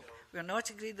agreed? No. We are not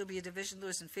agreed. There will be a division.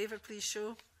 Those in favour, please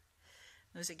show.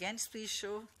 Those against, please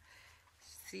show.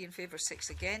 3 in favour, 6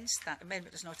 against. That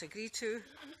amendment is not agreed to.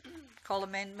 Call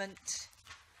Amendment...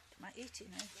 Am I 80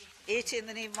 now? 80 in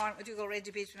the name of Mark McDougall. Ready to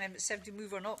debate Amendment 70.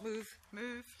 Move or not move?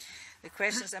 Move. The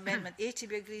question is Amendment 80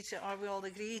 be agreed to. Are we all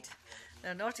agreed?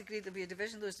 They're not agreed. There will be a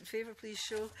division. Those in favour, please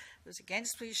show. Those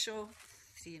against, please show.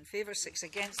 3 in favour, 6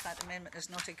 against. That amendment is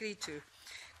not agreed to.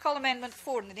 Call Amendment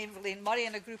 4 in the name of Elaine Murray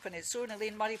and a group on its own.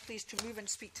 Elaine Murray, please to move and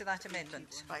speak to that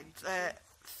amendment. Right.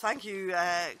 Thank you,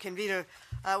 Convener.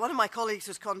 One of my colleagues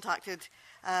was contacted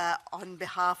on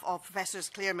behalf of Professors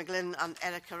Claire McGlynn and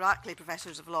Erica Rackley,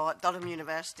 Professors of Law at Durham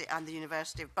University and the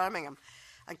University of Birmingham,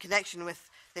 in connection with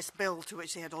this bill to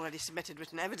which they had already submitted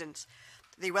written evidence.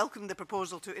 They welcomed the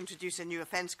proposal to introduce a new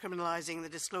offence criminalising the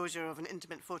disclosure of an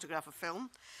intimate photograph of film.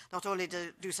 Not only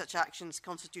do such actions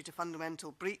constitute a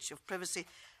fundamental breach of privacy,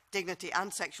 dignity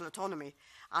and sexual autonomy,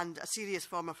 and a serious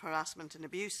form of harassment and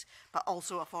abuse, but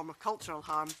also a form of cultural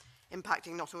harm,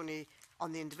 impacting not only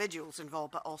on the individuals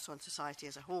involved, but also on society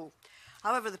as a whole.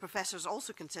 However, the professors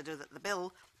also consider that the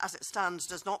bill, as it stands,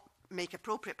 does not make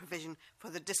appropriate provision for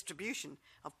the distribution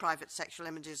of private sexual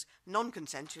images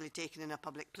non-consensually taken in a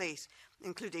public place,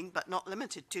 including, but not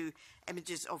limited to,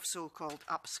 images of so-called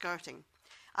upskirting.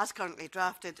 As currently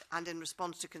drafted, and in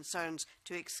response to concerns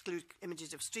to exclude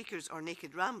images of streakers or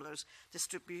naked ramblers,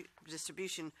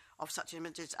 distribution of such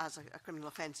images as a criminal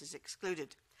offence is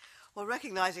excluded. While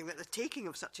recognising that the taking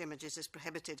of such images is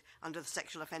prohibited under the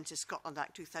Sexual Offences Scotland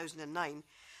Act 2009,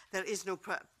 there is no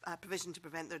provision to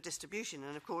prevent their distribution,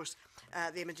 and of course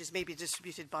the images may be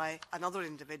distributed by another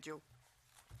individual.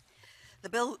 The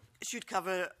bill should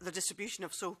cover the distribution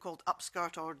of so-called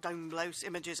upskirt or down blouse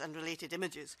images and related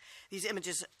images. These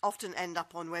images often end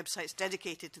up on websites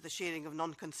dedicated to the sharing of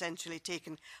non-consensually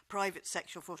taken private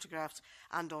sexual photographs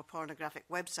and or pornographic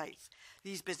websites.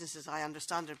 These businesses, I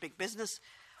understand, are big business.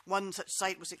 One such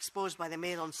site was exposed by the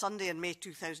Mail on Sunday in May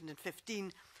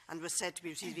 2015 and was said to be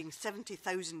receiving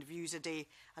 70,000 views a day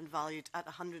and valued at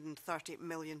 £130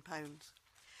 million.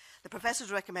 The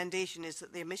Professor's recommendation is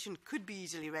that the omission could be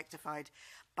easily rectified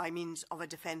by means of a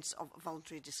defence of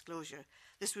voluntary disclosure.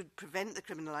 This would prevent the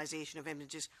criminalisation of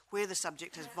images where the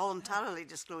subject has voluntarily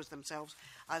disclosed themselves,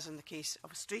 as in the case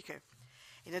of a streaker.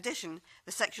 In addition,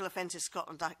 the Sexual Offences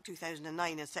Scotland Act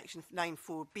 2009 in section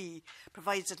 9.4b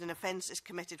provides that an offence is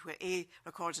committed where A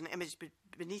records an image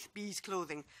beneath B's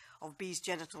clothing of B's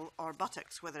genital or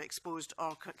buttocks, whether exposed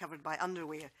or covered by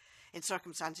underwear, in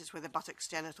circumstances where the buttocks,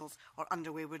 genitals or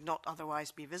underwear would not otherwise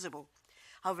be visible.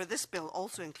 However, this bill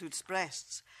also includes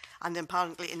breasts, and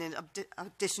apparently in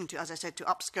addition to, as I said, to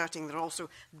upskirting, there are also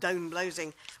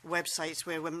down-blousing websites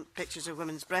where pictures of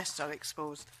women's breasts are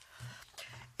exposed.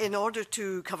 In order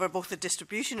to cover both the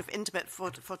distribution of intimate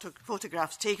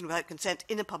photographs taken without consent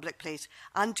in a public place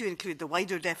and to include the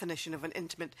wider definition of an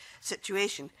intimate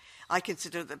situation, I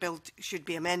consider that the bill should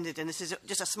be amended, and this is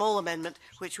just a small amendment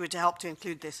which would help to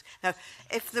include this. Now,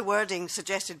 if the wording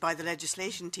suggested by the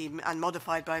legislation team and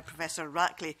modified by Professor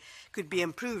Rackley could be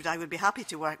improved, I would be happy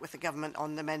to work with the Government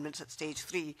on the amendments at stage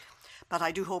 3. But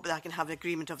I do hope that I can have an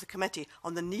agreement of the committee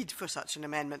on the need for such an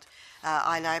amendment.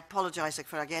 And I apologise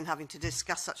for again having to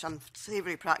discuss such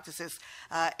unsavoury practices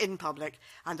in public,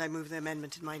 and I move the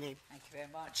amendment in my name. Thank you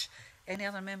very much. Any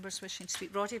other members wishing to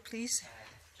speak? Roddy, please.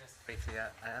 Just briefly,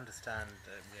 I understand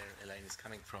where Elaine is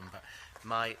coming from, but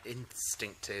my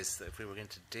instinct is that if we were going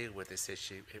to deal with this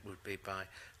issue, it would be by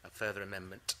a further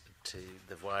amendment to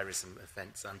the voyeurism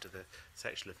offence under the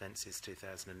Sexual Offences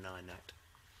 2009 Act.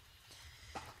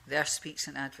 There speaks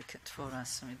an advocate for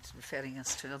us, referring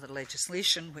us to other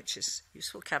legislation, which is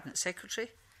useful. Cabinet Secretary.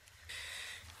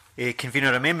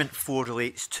 Convener, Amendment 4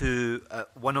 relates to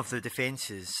one of the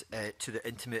defences to the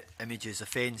intimate images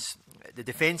offence. The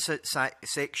defence at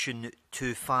Section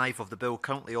 2.5 of the bill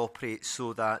currently operates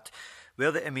so that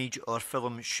where the image or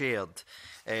film shared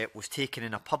was taken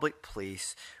in a public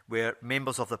place where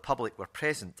members of the public were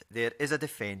present, there is a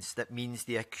defence that means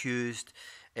the accused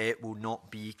will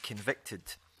not be convicted.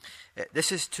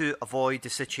 This is to avoid the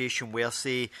situation where,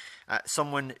 say,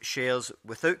 someone shares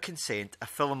without consent a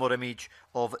film or image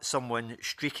of someone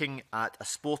streaking at a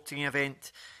sporting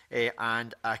event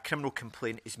and a criminal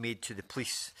complaint is made to the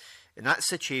police. In that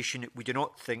situation, we do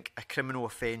not think a criminal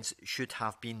offence should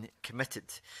have been committed.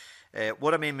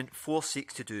 What Amendment 4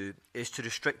 seeks to do is to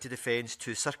restrict the defence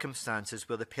to circumstances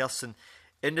where the person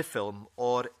in the film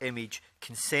or image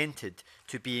consented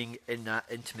to being in that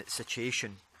intimate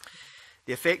situation.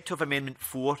 The effect of Amendment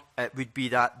 4 would be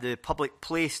that the public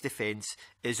place defence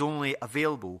is only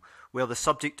available where the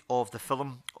subject of the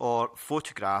film or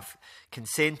photograph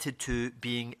consented to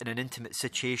being in an intimate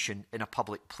situation in a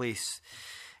public place.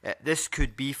 This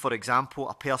could be, for example,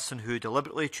 a person who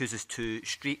deliberately chooses to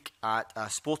streak at a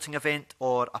sporting event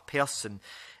or a person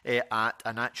at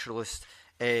a naturalist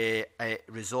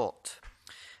resort.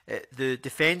 The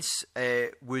defence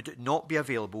would not be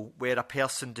available where a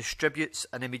person distributes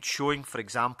an image showing, for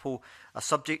example, a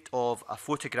subject of a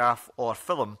photograph or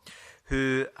film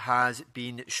who has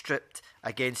been stripped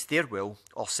against their will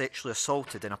or sexually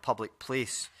assaulted in a public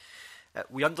place.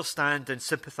 We understand and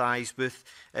sympathise with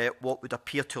what would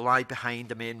appear to lie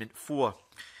behind Amendment 4.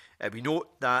 We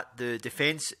note that the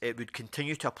defence would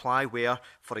continue to apply where,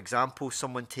 for example,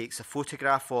 someone takes a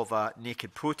photograph of a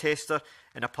naked protester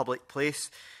in a public place,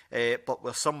 but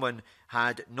where someone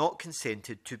had not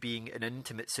consented to being in an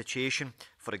intimate situation,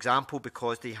 for example,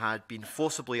 because they had been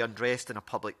forcibly undressed in a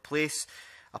public place.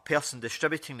 A person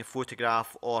distributing the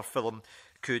photograph or film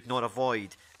could not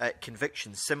avoid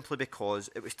conviction simply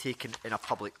because it was taken in a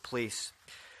public place.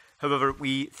 However,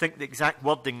 we think the exact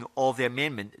wording of the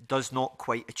amendment does not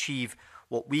quite achieve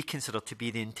what we consider to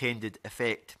be the intended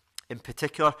effect. In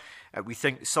particular, we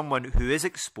think someone who is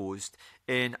exposed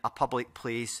in a public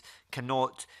place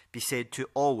cannot be said to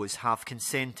always have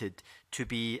consented to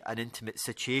be an intimate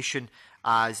situation,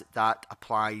 as that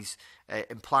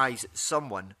implies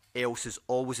someone else is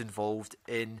always involved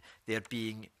in their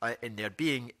being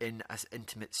in an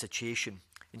intimate situation.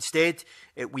 Instead,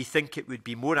 we think it would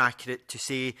be more accurate to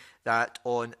say that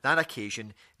on that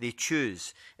occasion they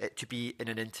choose to be in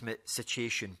an intimate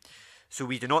situation. So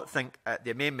we do not think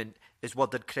the amendment is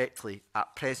worded correctly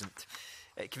at present.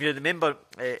 The member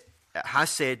has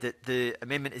said that the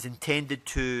amendment is intended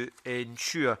to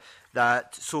ensure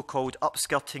that so-called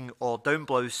upskirting or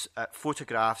down-blouse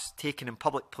photographs taken in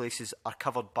public places are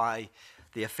covered by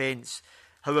the offence.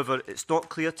 However, it's not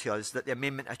clear to us that the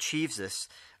amendment achieves this,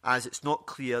 as it's not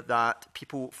clear that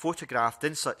people photographed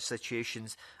in such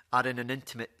situations are in an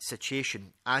intimate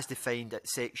situation, as defined at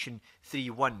section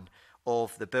 3.1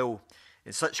 of the bill.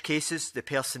 In such cases, the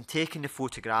person taking the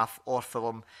photograph or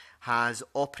film has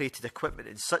operated equipment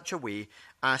in such a way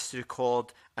as to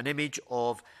record an image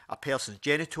of a person's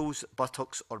genitals,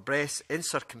 buttocks or breasts in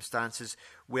circumstances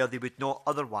where they would not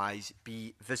otherwise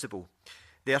be visible.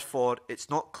 Therefore, it's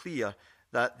not clear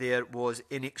that there was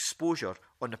any exposure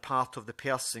on the part of the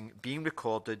person being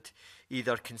recorded,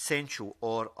 either consensual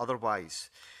or otherwise.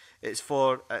 It's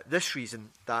for this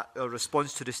reason that our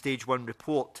response to the Stage 1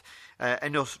 report,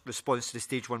 in our response to the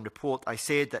Stage 1 report, I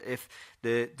said that if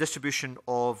the distribution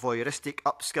of voyeuristic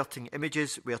upskirting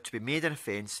images were to be made an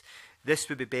offence, this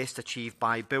would be best achieved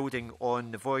by building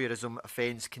on the voyeurism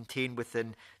offence contained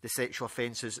within the Sexual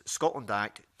Offences Scotland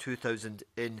Act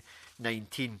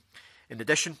 2019. In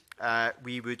addition,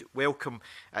 we would welcome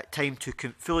time to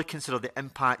fully consider the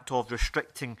impact of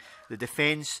restricting the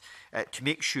defence to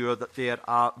make sure that there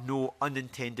are no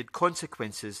unintended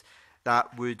consequences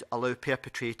that would allow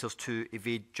perpetrators to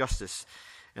evade justice.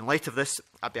 In light of this,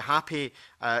 I'd be happy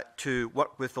to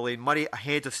work with Elaine Murray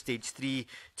ahead of Stage 3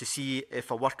 to see if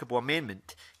a workable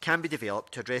amendment can be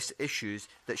developed to address the issues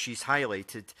that she's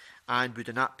highlighted, and would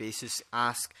on that basis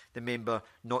ask the member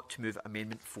not to move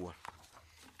Amendment 4.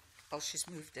 Well, she's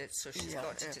moved it, so she's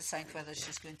got to decide whether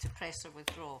she's going to press or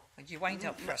withdraw. Would you wind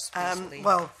up first, please?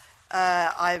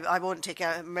 I won't take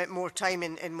more time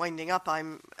in winding up.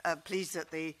 I'm pleased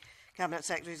that the Cabinet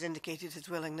Secretary has indicated his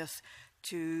willingness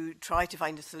to try to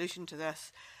find a solution to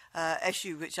this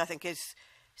issue, which I think is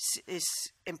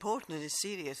important and is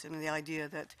serious. I mean, the idea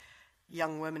that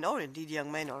young women, or indeed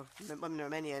young men, or women or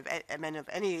men of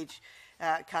any age,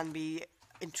 can be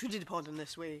intruded upon in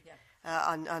this way,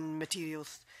 and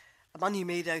materials, money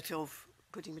made out of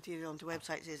putting material onto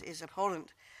websites is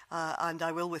abhorrent, and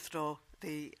I will withdraw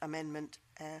the amendment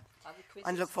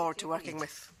and look forward to working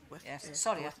with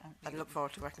and look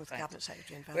forward to working with the Cabinet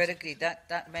Secretary. We're agreed.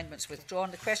 That amendment's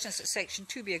withdrawn. The question is that Section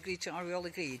 2 be agreed to. Are we all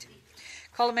agreed?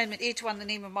 Call Amendment 81 in the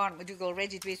name of Margaret McDougall.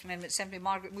 Ready to debate Amendment 70.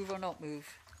 Margaret, move or not move?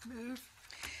 Move.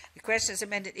 The question is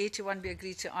Amendment 81 be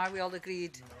agreed to. Are we all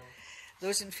agreed? No.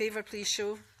 Those in favour, please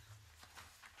show.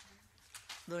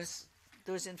 Those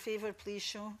in favour, please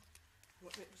show.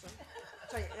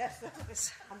 Sorry, yes.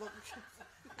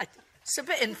 It's a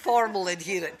bit informal in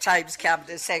here at times,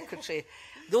 Cabinet Secretary.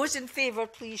 Those in favour,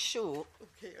 please show.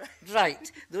 Okay,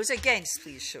 right. Those against,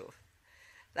 please show.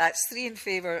 That's 3 in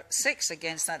favour, 6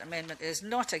 against. That amendment is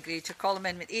not agreed to. Call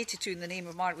Amendment 82 in the name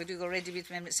of Margaret McDougall. Ready with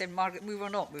Amendment 7. Margaret, move or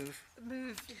not move?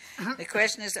 Move. The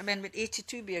question is that Amendment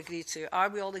 82 be agreed to. Are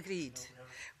we all agreed? No.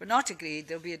 We're not agreed.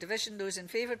 There will be a division. Those in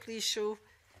favour, please show.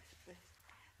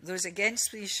 Those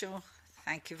against, please show.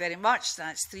 Thank you very much.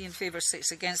 That's 3 in favour,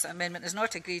 6 against. That amendment is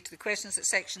not agreed to. The question is that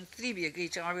Section 3 be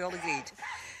agreed to. Are we all agreed?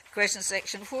 The question is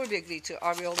Section 4 be agreed to.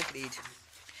 Are we all agreed?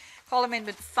 Call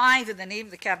Amendment 5 in the name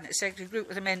of the Cabinet Secretary. Group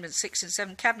with Amendments 6 and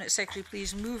 7. Cabinet Secretary,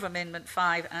 please move Amendment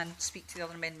 5 and speak to the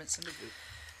other amendments in the group.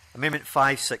 Amendment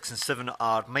 5, 6 and 7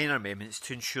 are minor amendments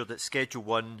to ensure that Schedule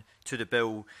 1 to the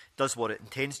bill does what it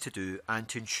intends to do and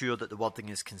to ensure that the wording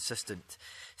is consistent.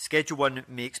 Schedule 1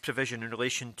 makes provision in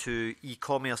relation to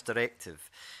e-commerce directive,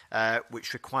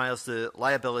 which requires the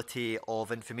liability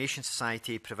of information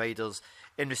society providers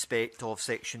in respect of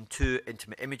Section 2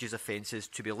 intimate images offences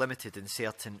to be limited in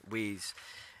certain ways.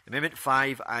 Amendment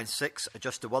 5 and 6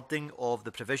 adjust the wording of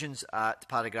the provisions at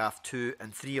paragraph 2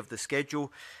 and 3 of the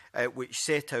schedule, which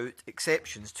set out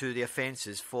exceptions to the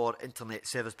offences for internet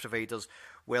service providers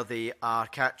where they are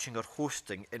catching or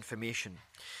hosting information.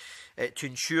 To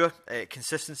ensure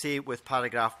consistency with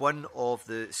paragraph 1 of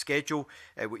the schedule,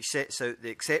 which sets out the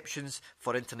exceptions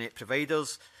for internet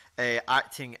providers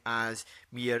acting as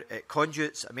mere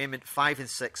conduits, Amendment 5 and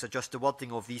 6 adjust the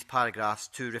wording of these paragraphs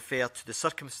to refer to the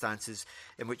circumstances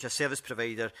in which a service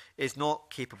provider is not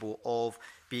capable of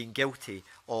being guilty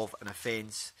of an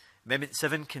offence. Amendment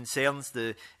 7 concerns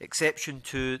the exception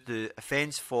to the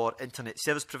offence for internet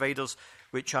service providers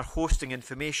which are hosting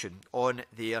information on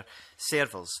their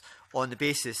servers on the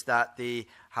basis that they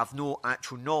have no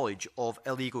actual knowledge of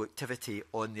illegal activity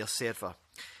on their server.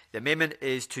 The amendment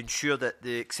is to ensure that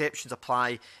the exceptions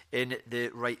apply in the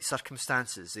right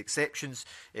circumstances. The exceptions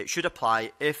should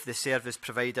apply if the service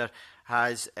provider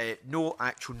has no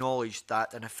actual knowledge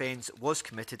that an offence was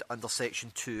committed under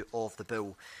Section 2 of the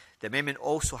Bill. The amendment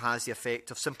also has the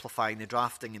effect of simplifying the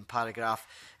drafting in paragraph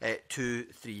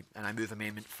 2.3, and I move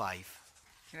Amendment 5.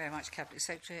 Thank you very much, Cabinet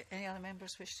Secretary. Any other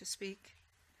members wish to speak?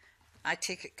 I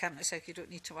take it, Cabinet Secretary, you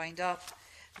don't need to wind up.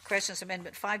 The question is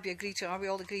Amendment 5 be agreed to. Are we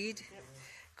all agreed? Yep.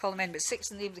 Call Amendment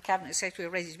 6 in the name of the Cabinet Secretary.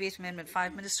 Ready to debate Amendment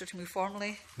 5. Minister to move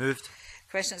formally. Moved.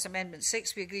 Question is Amendment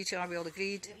 6 be agreed to. Are we all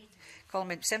agreed? Yep. Call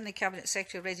Amendment 7 the Cabinet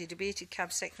Secretary. Ready debated.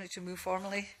 Cabinet Secretary to move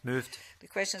formally. Moved. The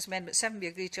question is Amendment 7 be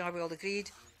agreed to. Are we all agreed?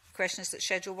 The question is that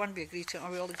Schedule 1 be agreed to. Are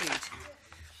we all agreed?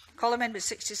 Call Amendment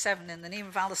 67 in the name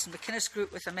of Alison McInnes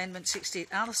Group with Amendment 68.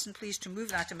 Alison, please to move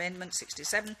that Amendment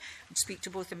 67 and speak to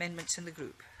both amendments in the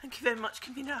group. Thank you very much,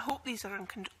 Convener. I hope these are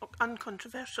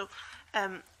uncontroversial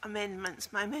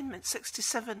amendments. My Amendment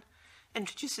 67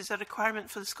 introduces a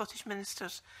requirement for the Scottish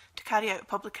Ministers to carry out a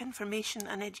public information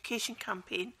and education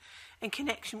campaign in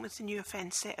connection with the new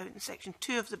offence set out in Section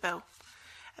 2 of the Bill.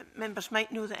 Members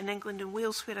might know that in England and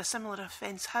Wales, where a similar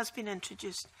offence has been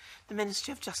introduced, the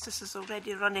Ministry of Justice is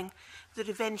already running the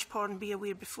Revenge Porn Be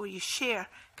Aware Before You Share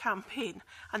campaign,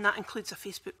 and that includes a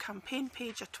Facebook campaign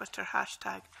page, a Twitter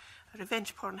hashtag, a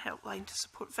revenge porn helpline to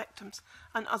support victims,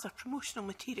 and other promotional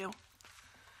material.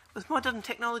 With modern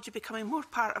technology becoming more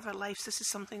part of our lives, this is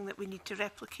something that we need to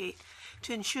replicate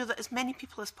to ensure that as many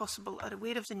people as possible are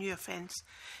aware of the new offence,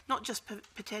 not just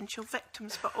potential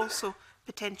victims but also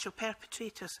potential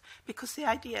perpetrators, because the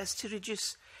idea is to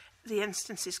reduce the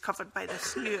instances covered by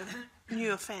this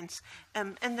new offence.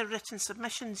 In the written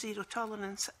submission, Zero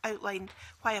Tolerance outlined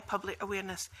why a public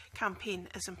awareness campaign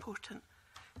is important.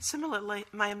 Similarly,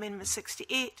 my Amendment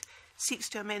 68 seeks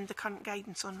to amend the current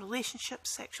guidance on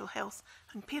relationships, sexual health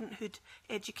and parenthood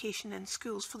education in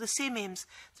schools for the same aims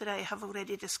that I have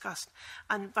already discussed.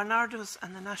 And Bernardo's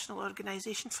and the National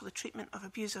Organisation for the Treatment of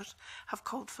Abusers have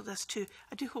called for this too.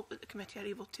 I do hope that the committee are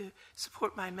able to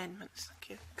support my amendments.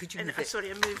 Thank you. Could you move it? Sorry,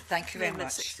 I moved Thank you very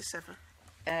Amendment much. 67.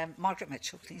 Margaret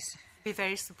Mitchell, please. Be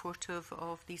very supportive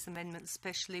of these amendments,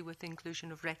 especially with the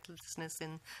inclusion of recklessness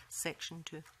in Section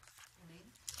 2.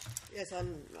 Yes,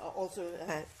 I'm also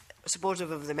supportive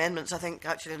of the amendments. I think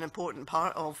actually an important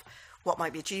part of what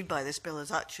might be achieved by this bill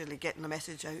is actually getting the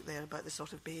message out there about this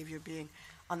sort of behaviour being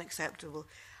unacceptable.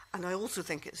 And I also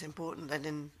think it's important that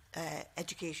in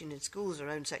education in schools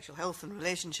around sexual health and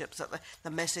relationships that the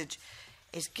message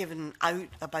is given out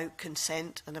about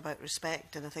consent and about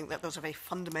respect. And I think that those are very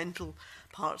fundamental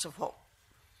parts of what,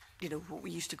 you know, what we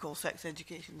used to call sex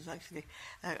education is actually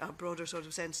a broader sort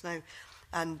of sense now.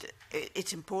 And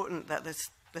it's important that this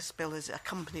bill is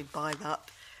accompanied by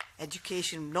that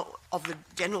education, not of the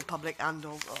general public and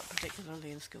of,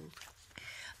 particularly in schools.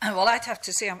 Well, I'd have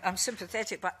to say I'm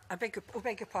sympathetic, but I beg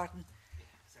your pardon.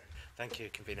 Thank you,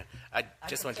 Convener. I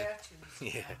just wanted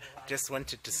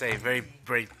to say very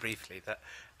briefly that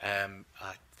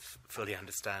I fully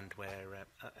understand where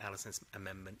Alison's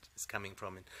amendment is coming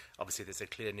from, and obviously there's a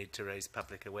clear need to raise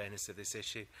public awareness of this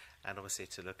issue, and obviously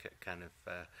to look at kind of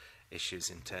issues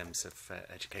in terms of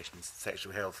education and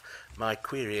sexual health. My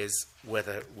query is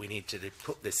whether we need to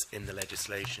put this in the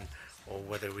legislation or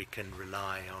whether we can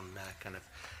rely on kind of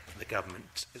the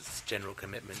government's general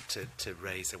commitment to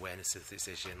raise awareness of this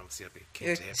issue. And obviously I'd be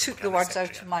keen to hear You from took the words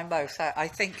out of my mouth. I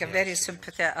think I'm very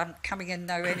sympathetic. I'm coming in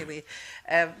now anyway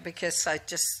because I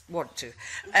just want to.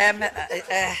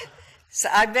 So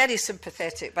I'm very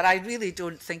sympathetic, but I really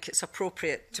don't think it's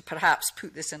appropriate to perhaps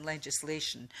put this in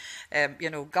legislation. You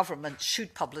know, government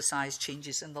should publicise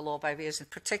changes in the law by ways, and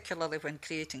particularly when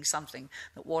creating something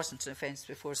that wasn't an offence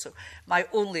before. So my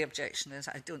only objection is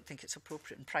I don't think it's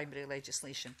appropriate in primary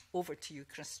legislation. Over to you,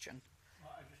 Christian.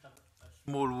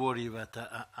 Small worry that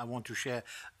I want to share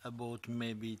about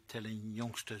maybe telling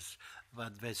youngsters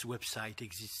that this website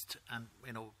exists, and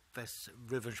you know this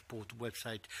revenge port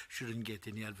website shouldn't get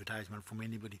any advertisement from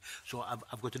anybody. So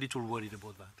I've got a little worried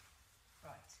about that.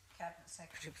 Right, Cabinet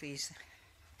Secretary, please.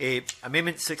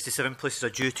 Amendment 67 places a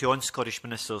duty on Scottish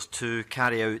Ministers to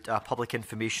carry out a public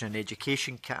information and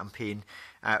education campaign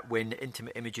when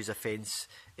intimate images offence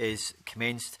is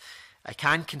commenced. I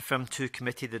can confirm to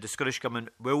committee that the Scottish Government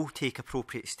will take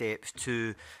appropriate steps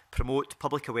to promote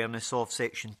public awareness of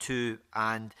Section 2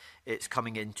 and its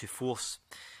coming into force.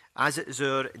 As it is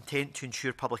our intent to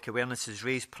ensure public awareness is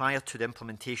raised prior to the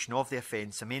implementation of the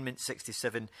offence, Amendment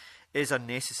 67 is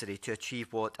unnecessary to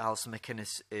achieve what Alison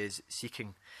McInnes is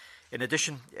seeking. In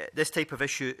addition, this type of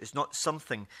issue is not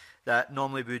something that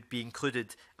normally would be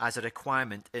included as a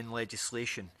requirement in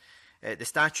legislation. The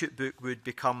statute book would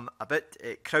become a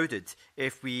bit crowded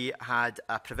if we had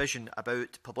a provision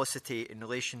about publicity in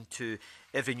relation to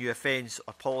every new offence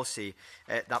or policy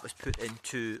that was put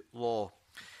into law.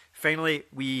 Finally,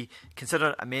 we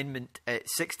consider Amendment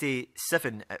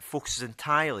 67 focuses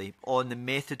entirely on the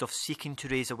method of seeking to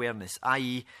raise awareness,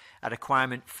 i.e. a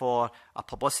requirement for a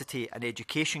publicity and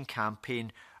education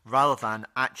campaign rather than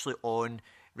actually on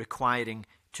requiring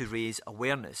to raise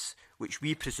awareness, which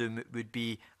we presume would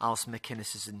be Alison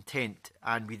McInnes' intent,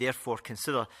 and we therefore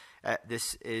consider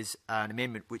this is an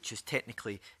amendment which is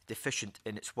technically deficient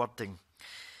in its wording.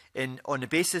 On the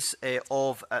basis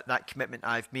of that commitment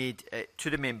I've made to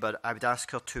the member, I would ask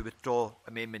her to withdraw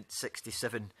Amendment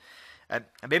 67.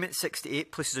 Amendment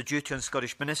 68 places a duty on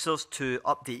Scottish ministers to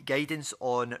update guidance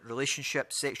on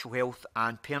relationships, sexual health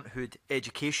and parenthood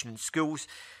education in schools,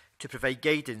 to provide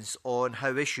guidance on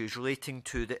how issues relating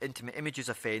to the intimate images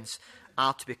offence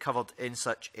are to be covered in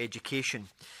such education.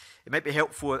 It might be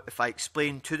helpful if I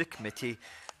explain to the committee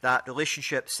that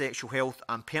relationships, sexual health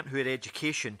and parenthood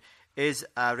education is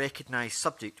a recognised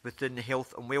subject within the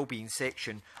Health and Wellbeing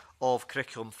section of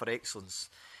Curriculum for Excellence.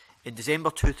 In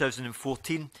December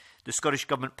 2014, the Scottish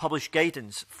Government published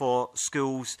guidance for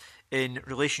schools in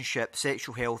relationship,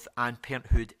 sexual health and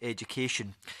parenthood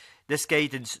education. This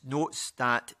guidance notes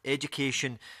that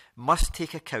education must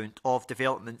take account of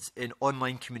developments in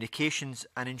online communications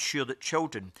and ensure that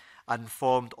children are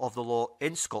informed of the law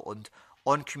in Scotland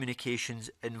on communications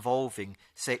involving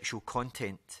sexual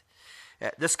content.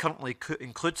 This currently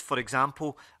includes, for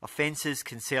example, offences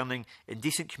concerning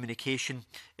indecent communication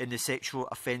in the Sexual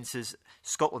Offences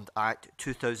Scotland Act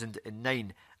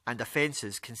 2009 and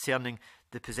offences concerning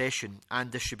the possession and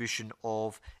distribution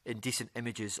of indecent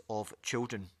images of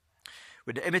children.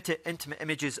 When the intimate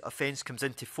images offence comes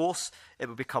into force, it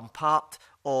will become part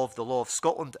of the law of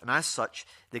Scotland, and as such,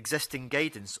 the existing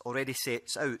guidance already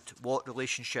sets out what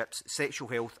relationships, sexual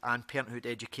health and parenthood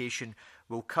education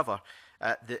will cover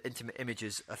the intimate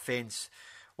images offence.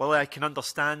 While I can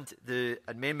understand the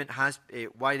amendment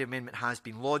why the amendment has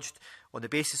been lodged, on the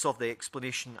basis of the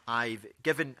explanation I've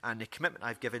given and the commitment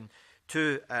I've given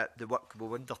to the work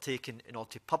we've undertaken in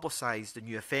order to publicise the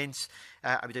new offence,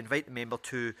 I would invite the member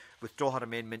to withdraw her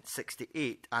Amendment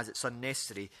 68 as it's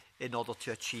unnecessary in order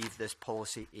to achieve this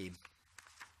policy aim.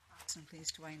 Alison,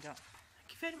 please, to wind up.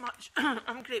 Thank you very much.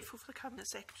 I'm grateful for the Cabinet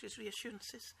Secretary's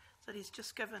reassurances that he's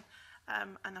just given,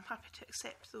 and I'm happy to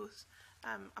accept those.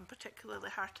 I'm particularly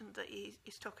heartened that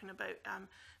he's talking about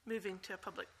moving to a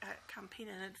public campaign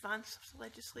in advance of the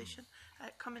legislation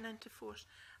coming into force.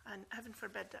 And heaven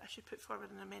forbid that I should put forward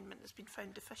an amendment that's been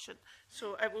found deficient.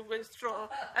 So I will withdraw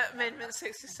Amendment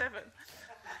 67.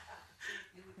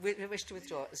 We wish to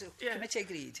withdraw. Is the committee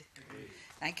agreed?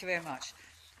 Thank you very much.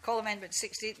 Call Amendment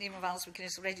 68, name of Alison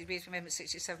McInnes, already debated Amendment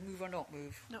 67. Move or not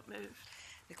move? Not move.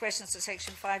 The questions to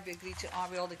Section 5 be agreed to. Are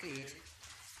we all agreed?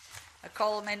 I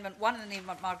call Amendment 1 in the name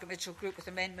of Margaret Mitchell Group with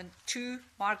Amendment 2.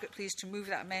 Margaret, please, to move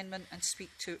that amendment and speak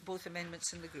to both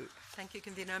amendments in the group. Thank you,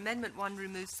 Convener. Amendment 1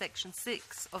 removes Section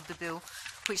 6 of the Bill,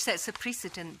 which sets a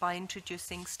precedent by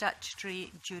introducing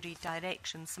statutory jury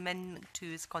directions. Amendment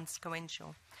 2 is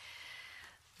consequential.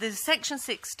 The Section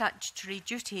 6 statutory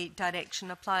duty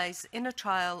direction applies in a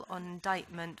trial on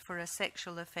indictment for a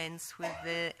sexual offence where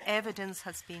the evidence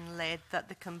has been led that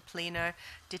the complainer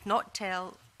did not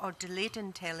tell or delayed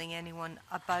in telling anyone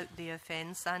about the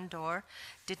offence and/or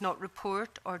did not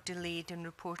report or delayed in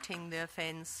reporting the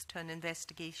offence to an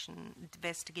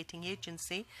investigating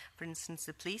agency, for instance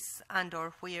the police,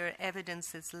 and/or where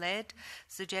evidence is led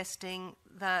suggesting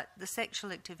that the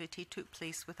sexual activity took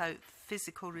place without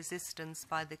physical resistance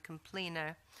by the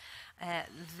complainer,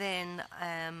 then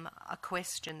a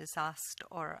question is asked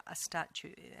or a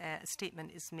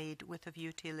statement is made with a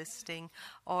view to eliciting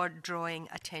or drawing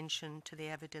attention to the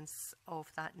evidence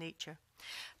of that nature.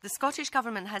 The Scottish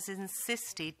Government has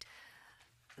insisted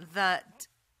that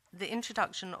the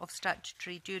introduction of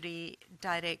statutory jury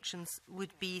directions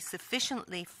would be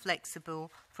sufficiently flexible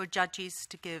for judges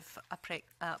to give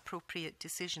appropriate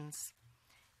decisions.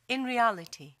 In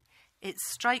reality, it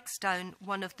strikes down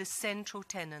one of the central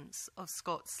tenets of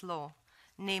Scots law,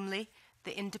 namely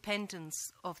the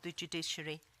independence of the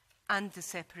judiciary and the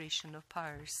separation of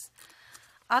powers.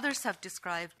 Others have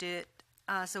described it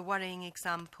as a worrying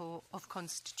example of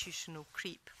constitutional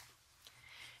creep.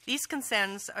 These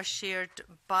concerns are shared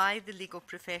by the legal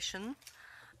profession,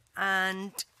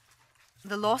 and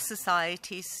The Law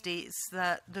Society states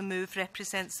that the move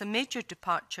represents a major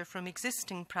departure from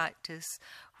existing practice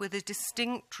where the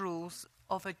distinct roles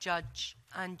of a judge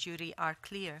and jury are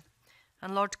clear.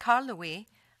 And Lord Carloway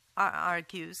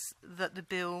argues that the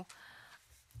bill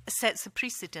sets a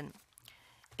precedent.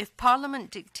 If Parliament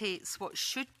dictates what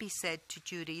should be said to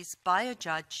juries by a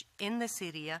judge in this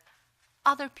area,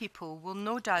 other people will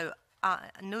no doubt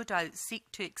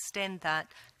seek to extend that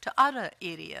to other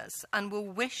areas and will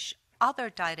wish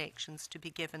other directions to be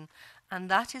given, and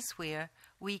that is where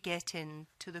we get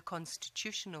into the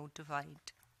constitutional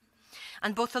divide.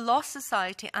 And both the Law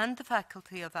Society and the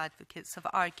Faculty of Advocates have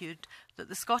argued that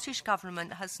the Scottish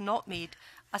Government has not made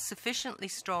a sufficiently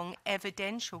strong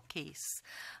evidential case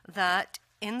that,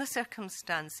 in the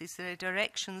circumstances, the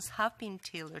directions have been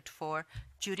tailored for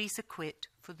juries acquit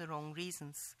for the wrong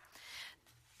reasons.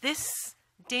 This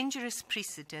dangerous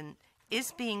precedent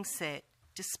is being set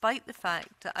despite the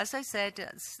fact that, as I said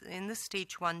in the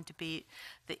Stage 1 debate,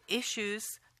 the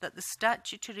issues that the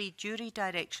statutory jury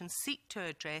directions seek to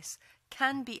address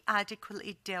can be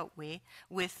adequately dealt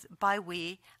with by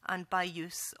way and by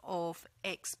use of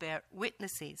expert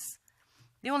witnesses.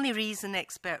 The only reason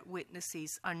expert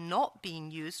witnesses are not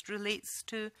being used relates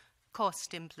to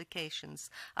cost implications,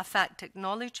 a fact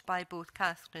acknowledged by both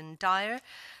Catherine Dyer,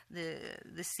 the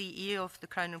CEO of the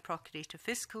Crown and Procurator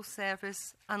Fiscal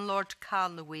Service, and Lord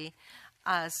Carloway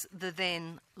as the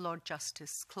then Lord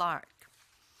Justice Clerk.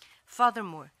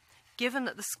 Furthermore, given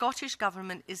that the Scottish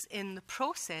Government is in the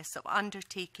process of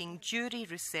undertaking jury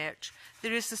research,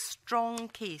 there is a strong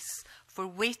case for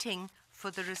waiting for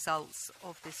the results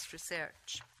of this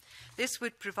research. This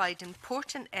would provide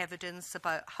important evidence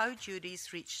about how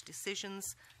juries reach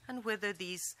decisions and whether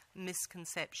these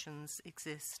misconceptions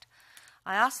exist.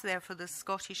 I ask, therefore, the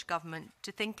Scottish Government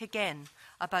to think again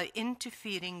about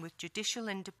interfering with judicial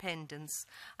independence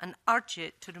and urge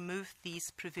it to remove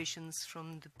these provisions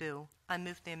from the bill. I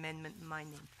move the amendment in my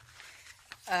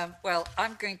name. Well,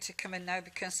 I'm going to come in now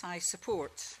because I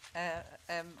support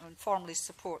and formally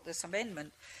support this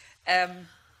amendment,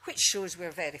 which shows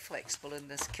we're very flexible in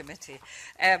this committee.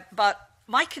 But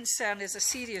my concern is a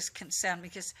serious concern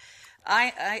because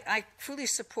I fully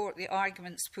support the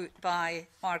arguments put by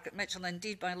Margaret Mitchell, and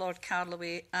indeed by Lord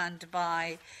Carloway and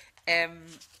by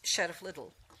Sheriff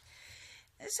Liddle.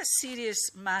 It's a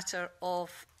serious matter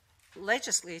of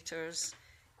legislators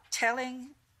telling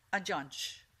a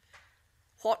judge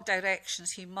what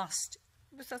directions he must,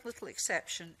 with a little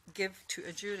exception, give to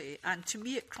a jury. And to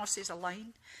me, it crosses a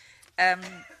line.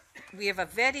 We have a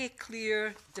very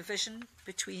clear division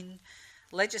between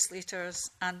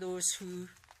legislators and those who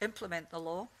implement the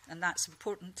law, and that's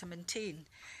important to maintain.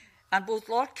 And both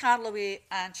Lord Carloway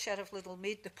and Sheriff Liddle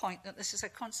made the point that this is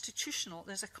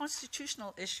there's a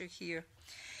constitutional issue here.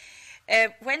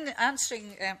 When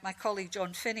answering my colleague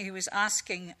John Finney, who was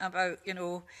asking about,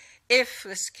 if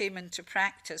this came into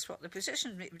practice, what the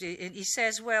position would be, and he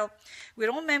says, well, we're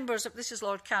all members of, this is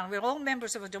Lord Cannon, we're all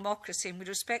members of a democracy and we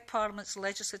respect Parliament's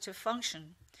legislative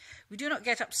function. We do not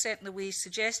get upset in the way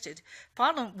suggested.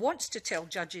 Parliament wants to tell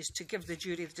judges to give the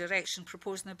jury the direction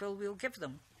proposed in the bill we'll give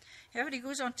them. However, he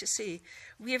goes on to say,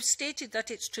 we have stated that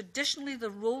it's traditionally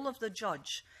the role of the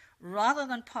judge rather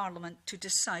than Parliament to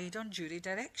decide on jury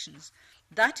directions.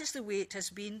 That is the way it has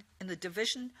been in the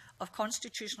division of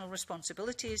constitutional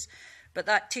responsibilities, but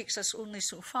that takes us only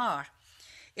so far.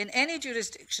 In any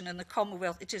jurisdiction in the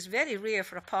Commonwealth, it is very rare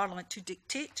for a Parliament to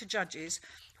dictate to judges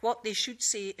what they should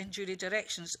say in jury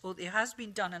directions, although it has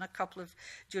been done in a couple of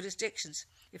jurisdictions.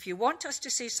 If you want us to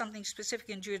say something specific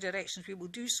in jury directions, we will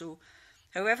do so.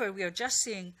 However, we are just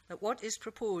saying that what is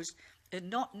proposed is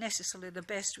not necessarily the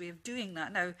best way of doing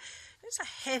that. Now, there's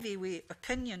a heavyweight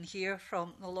opinion here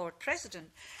from the Lord President,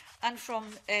 and from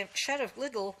Sheriff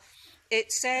Liddle.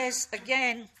 It says,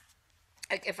 again,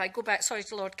 if I go back,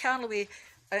 to Lord Carloway,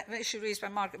 an issue raised by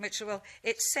Margaret Mitchell, well,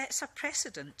 it sets a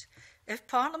precedent. If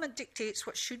Parliament dictates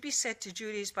what should be said to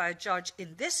juries by a judge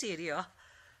in this area,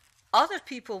 other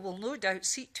people will no doubt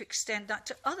seek to extend that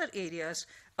to other areas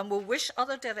and will wish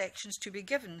other directions to be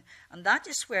given. And that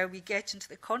is where we get into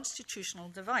the constitutional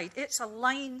divide. It's a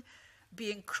line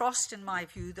being crossed, in my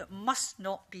view, that must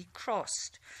not be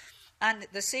crossed. And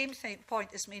the same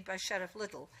point is made by Sheriff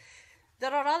Liddle.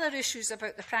 There are other issues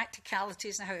about the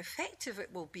practicalities and how effective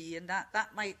it will be, and that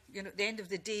might, at the end of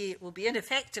the day, it will be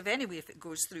ineffective anyway if it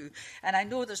goes through. And I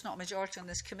know there's not a majority on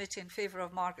this committee in favour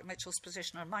of Margaret Mitchell's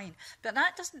position or mine, but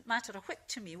that doesn't matter a whit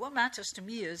to me. What matters to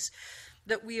me is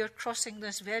that we are crossing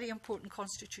this very important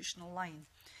constitutional line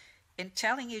in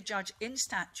telling a judge in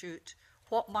statute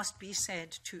what must be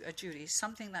said to a jury,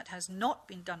 something that has not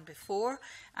been done before.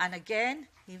 And again,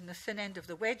 even the thin end of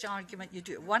the wedge argument, you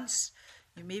do it once,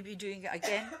 you may be doing it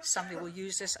again, somebody will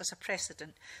use this as a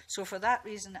precedent. So for that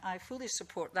reason, I fully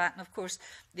support that. And of course,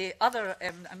 the other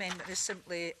amendment is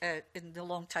simply, in the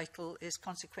long title, is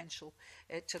consequential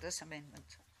to this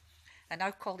amendment. I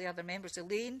now call the other members,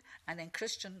 Elaine, and then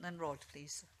Christian, then Rod,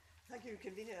 please. Thank you,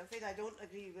 Convener. I'm afraid I don't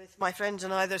agree with my friends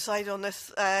on either side on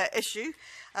this issue.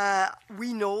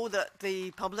 We know that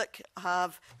the public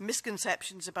have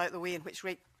misconceptions about the way in which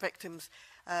rape victims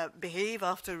behave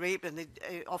after rape, and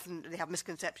often they have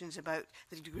misconceptions about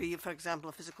the degree of, for example,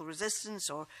 of physical resistance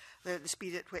or the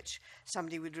speed at which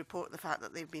somebody would report the fact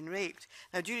that they've been raped.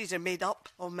 Now, juries are made up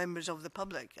of members of the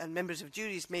public, and members of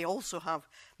juries may also have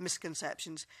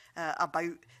misconceptions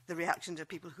about the reactions of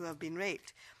people who have been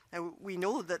raped. Now, we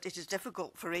know that it is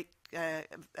difficult for rape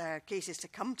cases to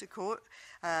come to court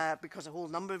because of a whole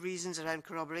number of reasons around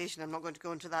corroboration. I'm not going to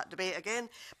go into that debate again,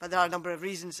 but there are a number of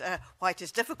reasons why it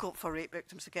is difficult for rape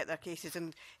victims to get their cases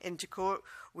into court.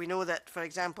 We know that, for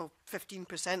example,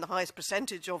 15%, the highest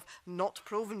percentage of not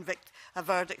proven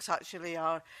verdicts actually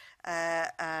are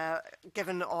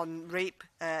given on rape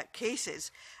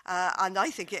cases. And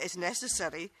I think it is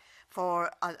necessary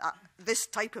for this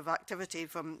type of activity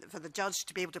for the judge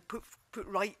to be able to put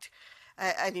right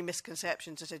any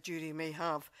misconceptions that a jury may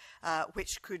have,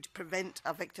 which could prevent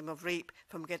a victim of rape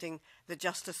from getting the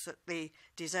justice that they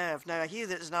deserve. Now, I hear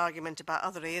there's an argument about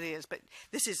other areas, but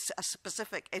this is a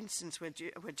specific instance where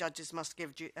judges must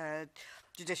give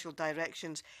judicial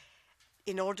directions.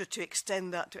 In order to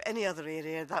extend that to any other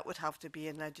area, that would have to be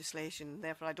in legislation.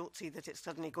 Therefore, I don't see that it's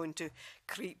suddenly going to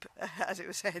creep, as it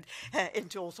was said,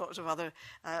 into all sorts of other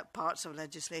parts of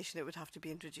legislation. It would have to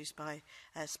be introduced by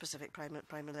specific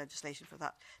primary legislation for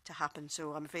that to happen.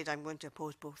 So I'm afraid I'm going to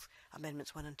oppose both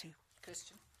Amendments 1 and 2.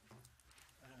 Christian.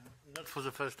 Not for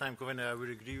the first time, Governor, I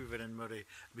will agree with Iain Murray,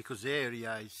 because the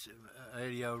area is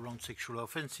area around sexual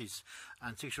offences,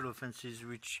 and sexual offences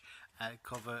which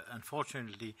cover,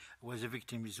 unfortunately, where the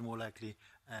victim is more likely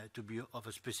to be of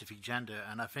a specific gender.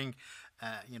 And I think,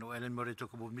 Iain Murray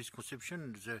talked about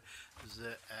misconception,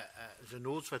 the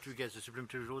notes that we get, the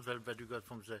supplementary notes that we got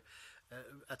from the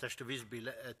attached to this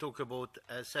bill talk about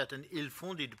a certain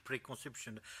ill-founded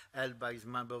preconception held by the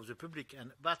member of the public,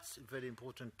 and that's very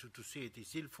important to see it.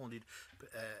 It's ill-founded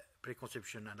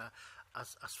preconception, and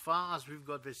as far as we've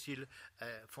got this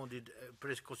ill-founded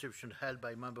preconception held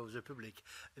by member of the public,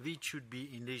 it should be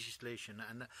in legislation,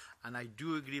 and I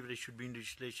do agree that it should be in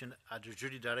legislation at the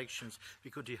jury directions,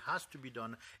 because it has to be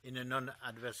done in a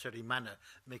non-adversary manner,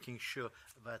 making sure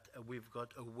that we've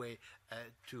got a way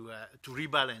to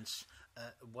rebalance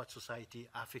what society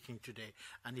are thinking today.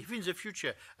 And if in the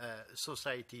future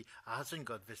society hasn't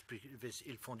got this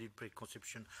ill-founded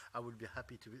preconception, I would be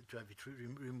happy to have it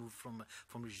removed from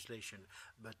legislation.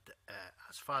 But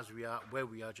as far as where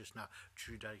we are just now,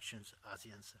 true directions are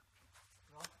the answer.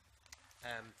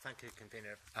 Thank you,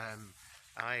 Convener.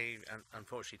 I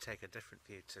unfortunately take a different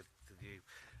view to the view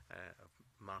of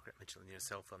Margaret Mitchell and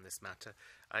yourself on this matter.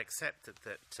 I accept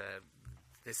that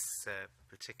this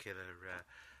particular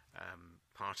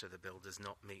part of the bill does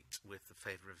not meet with the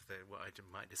favour of what I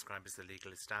might describe as the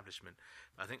legal establishment.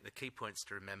 I think the key points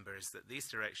to remember is that these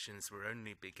directions will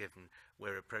only be given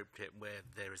where appropriate, where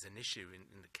there is an issue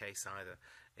in the case, either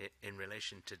in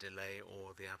relation to delay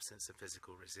or the absence of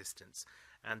physical resistance.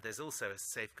 And there's also a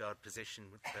safeguard position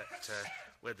that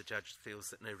where the judge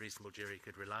feels that no reasonable jury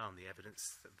could rely on the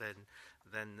evidence,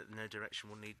 then no direction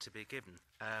will need to be given.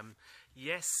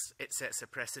 Yes, it sets a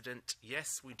precedent.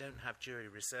 Yes, we don't have jury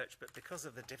research, but because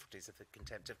of the difficulties of the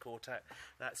Contempt of Court Act,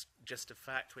 that's just a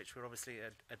fact which we're obviously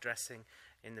addressing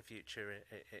in the future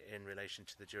in relation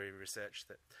to the jury research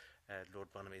that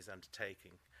Lord Bonamy is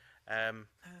undertaking.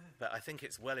 But I think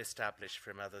it's well established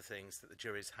from other things that the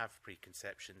juries have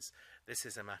preconceptions. This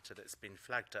is a matter that's been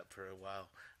flagged up for a while,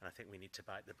 and I think we need to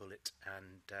bite the bullet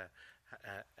and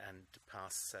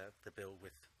pass the bill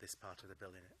with this part of the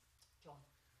bill in it. John.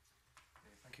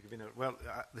 Thank you, Convener. Well,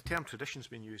 the term tradition's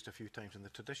been used a few times, and the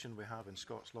tradition we have in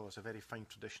Scots law is a very fine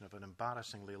tradition of an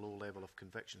embarrassingly low level of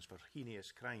convictions for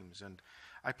heinous crimes. And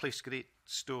I place great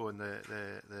store on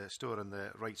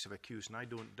the rights of accused, and I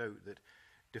don't doubt that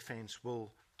defence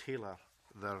will tailor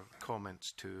their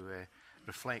comments to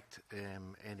reflect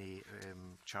any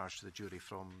charge to the jury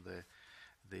from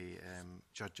the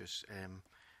judges.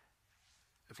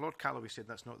 If Lord Calloway said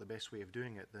that's not the best way of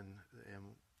doing it, then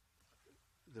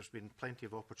there's been plenty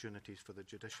of opportunities for the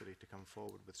judiciary to come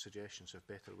forward with suggestions of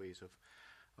better ways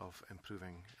of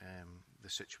improving the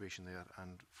situation there,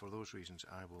 and for those reasons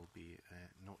I will be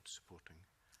not supporting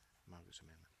Margaret's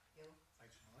amendment. Thank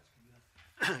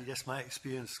yes, my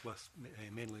experience with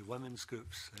mainly women's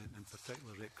groups, in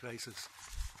particular rape crisis,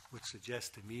 would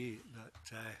suggest to me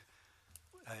that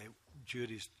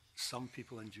juries, some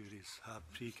people in juries, have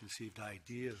preconceived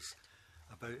ideas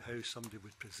about how somebody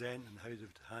would present and how they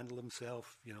would handle themselves.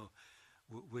 You know,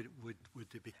 would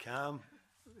they be calm?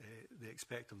 They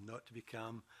expect them not to be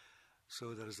calm.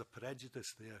 So there is a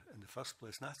prejudice there in the first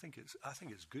place, and I think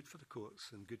it's good for the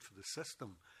courts and good for the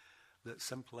system that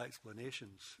simple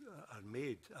explanations are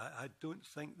made. I don't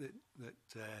think that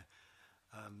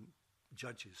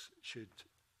judges should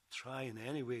try in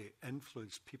any way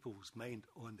influence people's mind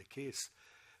on the case.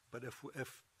 But if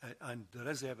and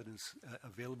there is evidence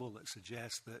available that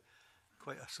suggests that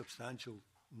quite a substantial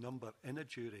number in a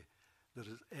jury, there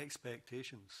is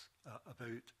expectations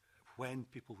about when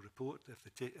people report.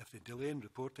 If they delay in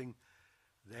reporting,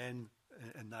 then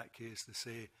in that case they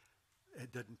say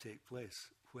it didn't take place,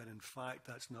 when in fact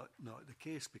that's not the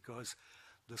case, because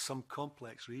there's some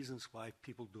complex reasons why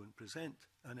people don't present,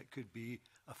 and it could be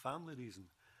a family reason,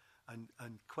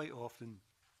 and quite often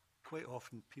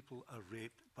people are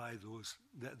raped by those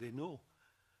that they know,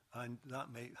 and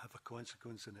that might have a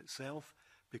consequence in itself,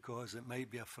 because it might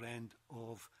be a friend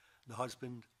of the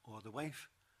husband or the wife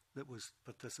that was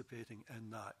participating in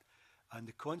that, and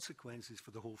the consequences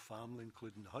for the whole family,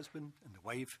 including the husband and the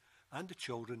wife and the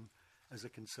children, is a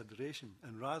consideration.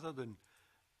 And rather than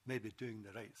maybe doing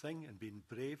the right thing and being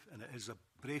brave, and it is a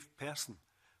brave person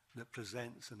that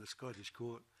presents in the Scottish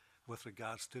court with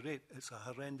regards to rape, it's a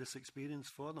horrendous experience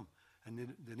for them,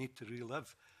 and they need to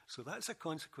relive. So that's a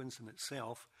consequence in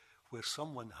itself, where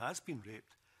someone has been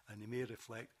raped, and they may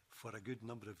reflect for a good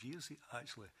number of years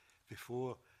actually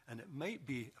before. And it might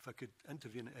be, if I could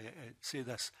intervene, say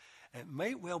this, it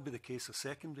might well be the case a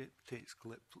second rape takes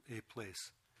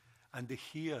place, and they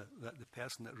hear that the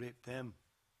person that raped them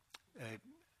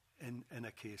in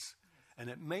a case, and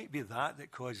it might be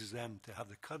that causes them to have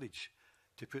the courage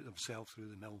to put themselves through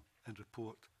the mill and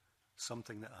report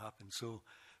something that happened. So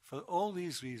for all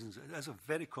these reasons, it is a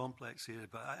very complex area,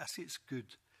 but I see it's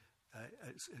good.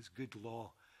 It's good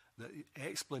law that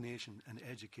explanation and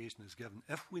education is given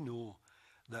if we know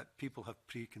that people have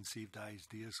preconceived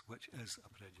ideas, which is a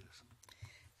prejudice.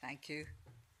 Thank you.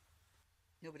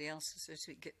 Nobody else is there to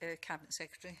speak? Cabinet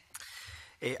Secretary.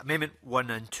 Amendment 1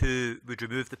 and 2 would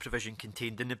remove the provision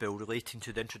contained in the bill relating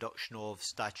to the introduction of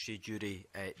statutory jury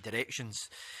directions.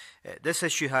 This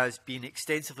issue has been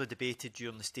extensively debated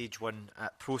during the Stage 1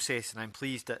 process, and I'm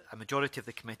pleased that a majority of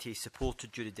the committee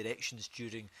supported jury directions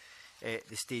during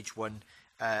the Stage 1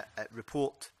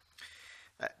 report.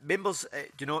 Members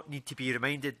do not need to be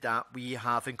reminded that we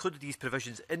have included these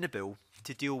provisions in the bill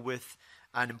to deal with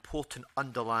an important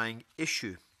underlying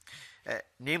issue.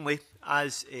 Namely,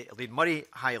 as Elaine Murray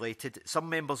highlighted, some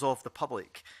members of the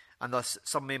public, and thus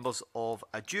some members of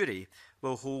a jury,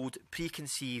 will hold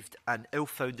preconceived and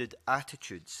ill-founded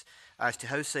attitudes as to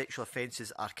how sexual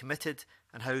offences are committed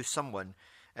and how someone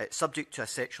subject to a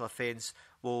sexual offence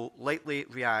will likely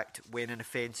react when an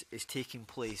offence is taking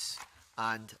place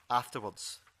and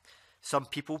afterwards. Some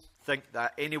people think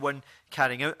that anyone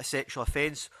carrying out a sexual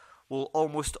offence will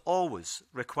almost always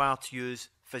require to use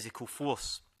physical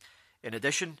force. In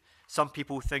addition, some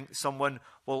people think someone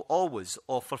will always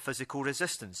offer physical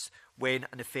resistance when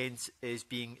an offence is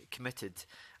being committed,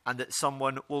 and that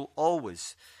someone will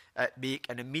always make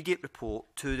an immediate report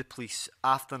to the police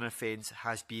after an offence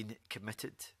has been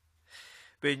committed.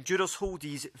 When jurors hold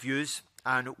these views,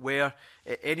 and where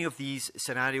any of these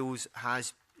scenarios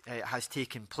has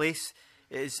taken place,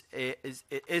 it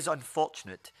is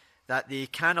unfortunate that they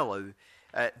can allow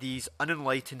these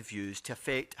unenlightened views to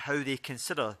affect how they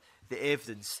consider the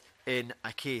evidence in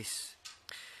a case.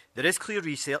 There is clear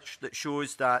research that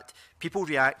shows that people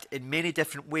react in many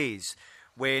different ways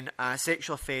when a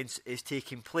sexual offence is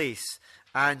taking place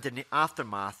and in the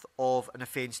aftermath of an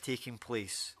offence taking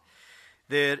place.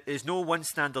 There is no one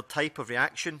standard type of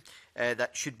reaction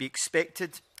that should be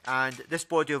expected, and this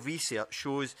body of research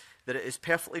shows that it is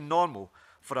perfectly normal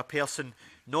for a person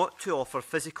not to offer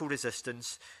physical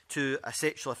resistance to a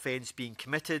sexual offence being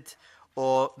committed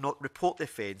or not report the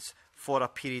offence for a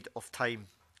period of time.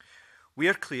 We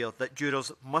are clear that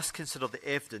jurors must consider the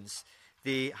evidence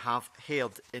they have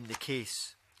heard in the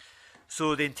case.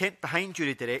 So the intent behind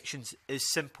jury directions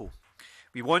is simple.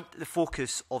 We want the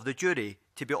focus of the jury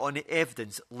to be on the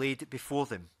evidence laid before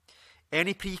them.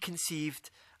 Any preconceived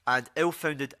and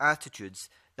ill-founded attitudes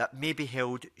that may be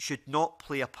held should not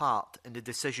play a part in the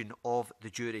decision of the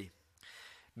jury.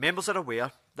 Members are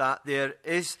aware that there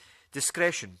is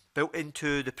discretion built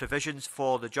into the provisions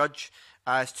for the judge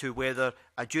as to whether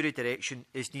a jury direction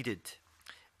is needed.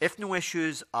 If no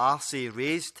issues are, say,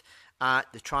 raised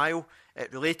at the trial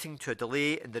relating to a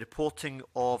delay in the reporting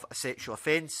of a sexual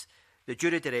offence, the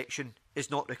jury direction is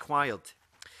not required.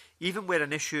 Even where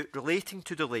an issue relating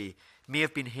to delay may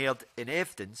have been heard in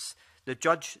evidence, the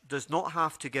judge does not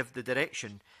have to give the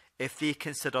direction if they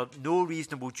consider no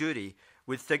reasonable jury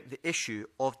would think the issue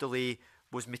of delay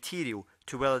was material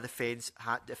to whether the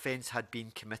offence had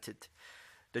been committed.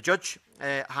 The judge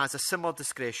has a similar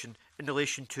discretion in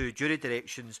relation to jury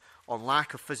directions on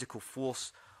lack of physical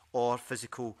force or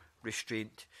physical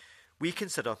restraint. We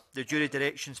consider the jury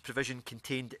directions provision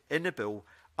contained in the bill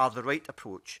are the right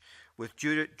approach, with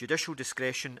judicial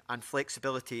discretion and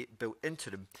flexibility built into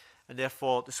them, and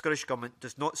therefore the Scottish Government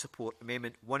does not support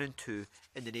Amendment 1 and 2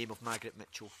 in the name of Margaret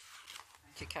Mitchell.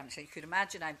 Thank you, Councillor. You could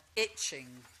imagine I'm itching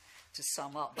to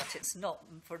sum up, but it's not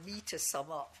for me to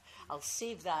sum up. I'll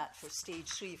save that for stage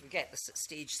 3, if we get this at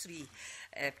stage 3,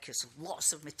 because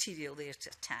lots of material there to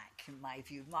attack, in my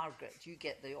view. Margaret, you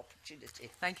get the opportunity.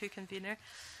 Thank you, Convener.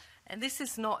 And this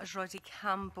is not, as Roddy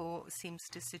Campbell seems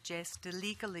to suggest, a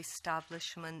legal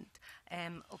establishment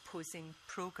opposing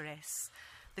progress.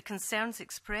 The concerns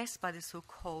expressed by the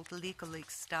so-called legal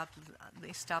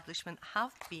establishment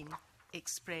have been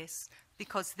expressed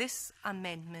because this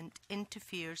amendment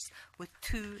interferes with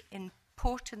two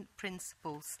important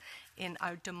principles in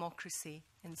our democracy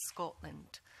in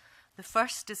Scotland. The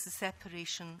first is the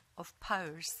separation of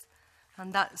powers,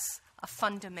 and that's a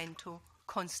fundamental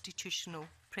constitutional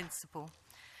principle.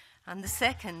 And the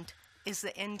second is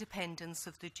the independence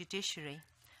of the judiciary,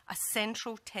 a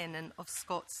central tenet of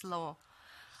Scots law,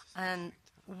 and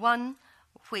one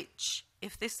which,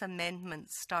 if this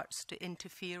amendment starts to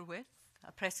interfere with,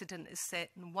 a precedent is set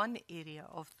in one area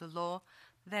of the law,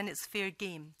 then it's fair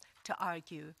game to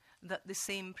argue that the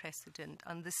same precedent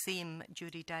and the same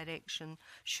jury direction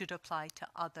should apply to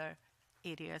other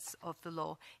areas of the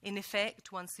law. In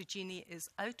effect, once the genie is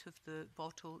out of the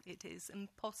bottle, it is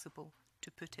impossible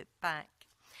to put it back.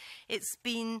 It's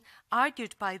been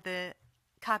argued by the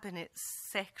Cabinet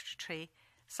Secretary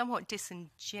somewhat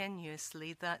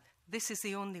disingenuously that this is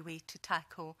the only way to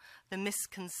tackle the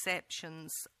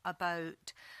misconceptions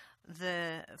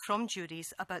from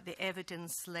juries about the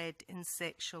evidence led in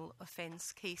sexual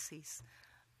offence cases.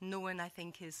 No one, I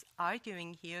think, is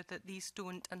arguing here that these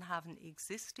don't and haven't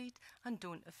existed and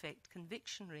don't affect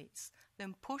conviction rates. The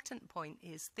important point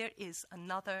is there is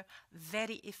another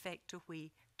very effective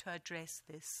way to address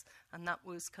this, and that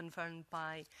was confirmed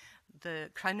by the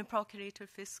Crown and Procurator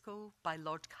Fiscal, by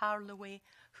Lord Carloway,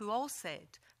 who all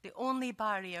said the only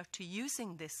barrier to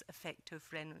using this effective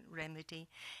remedy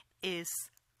is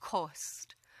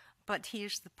cost. But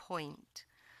here's the point.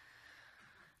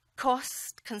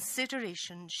 Cost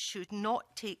consideration should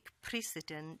not take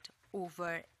precedent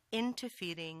over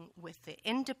interfering with the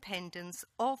independence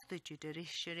of the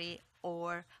judiciary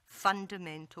or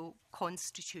fundamental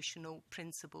constitutional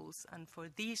principles. And for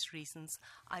these reasons,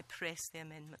 I press the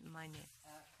amendment in my name.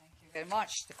 Thank you very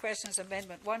much. The question is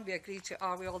Amendment 1. We agreed to.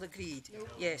 Are we all agreed? No.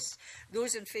 Yes.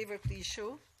 Those in favour, please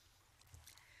show.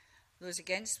 Those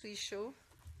against, please show.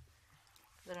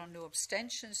 There are no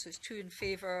abstentions, so it's 2 in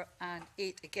favour and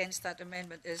 8 against. That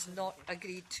amendment is not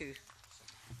agreed to.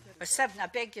 Or 7, I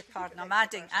beg your pardon, I'm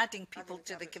adding people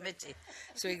to the committee.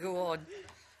 So we go on.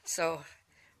 So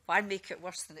why make it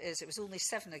worse than it is? It was only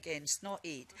 7 against, not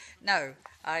 8. Now,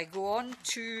 I go on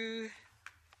to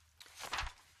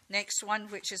next one,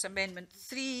 which is Amendment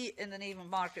 3 in the name of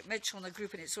Margaret Mitchell and the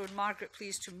group in its own. Margaret,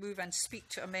 please to move and speak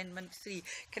to Amendment 3.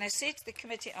 Can I say to the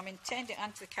committee, I'm intending,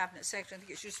 and to the Cabinet Secretary, I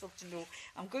think it's useful to know,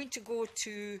 I'm going to go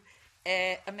to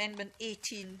Amendment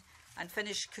 18 and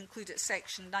conclude at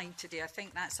Section 9 today. I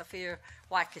think that's a fair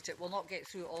whack at it. We'll not get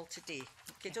through it all today.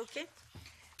 Okay?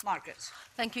 Margaret.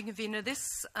 Thank you, Convener.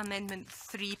 This Amendment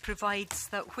 3 provides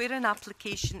that where an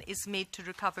application is made to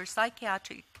recover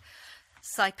psychiatric,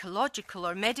 psychological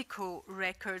or medical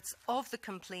records of the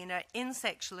complainer in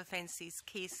sexual offences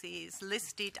cases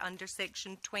listed under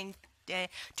Section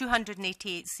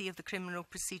 288C of the Criminal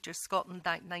Procedure Scotland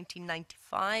Act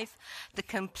 1995, the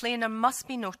complainer must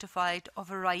be notified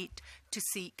of a right to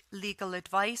seek legal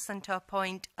advice and to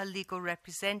appoint a legal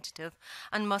representative,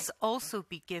 and must also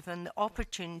be given the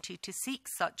opportunity to seek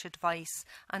such advice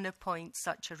and appoint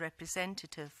such a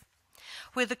representative.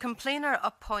 Where the complainer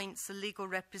appoints a legal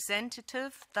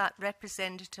representative, that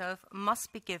representative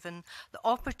must be given the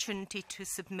opportunity to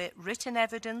submit written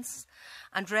evidence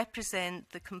and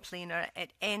represent the complainer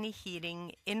at any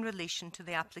hearing in relation to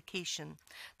the application.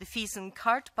 The fees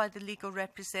incurred by the legal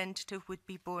representative would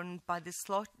be borne by the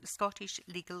Scottish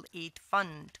Legal Aid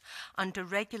Fund under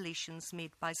regulations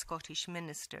made by Scottish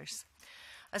ministers.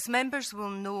 As members will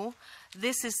know,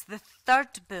 this is the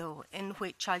third bill in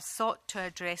which I sought to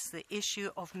address the issue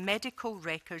of medical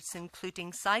records,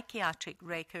 including psychiatric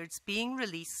records, being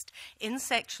released in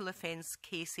sexual offence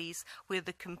cases where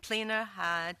the complainer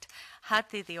had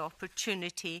they the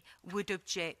opportunity, would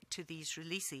object to these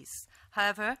releases.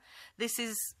 However,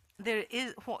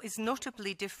 what is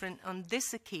notably different on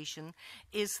this occasion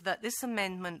is that this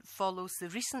amendment follows the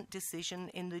recent decision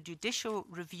in the Judicial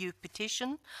Review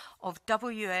Petition of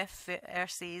WF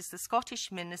versus the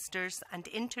Scottish Ministers and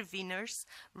Intervenors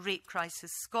Rape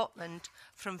Crisis Scotland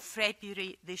from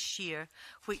February this year,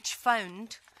 which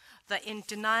found that in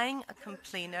denying a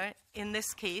complainer, in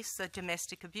this case a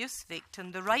domestic abuse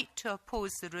victim, the right to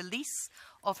oppose the release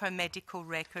of her medical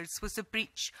records was a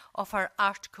breach of her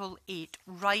Article 8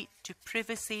 right to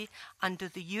privacy under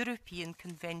the European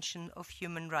Convention of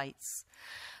Human Rights.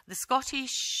 The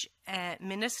Scottish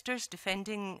ministers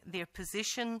defending their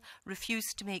position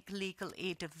refused to make legal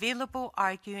aid available,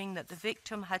 arguing that the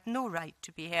victim had no right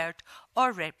to be heard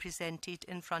or represented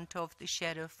in front of the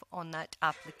sheriff on that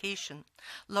application.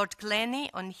 Lord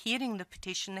Glennie, on hearing the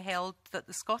petition, held that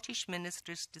the Scottish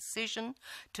minister's decision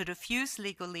to refuse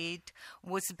legal aid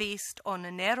was based on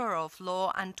an error of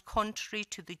law and contrary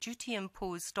to the duty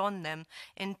imposed on them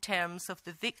in terms of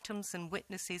the Victims and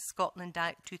Witnesses Scotland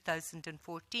Act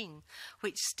 2014,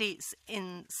 which states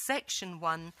in Section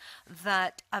 1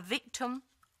 that a victim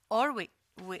or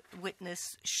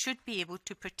witness should be able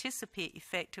to participate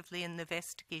effectively in the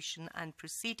investigation and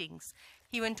proceedings.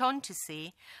 He went on to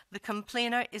say the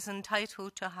complainer is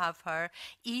entitled to have her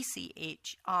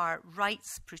ECHR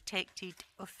rights protected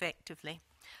effectively.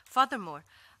 Furthermore,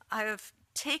 I have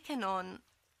taken on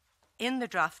in the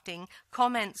drafting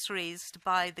comments raised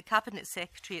by the Cabinet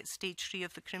Secretary at Stage 3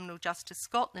 of the Criminal Justice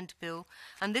Scotland Bill,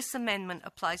 and this amendment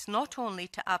applies not only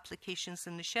to applications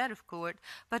in the Sheriff Court,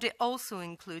 but it also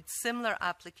includes similar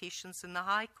applications in the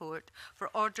High Court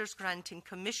for orders granting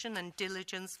commission and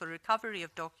diligence for recovery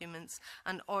of documents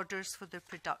and orders for the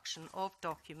production of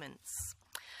documents.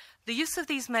 The use of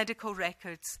these medical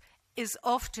records is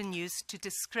often used to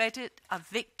discredit a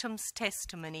victim's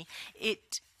testimony.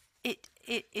 It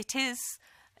is,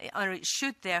 or it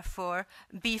should therefore,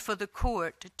 be for the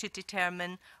court to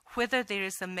determine whether there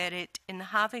is a merit in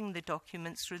having the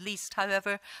documents released.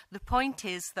 However, the point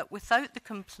is that without the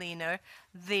complainer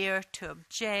there to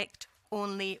object,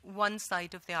 only one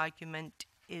side of the argument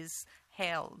is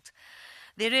held.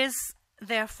 There is,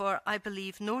 therefore, I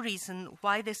believe, no reason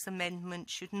why this amendment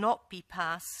should not be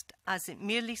passed, as it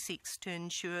merely seeks to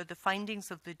ensure the findings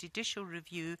of the Judicial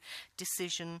Review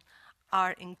decision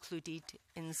are included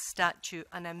in statute,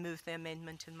 and I move the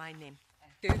amendment in my name.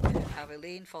 Thank you. Have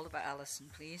Iain, followed by Alison,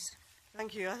 please.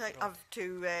 Thank you. I think I have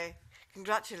to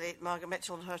congratulate Margaret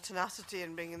Mitchell on her tenacity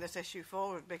in bringing this issue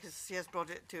forward, because she has brought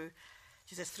it to,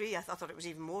 she says 3, I thought it was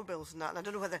even more bills than that, and I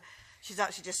don't know whether she's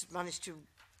actually just managed to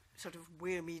sort of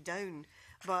wear me down.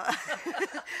 But,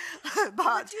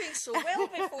 but you were doing so well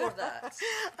before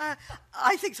that.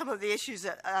 I think some of the issues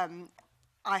that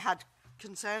I had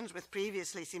concerns with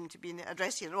previously seem to be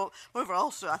addressed here. Moreover,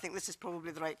 also, I think this is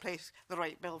probably the right place, the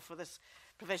right bill for this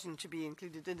provision to be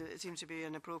included in it. It seems to be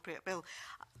an appropriate bill.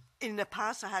 In the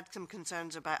past, I had some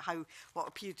concerns about what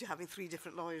appeared to having 3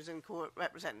 different lawyers in court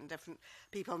representing different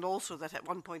people, and also that at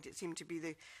one point it seemed to be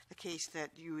the case that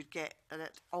you would get,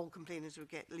 that all complainants would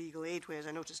get legal aid, whereas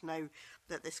I notice now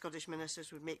that the Scottish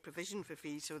ministers would make provision for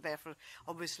fees, so therefore,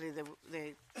 obviously,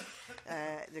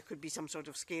 there could be some sort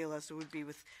of scale, as there would be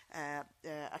with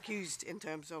accused in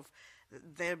terms of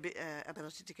their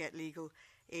ability to get legal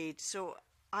aid. So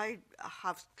I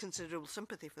have considerable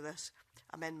sympathy for this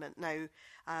amendment now,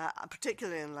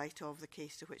 particularly in light of the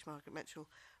case to which Margaret Mitchell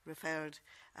referred,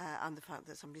 and the fact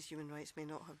that somebody's human rights may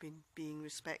not have been being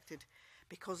respected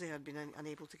because they had been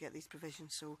unable to get these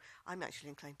provisions. So I'm actually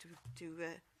inclined to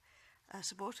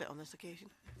support it on this occasion.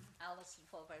 Alison,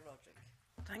 followed by Roderick.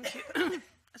 Thank you.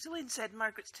 As Elaine said,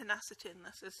 Margaret's tenacity in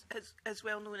this is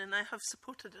well known, and I have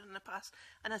supported it in the past.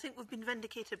 And I think we've been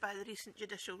vindicated by the recent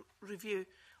judicial review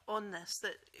on this,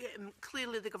 that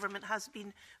clearly the government has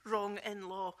been wrong in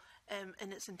law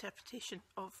in its interpretation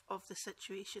of the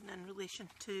situation in relation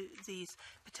to these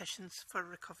petitions for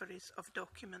recoveries of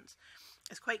documents.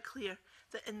 It's quite clear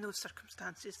that in those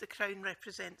circumstances the Crown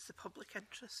represents the public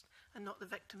interest and not the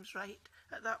victim's right.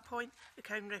 At that point, the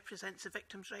Crown represents the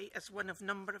victim's right as one of a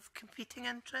number of competing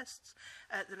interests,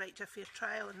 the right to a fair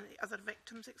trial and the other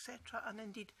victims, etc., and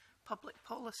indeed public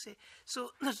policy.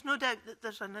 So there's no doubt that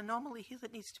there's an anomaly here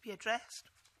that needs to be addressed.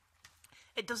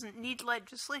 It doesn't need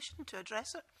legislation to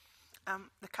address it.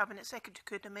 the Cabinet Secretary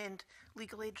could amend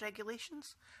legal aid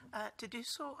regulations to do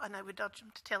so, and I would urge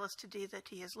him to tell us today that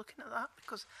he is looking at that,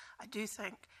 because I do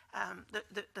think that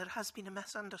there has been a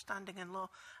misunderstanding in law,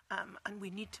 and we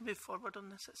need to move forward on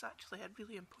this. It's actually a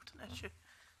really important issue.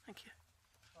 Thank you.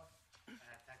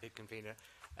 Thank you, Convener.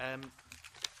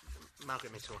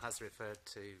 Margaret Mitchell has referred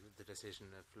to the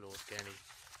decision of Lord Gurney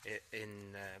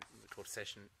in the Court of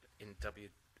Session in WF,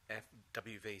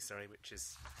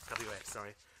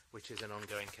 which is an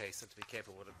ongoing case. So to be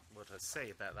careful what I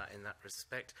say about that in that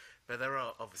respect. But there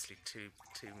are obviously two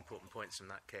important points from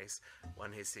that case.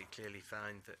 One is he clearly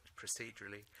found that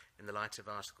procedurally, in the light of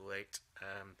Article 8,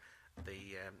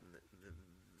 the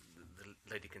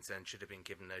lady concerned should have been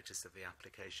given notice of the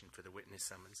application for the witness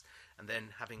summons. And then,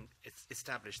 having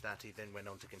established that, he then went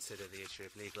on to consider the issue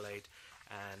of legal aid.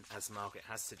 And as Margaret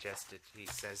has suggested, he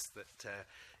says that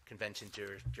convention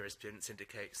jurisprudence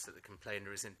indicates that the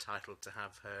complainer is entitled to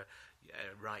have her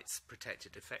rights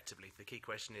protected effectively. The key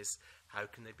question is, how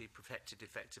can they be protected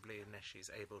effectively unless she's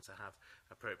able to have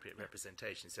appropriate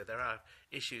representation? So there are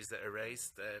issues that are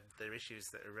raised. There are issues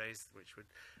that are raised which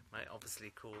might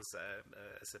obviously cause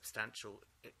a substantial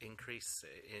increase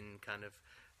in kind of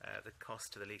the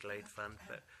cost to the legal aid fund,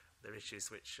 but there are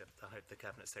issues which I hope the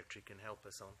Cabinet Secretary can help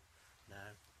us on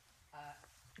now.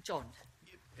 John.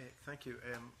 Thank you.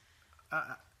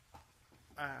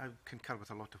 I concur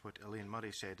with a lot of what Elaine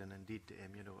Murray said, and indeed,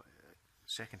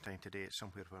 second time today it's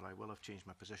somewhere where I will have changed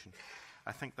my position.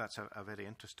 I think that's a very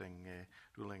interesting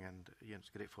ruling, and it's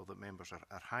grateful that members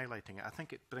are highlighting it. I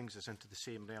think it brings us into the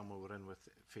same realm where we're in with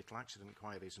fatal accident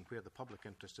inquiries, and where the public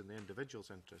interest and the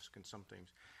individual's interest can sometimes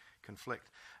conflict.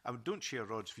 I don't share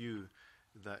Rod's view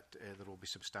that there will be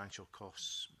substantial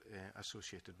costs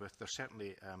associated with. There's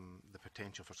certainly the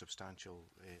potential for substantial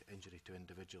injury to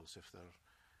individuals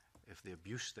if the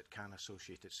abuse that can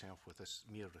associate itself with this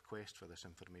mere request for this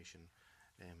information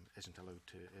is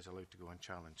allowed to go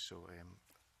unchallenged. So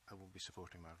I will be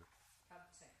supporting Margaret.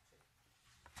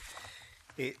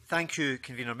 Thank you,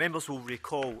 Convener. Members will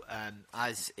recall,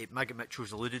 as Margaret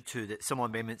Mitchell's alluded to, that some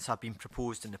amendments have been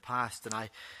proposed in the past, and I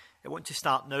want to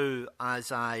start now,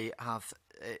 as I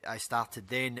started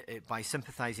then, by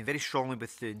sympathising very strongly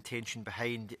with the intention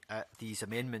behind these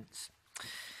amendments.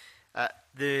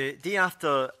 The day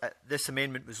after this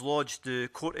amendment was lodged, the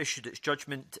court issued its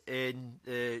judgment in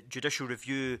judicial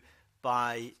review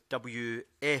by WF.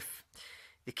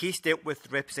 The case dealt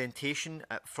with representation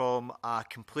from a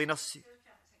complainer.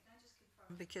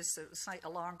 Because there were slight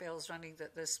alarm bells running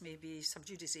that this may be sub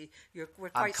judice. We're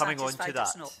quite satisfied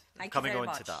it's not. Thank you very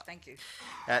much. Thank you.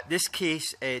 This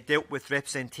case dealt with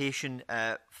representation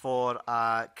for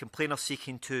a complainer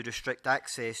seeking to restrict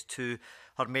access to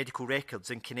her medical records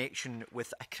in connection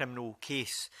with a criminal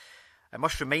case. I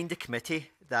must remind the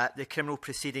committee that the criminal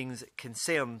proceedings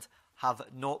concerned have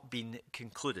not been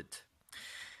concluded.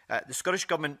 The Scottish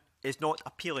Government is not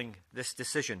appealing this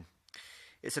decision.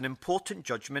 It's an important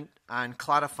judgment and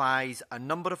clarifies a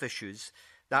number of issues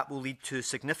that will lead to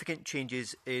significant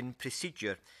changes in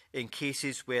procedure in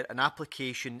cases where an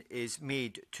application is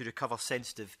made to recover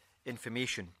sensitive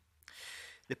information.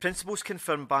 The principles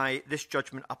confirmed by this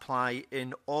judgment apply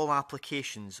in all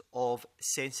applications of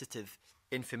sensitive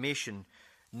information,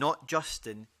 not just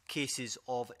in cases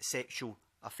of sexual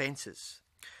offences.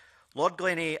 Lord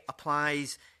Glennie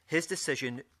applies his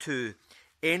decision to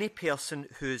any person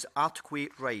whose Article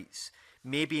 8 rights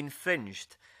may be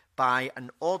infringed by an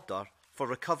order for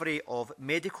recovery of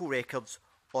medical records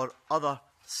or other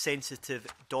sensitive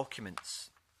documents.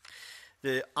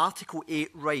 The Article 8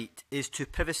 right is to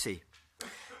privacy.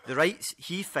 The rights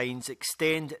he finds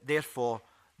extend, therefore,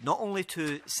 not only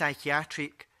to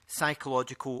psychiatric,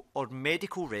 psychological or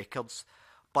medical records,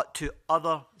 but to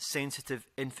other sensitive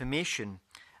information,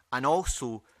 and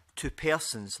also to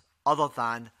persons other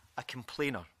than a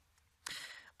complainer.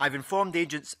 I've informed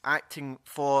agents acting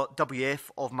for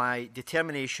WF of my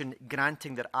determination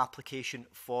granting their application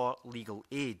for legal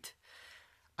aid.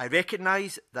 I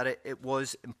recognise that it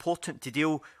was important to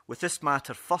deal with this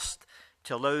matter first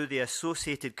to allow the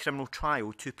associated criminal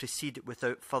trial to proceed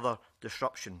without further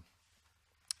disruption.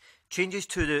 Changes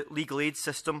to the legal aid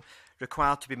system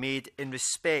require to be made in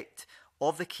respect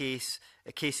of the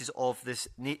cases of this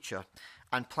nature,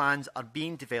 and plans are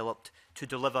being developed to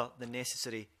deliver the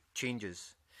necessary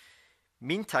changes.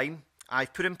 Meantime,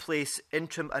 I've put in place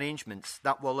interim arrangements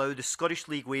that will allow the Scottish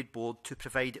Legal Aid Board to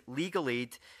provide legal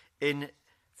aid in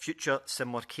future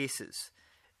similar cases.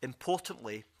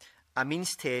 Importantly, a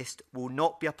means test will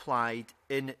not be applied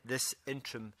in this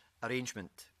interim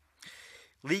arrangement.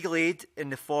 Legal aid in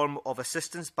the form of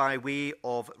assistance by way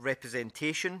of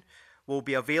representation will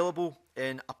be available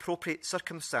in appropriate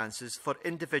circumstances for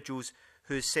individuals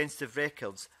whose sensitive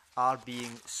records are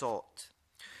being sought.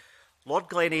 Lord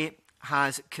Glennie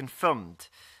has confirmed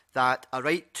that a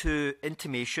right to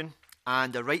intimation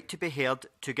and a right to be heard,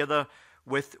 together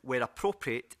with, where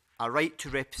appropriate, a right to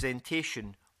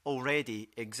representation already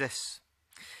exists.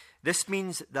 This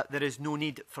means that there is no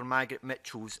need for Margaret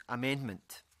Mitchell's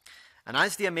amendment. And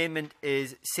as the amendment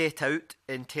is set out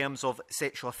in terms of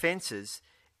sexual offences,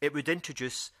 it would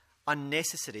introduce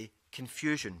unnecessary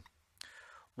confusion.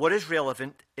 What is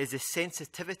relevant is the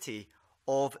sensitivity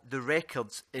of the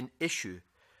records in issue,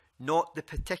 not the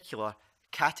particular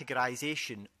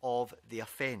categorisation of the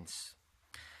offence.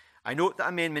 I note that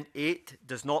Amendment 8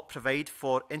 does not provide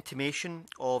for intimation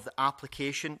of the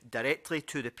application directly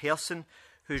to the person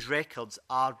whose records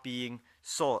are being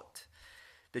sought.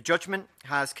 The judgment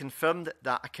has confirmed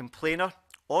that a complainer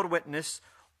or witness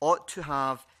ought to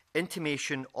have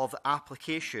intimation of the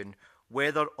application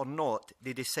whether or not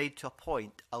they decide to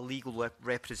appoint a legal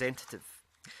representative.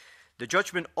 The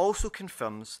judgment also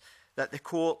confirms that the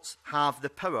courts have the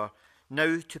power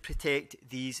now to protect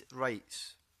these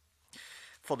rights.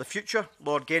 For the future,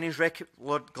 Lord Glennie's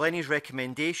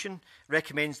recommendation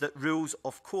recommends that rules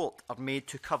of court are made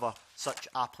to cover such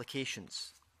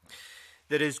applications.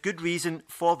 There is good reason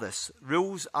for this.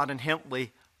 Rules are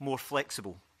inherently more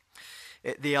flexible.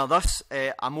 They are thus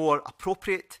a more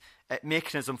appropriate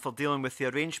mechanism for dealing with the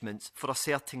arrangements for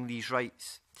asserting these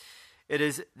rights.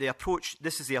 This is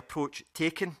the approach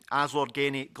taken, as Lord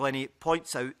Glennie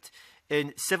points out,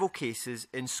 in civil cases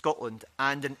in Scotland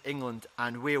and in England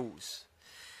and Wales.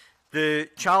 The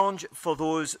challenge for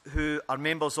those who are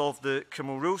members of the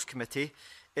Criminal Rules Committee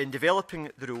in developing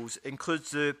the rules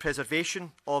includes the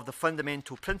preservation of the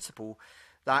fundamental principle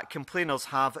that complainers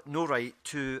have no right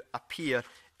to appear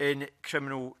in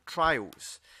criminal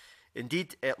trials.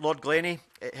 Indeed, Lord Glennie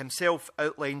himself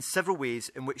outlines several ways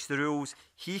in which the rules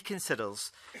he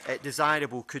considers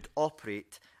desirable could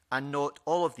operate, and not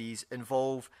all of these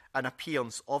involve an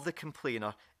appearance of the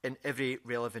complainer in every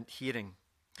relevant hearing.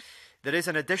 There is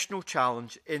an additional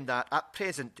challenge in that at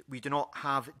present we do not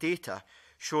have data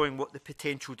showing what the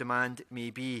potential demand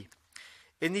may be.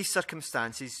 In these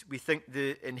circumstances, we think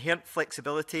the inherent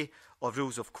flexibility of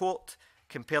rules of court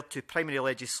compared to primary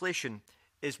legislation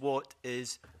is what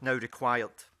is now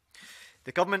required.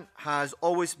 The Government has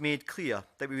always made clear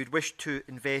that we would wish to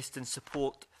invest in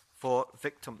support for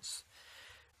victims.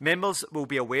 Members will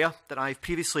be aware that I have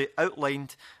previously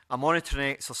outlined a monitoring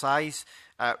exercise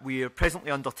we are presently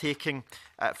undertaking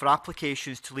for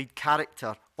applications to lead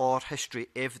character or history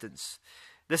evidence.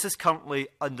 This is currently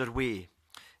underway.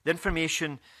 The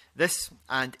information this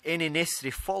and any necessary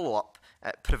follow-up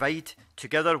provide,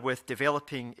 together with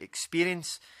developing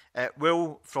experience,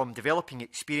 will inform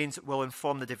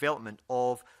the development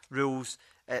of rules,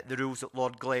 the rules that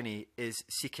Lord Glennie is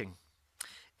seeking.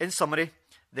 In summary,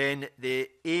 then, the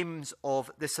aims of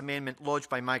this amendment lodged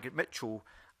by Margaret Mitchell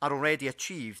are already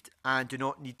achieved and do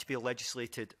not need to be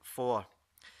legislated for.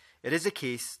 It is the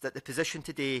case that the position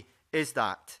today is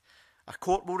that a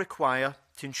court will require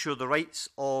to ensure the rights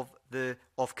of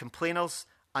complainers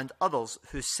and others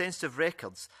whose sensitive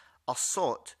records are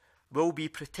sought will be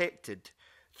protected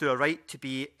through a right to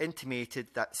be intimated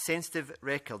that sensitive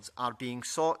records are being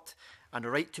sought, and a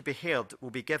right to be heard will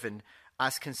be given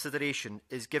as consideration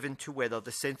is given to whether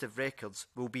the sensitive records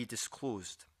will be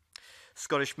disclosed.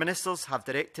 Scottish ministers have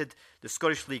directed the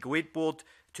Scottish Legal Aid Board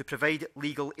to provide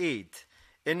legal aid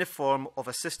in the form of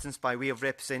assistance by way of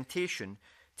representation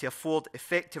to afford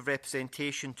effective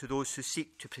representation to those who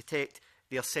seek to protect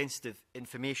their sensitive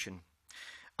information.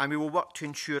 And we will work to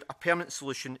ensure a permanent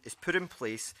solution is put in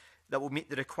place that will meet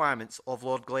the requirements of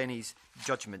Lord Glennie's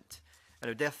judgment. And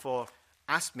I would therefore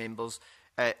ask members,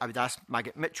 I would ask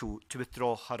Margaret Mitchell to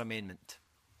withdraw her amendment.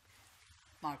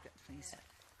 Margaret, please.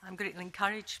 I'm greatly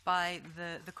encouraged by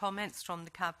the comments from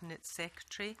the Cabinet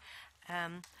Secretary.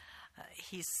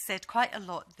 He's said quite a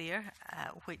lot there,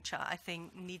 which I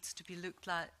think needs to be looked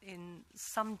at in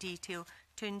some detail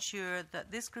to ensure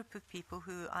that this group of people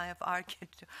who I have argued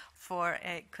for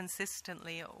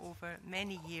consistently over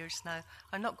many years now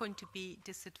are not going to be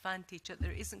disadvantaged, that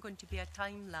there isn't going to be a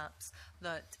time lapse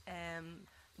that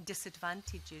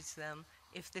disadvantages them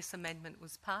if this amendment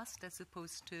was passed, as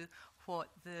opposed to what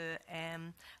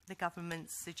the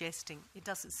government's suggesting. It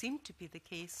doesn't seem to be the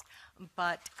case,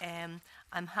 but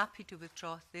I'm happy to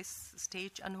withdraw this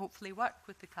stage and hopefully work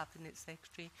with the Cabinet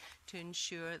Secretary to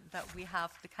ensure that we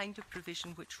have the kind of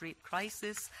provision which Rape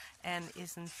Crisis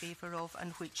is in favour of,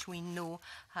 and which we know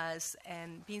has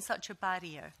been such a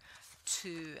barrier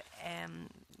to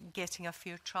getting a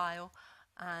fair trial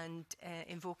and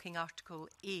invoking Article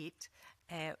 8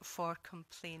 for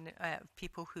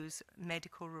people whose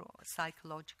medical,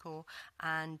 psychological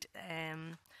and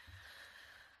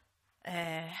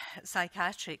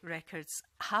psychiatric records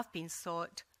have been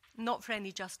sought, not for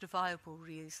any justifiable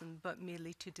reason, but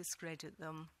merely to discredit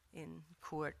them in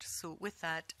court. So with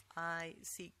that, I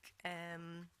seek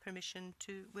permission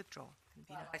to withdraw.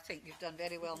 Well, I think you've done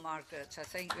very well, Margaret. I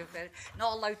think you're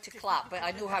not allowed to clap, but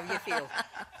I know how you feel.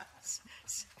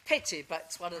 It's a pity, but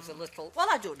it's one of the little... Well,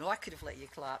 I don't know. I could have let you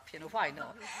clap. You know, why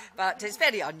not? But it's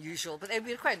very unusual. But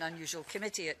we're quite an unusual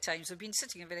committee at times. We've been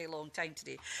sitting a very long time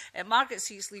today. Margaret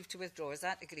seeks leave to withdraw. Is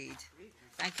that agreed?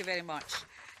 Thank you very much.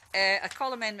 I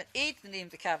call Amendment 8 in the name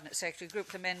of the Cabinet Secretary.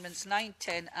 Group Amendments 9,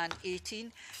 10 and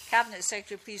 18. Cabinet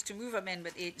Secretary, please to move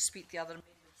Amendment 8 and speak the other amendments.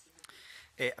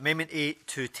 Amendment 8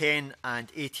 to 10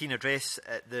 and 18 address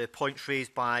the points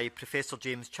raised by Professor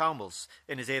James Chalmers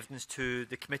in his evidence to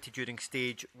the committee during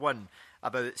stage 1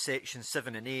 about sections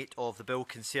 7 and 8 of the bill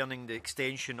concerning the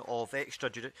extension of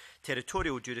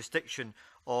extra-territorial jurisdiction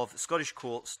of Scottish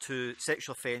courts to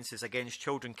sexual offences against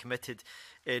children committed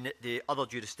in the other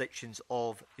jurisdictions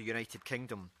of the United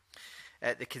Kingdom.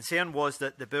 The concern was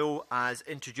that the bill, as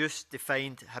introduced,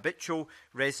 defined habitual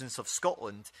residents of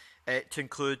Scotland to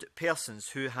include persons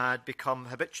who had become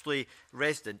habitually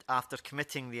resident after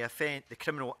committing the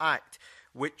criminal act,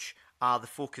 which are the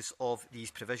focus of these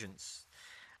provisions.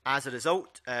 As a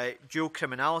result, dual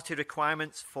criminality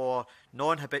requirements for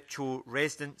non-habitual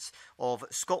residents of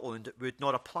Scotland would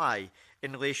not apply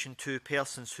in relation to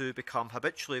persons who become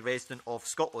habitually resident of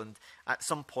Scotland at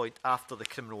some point after the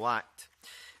criminal act.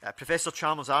 Professor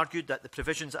Chalmers argued that the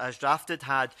provisions as drafted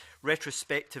had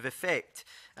retrospective effect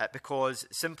because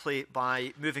simply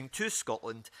by moving to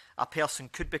Scotland, a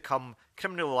person could become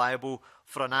criminally liable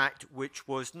for an act which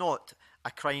was not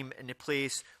a crime in the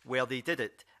place where they did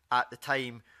it at the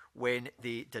time when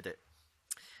they did it.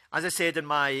 As I said in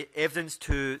my evidence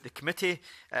to the committee,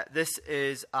 this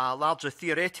is a largely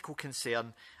theoretical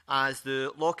concern as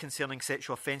the law concerning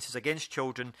sexual offences against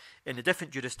children in the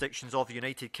different jurisdictions of the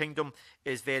United Kingdom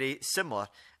is very similar,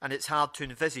 and it's hard to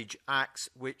envisage acts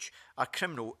which are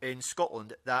criminal in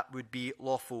Scotland that would be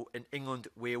lawful in England,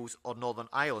 Wales or Northern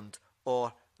Ireland,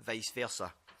 or vice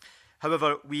versa.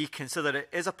 However, we consider it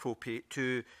is appropriate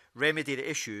to remedy the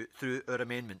issue through our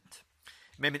amendment.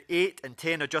 Amendment 8 and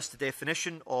 10 adjust the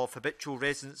definition of habitual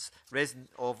resident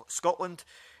of Scotland,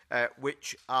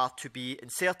 which are to be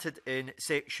inserted in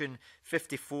section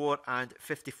 54 and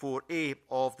 54A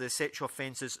of the Sexual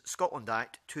Offences Scotland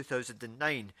Act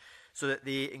 2009, so that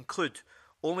they include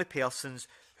only persons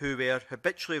who were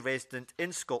habitually resident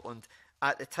in Scotland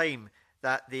at the time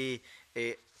that they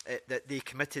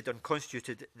committed and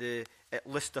constituted the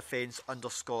list offence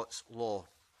under Scots law.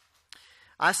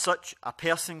 As such, a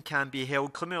person can be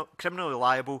held criminally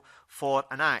liable for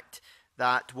an act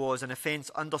that was an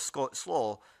offence under Scots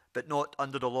law, but not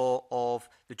under the law of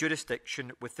the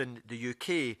jurisdiction within the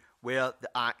UK where the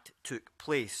act took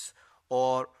place,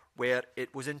 or where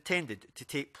it was intended to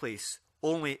take place,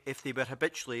 only if they were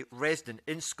habitually resident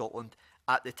in Scotland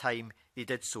at the time they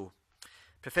did so.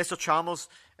 Professor Chalmers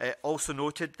also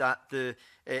noted that the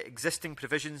existing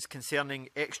provisions concerning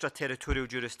extraterritorial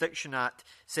jurisdiction at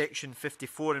section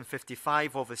 54 and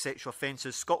 55 of the Sexual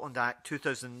Offences Scotland Act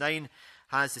 2009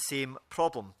 has the same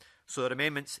problem, so our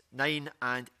amendments 9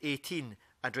 and 18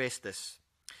 address this.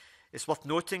 It's worth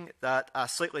noting that a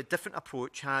slightly different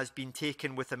approach has been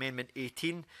taken with Amendment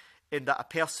 18, in that a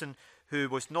person who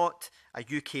was not a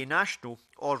UK national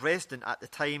or resident at the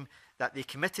time that they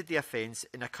committed the offence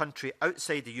in a country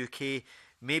outside the UK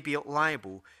may be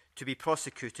liable to be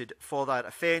prosecuted for that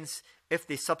offence if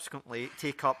they subsequently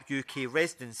take up UK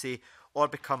residency or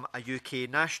become a UK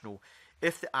national,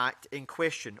 if the act in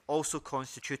question also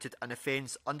constituted an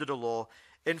offence under the law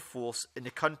in force in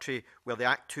the country where the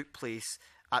act took place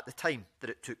at the time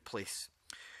that it took place.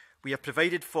 We have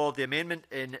provided for the amendment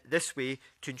in this way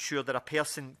to ensure that a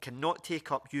person cannot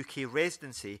take up UK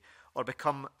residency or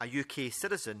become a UK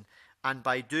citizen, and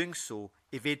by doing so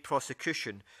evade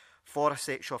prosecution for a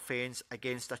sexual offence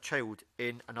against a child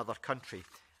in another country.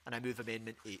 And I move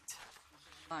Amendment 8. Thank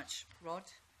you very much. Rod?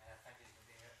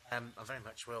 I very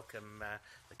much welcome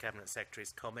the Cabinet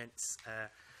Secretary's comments.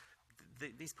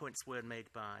 These points were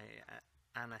made by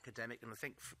an academic, and I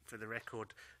think for the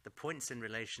record, the points in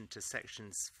relation to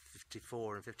sections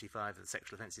 54 and 55 of the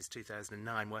Sexual Offences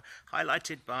 2009 were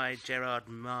highlighted by Gerard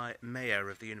Mayer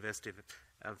of the University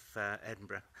of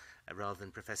Edinburgh, rather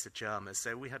than Professor Chalmers.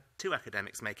 So we had two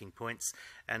academics making points,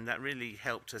 and that really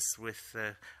helped us with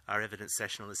our evidence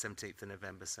session on the 17th of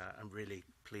November. So I'm really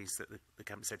pleased that the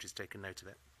Cabinet Secretary has taken note of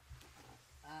it.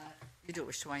 They don't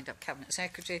wish to wind up Cabinet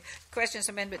Secretary. Questions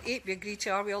Amendment 8 be agreed to.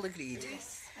 Are we all agreed?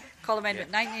 Yes. Call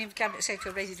Amendment 9 in the name of the Cabinet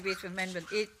Secretary. Ready to debate with Amendment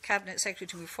 8. Cabinet Secretary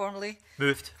to move formally.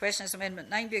 Moved. Questions Amendment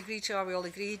 9 be agreed to. Are we all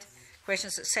agreed?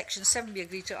 Questions that Section 7 be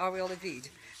agreed to. Are we all agreed?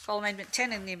 Call Amendment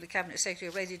 10 in the name of the Cabinet Secretary.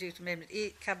 Ready to debate with Amendment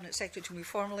 8. Cabinet Secretary to move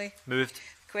formally. Moved.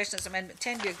 Questions Amendment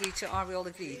 10 be agreed to. Are we all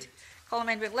agreed? Call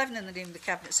Amendment 11 in the name of the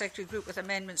Cabinet Secretary. Group with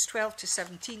Amendments 12 to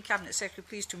 17. Cabinet Secretary,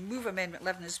 please to move Amendment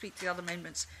 11 and speak to the other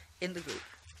amendments in the group.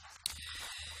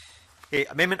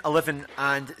 Amendment 11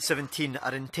 and 17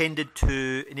 are intended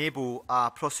to enable a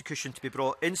prosecution to be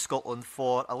brought in Scotland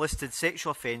for a listed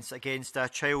sexual offence against a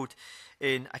child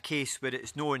in a case where it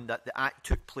is known that the act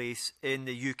took place in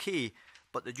the UK,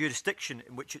 but the jurisdiction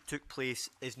in which it took place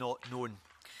is not known.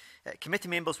 Committee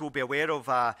members will be aware of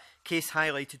a case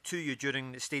highlighted to you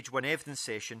during the Stage 1 evidence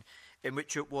session in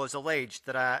which it was alleged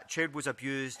that a child was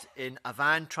abused in a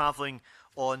van travelling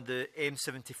on the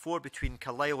M74 between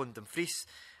Carlisle and Dumfries,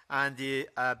 and the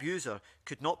abuser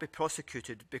could not be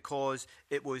prosecuted because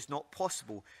it was not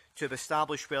possible to have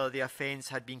established whether the offence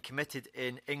had been committed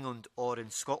in England or in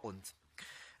Scotland.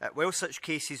 While such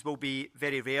cases will be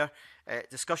very rare,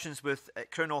 discussions with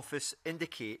Crown Office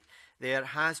indicate there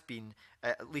has been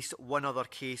at least one other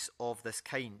case of this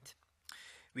kind.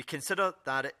 We consider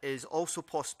that it is also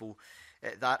possible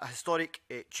that a historic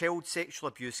child sexual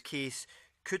abuse case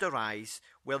could arise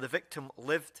where the victim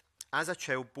lived as a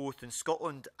child both in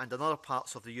Scotland and in other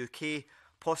parts of the UK,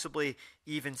 possibly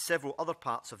even several other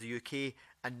parts of the UK,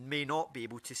 and may not be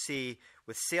able to say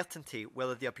with certainty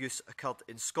whether the abuse occurred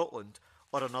in Scotland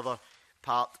or another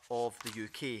part of the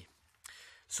UK.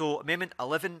 So Amendment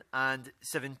 11 and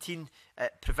 17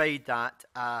 provide that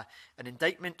an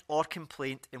indictment or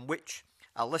complaint in which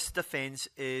a listed offence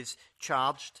is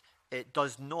charged, it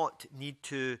does not need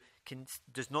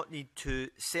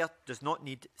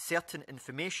certain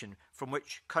information from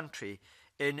which country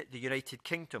in the United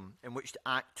Kingdom in which the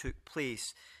act took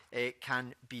place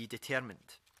can be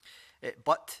determined.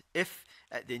 But if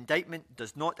the indictment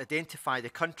does not identify the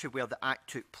country where the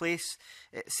act took place,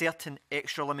 certain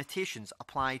extra limitations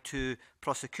apply to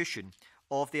prosecution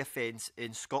of the offence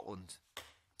in Scotland.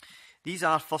 These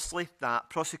are, firstly, that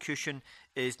prosecution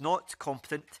is not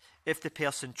competent if the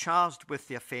person charged with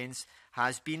the offence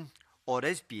has been or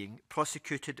is being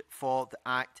prosecuted for the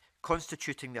act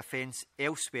constituting the offence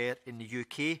elsewhere in the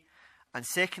UK, and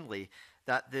secondly,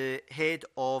 that the head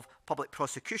of public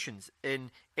prosecutions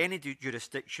in any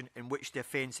jurisdiction in which the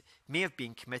offence may have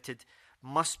been committed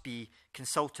must be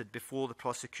consulted before the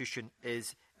prosecution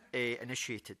is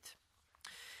initiated.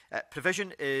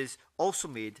 Provision is also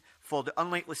made for the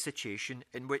unlikely situation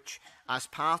in which, as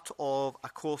part of a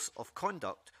course of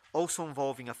conduct also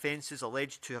involving offences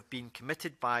alleged to have been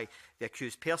committed by the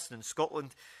accused person in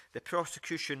Scotland, the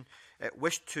prosecution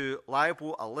wished to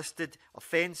liable a listed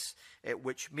offence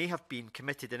which may have been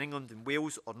committed in England and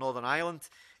Wales or Northern Ireland,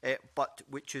 but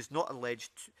which is not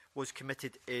alleged was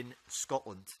committed in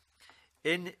Scotland.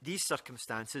 In these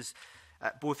circumstances,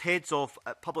 both heads of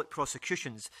public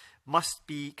prosecutions must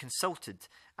be consulted,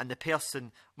 and the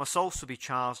person must also be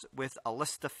charged with a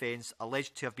listed offence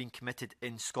alleged to have been committed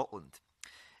in Scotland.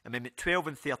 Amendment 12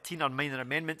 and 13 are minor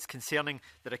amendments concerning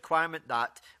the requirement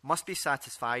that must be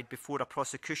satisfied before a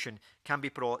prosecution can be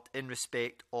brought in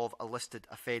respect of a listed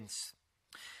offence.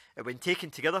 When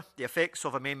taken together, the effects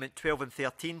of Amendment 12 and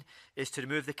 13 is to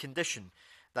remove the condition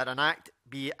that an act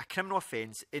be a criminal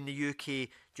offence in the UK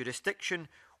jurisdiction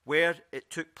where it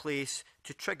took place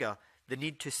to trigger the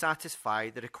need to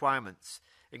satisfy the requirements,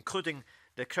 including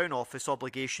the Crown Office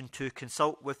obligation to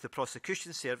consult with the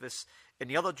prosecution service in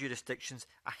the other jurisdictions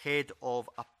ahead of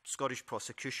a Scottish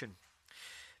prosecution.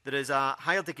 There is a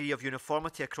higher degree of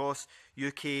uniformity across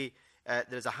UK. There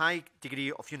is a high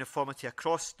degree of uniformity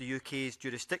across the UK's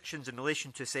jurisdictions in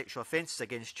relation to sexual offences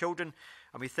against children,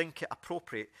 and we think it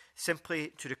appropriate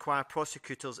simply to require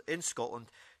prosecutors in Scotland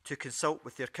to consult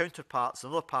with their counterparts in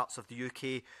other parts of the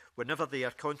UK whenever they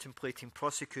are contemplating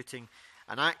prosecuting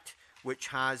an act which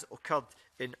has occurred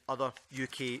in other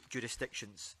UK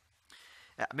jurisdictions.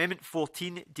 Amendment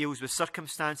 14 deals with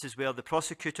circumstances where the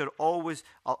prosecutor always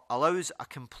allows a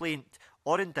complaint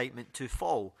or indictment to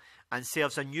fall and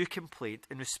serves a new complaint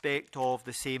in respect of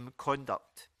the same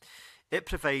conduct. It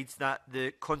provides that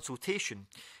the consultation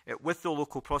with the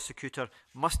local prosecutor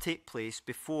must take place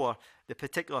before the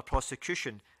particular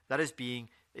prosecution that is being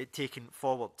taken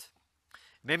forward.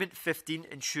 Amendment 15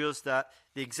 ensures that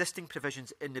the existing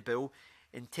provisions in the bill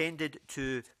intended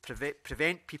to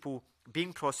prevent people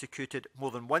being prosecuted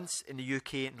more than once in the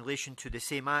UK in relation to the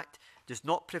same act does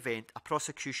not prevent a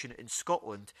prosecution in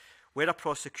Scotland where a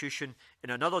prosecution in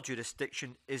another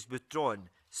jurisdiction is withdrawn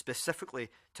specifically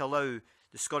to allow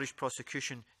the Scottish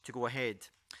prosecution to go ahead.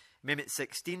 Amendment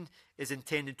 16 is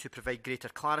intended to provide greater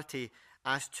clarity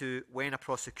as to when a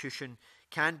prosecution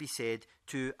can be said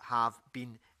to have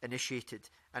been initiated.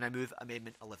 And I move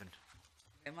Amendment 11.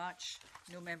 Very much.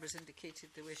 No members indicated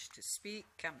they wish to speak.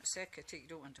 Cabinet Secretary, you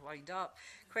don't want to wind up.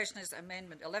 Question is that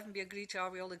Amendment 11 be agreed to. Are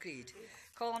we all agreed?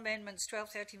 Call amendments 12,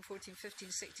 13, 14,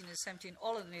 15, 16 and 17,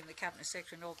 all in the name of the Cabinet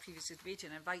Secretary and all previously debated,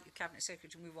 and invite the Cabinet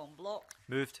Secretary to move on block.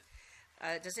 Moved.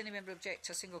 Does any member object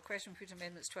to a single question? Put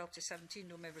amendments 12 to 17.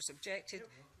 No members objected.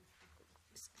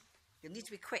 You'll need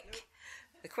to be quick.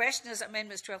 The question is that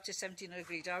amendments 12 to 17 are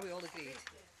agreed. Are we all agreed?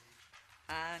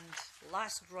 And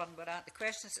last run we're at. The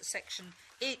question is that section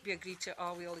 8 be agreed to.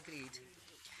 Are we all agreed?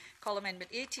 Call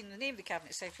amendment 18 in the name of the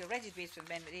Cabinet Secretary. Ready to debate with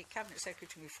amendment 8. Cabinet Secretary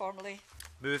to move formally.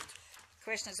 Moved. The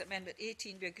question is that amendment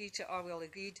 18 be agreed to. Are we all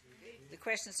agreed? The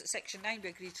question is that section 9 be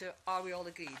agreed to. Are we all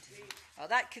agreed?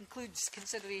 That concludes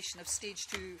consideration of stage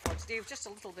 2 for today. We've just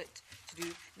a little bit to do.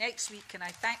 Next week, can I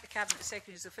thank the Cabinet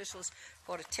Secretary's officials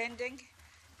for attending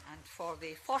and for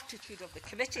the fortitude of the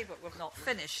committee, but we've not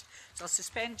finished. So I'll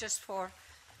suspend just for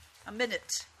a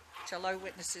minute to allow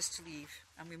witnesses to leave,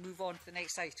 and we move on to the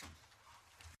next item.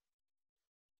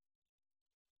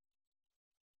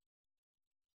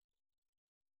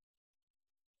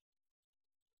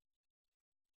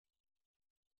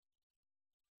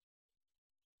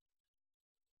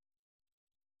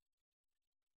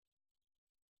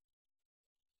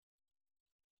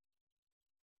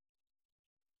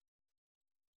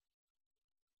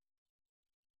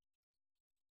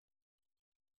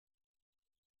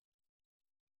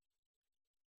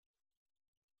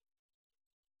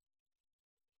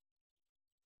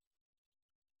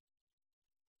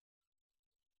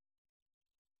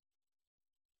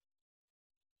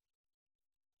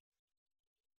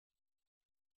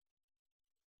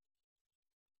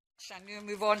 And we'll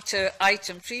move on to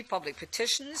item 3, public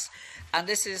petitions, and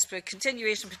this is for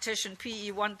continuation petition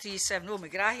PE 1370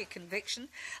 Megrahi conviction.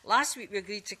 Last week we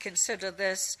agreed to consider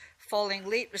this following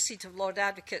late receipt of Lord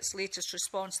Advocate's latest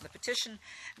response to the petition.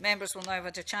 Members will now have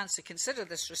had a chance to consider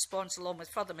this response along with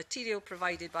further material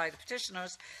provided by the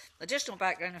petitioners. Additional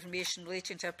background information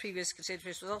relating to our previous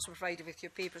consideration was also provided with your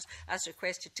papers as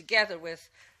requested, together with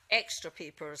extra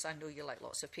papers. I know you like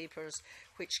lots of papers,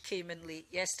 which came in late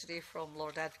yesterday from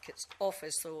Lord Advocate's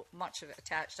office, so much of it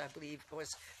attached, I believe,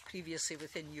 was previously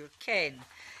within your ken.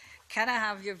 Can I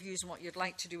have your views on what you'd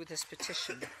like to do with this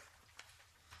petition?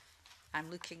 I'm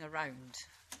looking around.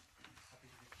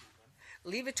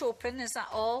 Leave it open, is that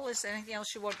all? Is there anything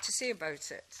else you want to say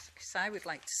about it? Because I would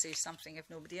like to say something if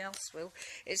nobody else will.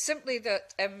 It's simply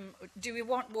that, do we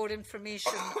want more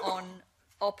information on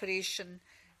Operation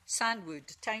Sandwood,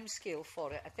 timescale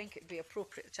for it? I think it would be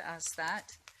appropriate to ask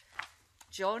that.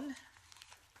 John?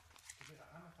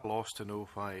 I'm lost to know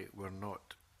why we're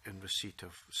not in receipt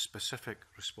of specific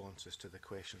responses to the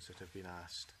questions that have been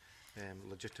asked,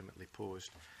 legitimately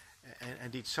posed.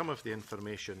 Indeed, some of the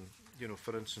information, you know,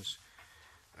 for instance,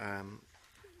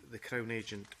 the Crown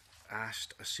Agent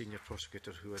asked a senior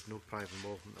prosecutor who had no prior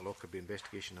involvement in the Lockerbie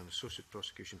investigation and associate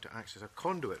prosecution to act as a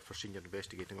conduit for senior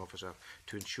investigating officer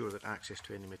to ensure that access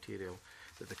to any material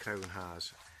that the Crown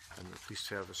has and the Police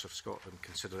Service of Scotland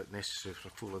consider it necessary for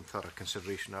full and thorough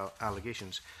consideration of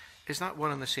allegations. Is that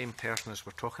one and the same person as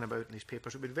we're talking about in these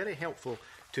papers? It would be very helpful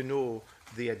to know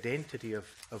the identity of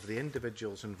the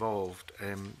individuals involved,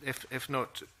 if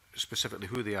not specifically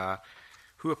who they are,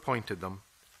 who appointed them.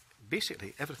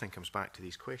 Basically, everything comes back to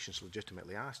these questions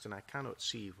legitimately asked, and I cannot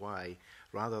see why,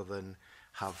 rather than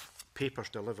have papers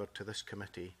delivered to this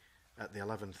committee at the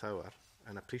 11th hour,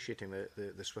 and appreciating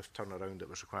the swift turnaround that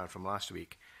was required from last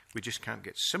week, we just can't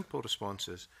get simple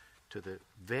responses to the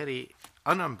very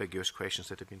unambiguous questions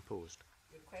that have been posed.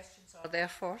 Your questions are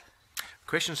therefore?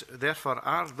 Questions, therefore,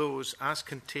 are those as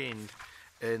contained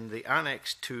in the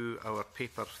annex to our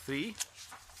paper 3.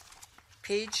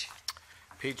 Page?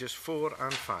 Pages 4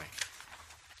 and 5.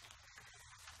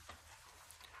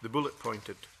 The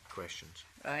bullet-pointed questions.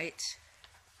 Right.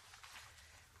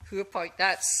 Who appoint?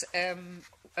 That's, and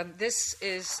this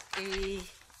is a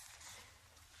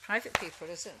private paper,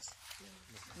 is it?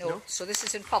 No. So this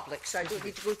is in public, so I don't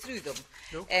need to go through them.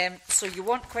 No. So you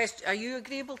want question? Are you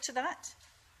agreeable to that?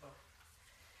 Well,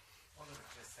 I would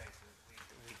just say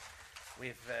that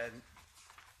we've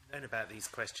known about these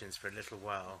questions for a little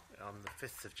while. On the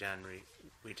 5th of January,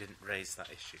 we didn't raise that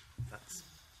issue. That's.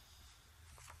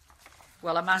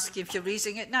 Well, I'm asking if you're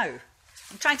raising it now.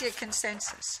 I'm trying to get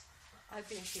consensus. I'd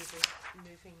be in favour of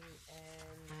moving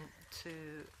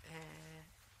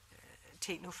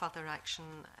take no further action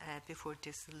before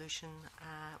dissolution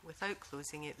without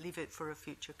closing it, leave it for a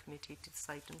future committee to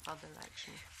decide on further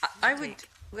action. I would,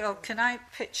 well, can I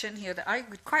pitch in here that I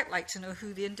would quite like to know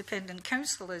who the independent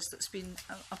counsel is that's been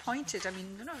appointed? I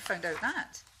mean, we never found out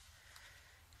that.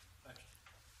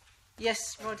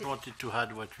 Yes, Roddy. I wanted to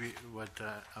add what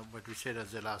we said at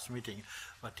the last meeting,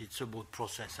 but it's about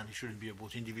process and it shouldn't be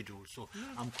about individuals. So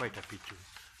I'm quite happy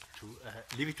to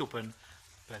leave it open,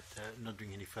 but not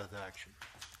doing any further action.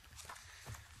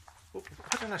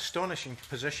 What an astonishing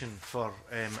position for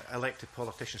elected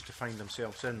politicians to find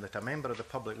themselves in, that a member of the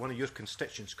public, one of your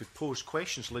constituents, could pose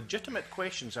questions, legitimate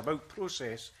questions about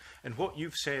process, and what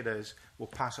you've said is, we'll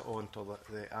pass it on till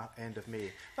the end of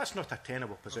May. That's not a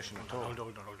tenable position at all. Hold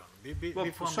on.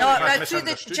 Through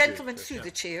the gentleman, through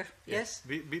the chair. Yes.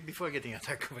 Before getting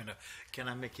attacked, Governor, can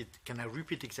I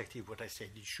repeat exactly what I said?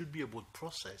 It should be about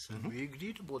process, and we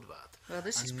agreed about that. Well,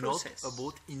 this is process. Not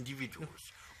about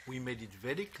individuals. We made it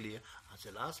very clear at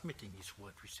the last meeting is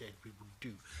what we said we would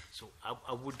do. So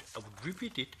I would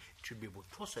repeat it. It should be about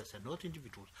process and not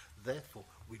individuals. Therefore,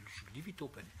 we should leave it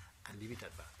open and leave it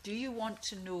at that. Do you want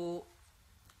to know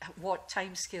what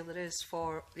timescale there is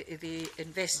for the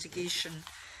investigation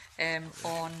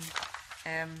on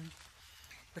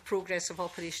the progress of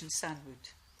Operation Sandwood?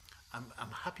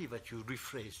 I'm happy that you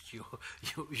rephrased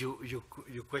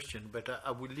your question, but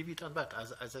I will leave it at that,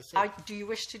 as I said. Do you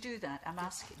wish to do that? I'm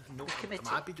asking no, the committee.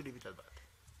 I'm happy to leave it at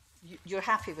that. You're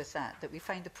happy with that we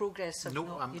find the progress of... No,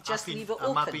 you just happy, leave it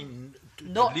I'm open. happy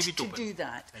not to leave it to open. Do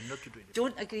that. And not to do it.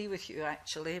 Don't agree with you,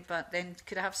 actually, but then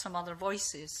could I have some other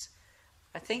voices?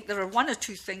 I think there are one or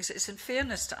two things that it's in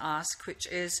fairness to ask, which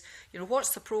is, what's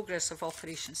the progress of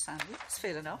Operation Sandwood? It's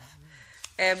fair enough.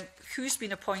 Who's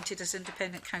been appointed as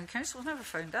independent Crown Counsel? I've never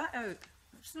found that out.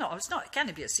 It's not. It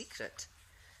can't be a secret.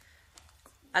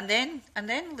 And then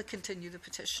we'll continue the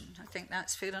petition. I think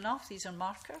that's fair enough. These are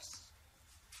markers.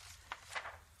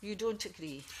 You don't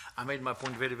agree? I made my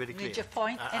point very, very clear. Made your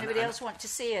point. Anybody else want to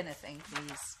say anything,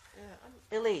 please?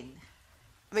 Elaine.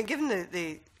 I mean, given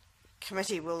the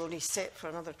committee will only sit for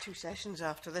another 2 sessions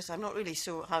after this, I'm not really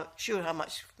sure how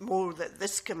much more that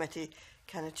this committee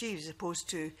can achieve as opposed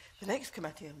to the next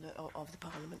committee of the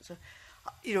Parliament. So,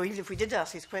 even if we did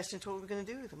ask these questions, what are we going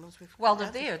to do with them? Well,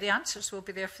 they're there. The answers will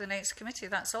be there for the next committee.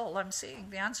 That's all I'm saying.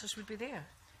 The answers would be there.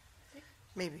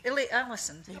 Maybe.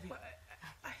 Alison. Maybe.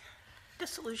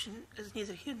 Dissolution is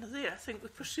neither here nor there. I think we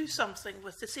pursue something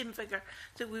with the same vigour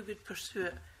that we would pursue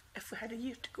it if we had a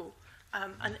year to go.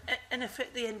 And if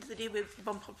at the end of the day we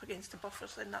bump up against the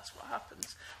buffers, then that's what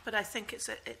happens. But I think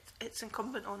it's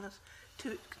incumbent on us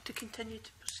to continue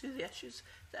to pursue the issues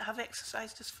that have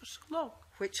exercised us for so long.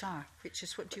 Which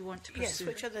is what do you want to pursue? Yes,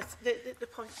 which are the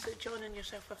points that John and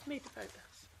yourself have made about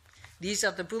this. These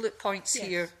are the bullet points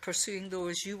here, pursuing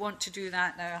those. You want to do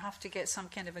that now. I have to get some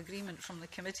kind of agreement from the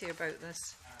committee about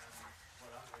this.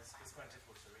 It's quite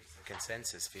difficult to reach a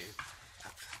consensus view.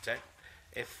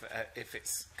 If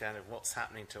it's kind of what's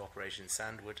happening to Operation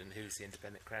Sandwood and who's the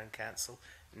independent Crown Counsel,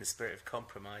 in the spirit of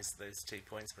compromise, those 2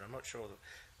 points, but I'm not sure that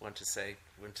I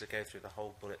want to go through the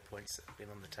whole bullet points that have been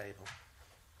on the table.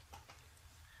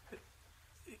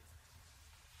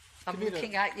 I'm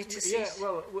looking at you to see. Yeah,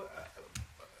 well,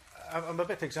 I'm a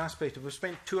bit exasperated. We've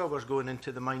spent 2 hours going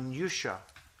into the minutiae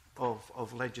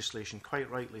of legislation, quite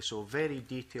rightly so, very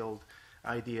detailed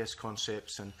ideas,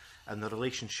 concepts, and the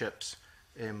relationships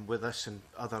with this and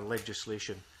other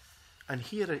legislation. And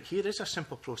here is a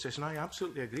simple process, and I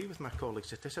absolutely agree with my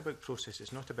colleagues. It is about process,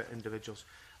 it's not about individuals.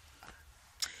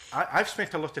 I've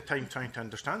spent a lot of time trying to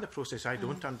understand the process. I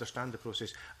don't understand the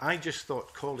process. I just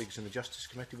thought colleagues in the Justice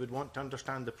Committee would want to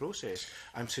understand the process.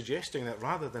 I'm suggesting that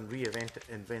rather than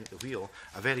invent the wheel,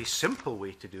 a very simple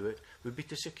way to do it would be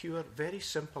to secure very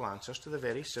simple answers to the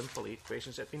very simple 8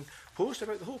 questions that have been posed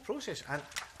about the whole process.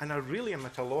 And I really am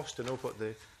at a loss to know what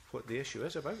the issue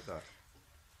is about that.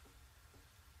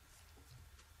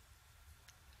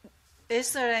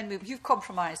 Is there any? You've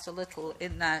compromised a little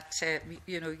in that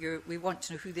we want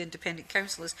to know who the independent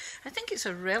counsel is. I think it's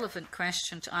a relevant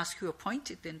question to ask who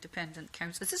appointed the independent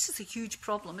counsel. This is a huge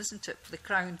problem, isn't it, for the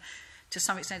Crown, to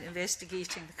some extent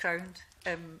investigating the Crown,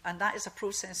 and that is a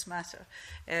process matter.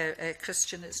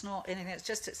 Christian, it's not anything.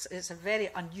 It's a very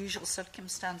unusual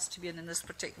circumstance to be in this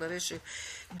particular issue.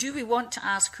 Do we want to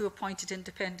ask who appointed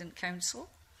independent counsel?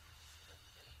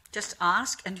 Just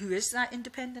ask, and who is that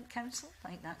independent counsel?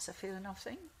 I think that's a fair enough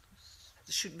thing.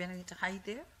 There shouldn't be anything to hide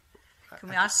there. Can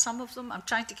we ask some of them? I'm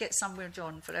trying to get somewhere,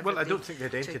 John, for everybody. Well, I don't think the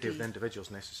identity of the individual is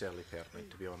necessarily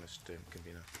pertinent, to be honest,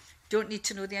 Convener. Don't need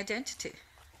to know the identity.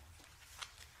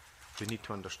 we need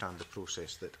to understand the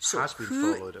process that So has been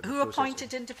who, followed. And the who process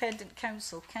appointed independent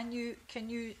counsel? Can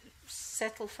you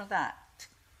settle for that?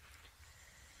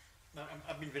 No,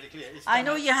 I've been very clear. I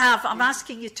know you have. I'm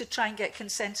asking you to try and get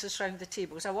consensus round the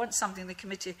table, because I want something in the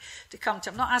committee to come to.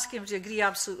 I'm not asking them to agree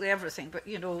absolutely everything, but,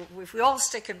 you know, if we all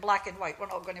stick in black and white, we're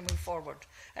not going to move forward.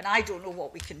 And I don't know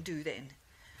what we can do then.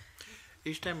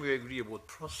 Each time we agree about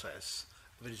process,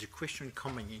 there is a question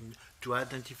coming in to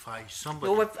identify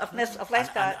somebody. No, I've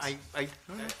left that.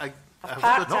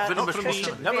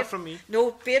 Never from me.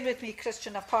 No, bear with me,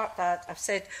 Christian. I've parked that. I've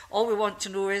said all we want to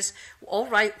know is, all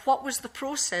right, what was the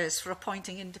process for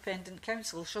appointing independent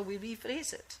counsel? Shall we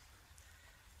rephrase it?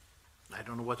 I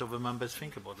don't know what other members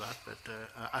think about that, but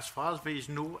as far as there is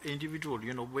no individual,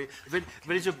 you know, there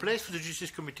is a place for the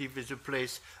Justice Committee, there's a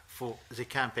place for the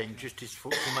campaign, Justice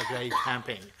for Megrahi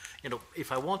campaign. You know,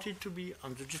 if I wanted to be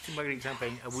on the Justice Megrahi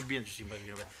campaign, I would be on the Justice Megrahi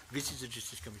campaign. This is the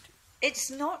Justice Committee. It's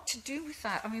not to do with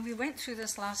that. I mean, we went through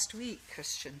this last week,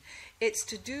 Christian. It's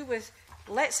to do with,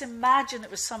 let's imagine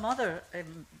it was some other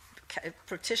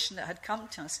petition that had come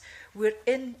to us. We're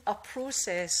in a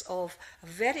process of a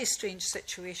very strange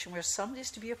situation where somebody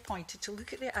is to be appointed to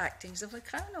look at the actings of the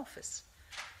Crown Office.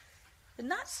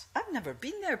 And that's, I've never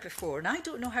been there before, and I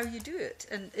don't know how you do it.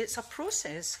 And it's a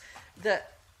process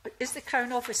that, is the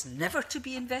Crown Office never to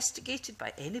be investigated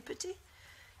by anybody?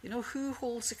 You know, who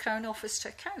holds the Crown Office to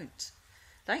account?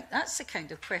 I think that's the kind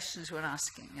of questions we're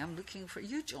asking. I'm looking for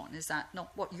you, John. Is that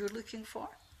not what you're looking for?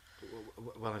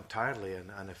 Well, entirely,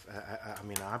 and if I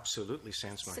mean, I absolutely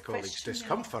sense my colleagues'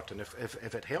 discomfort, and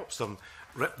if it helps them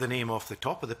rip the name off the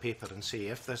top of the paper and say,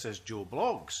 if this is Joe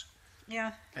Bloggs,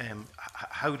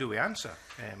 how do we answer?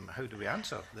 How do we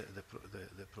answer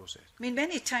the process? I mean,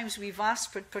 many times we've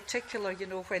asked, in particular, you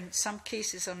know, when some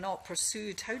cases are not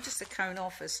pursued, how does the Crown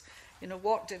Office, you know,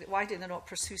 why do they not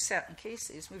pursue certain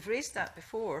cases? We've raised that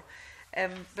before,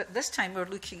 but this time we're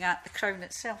looking at the Crown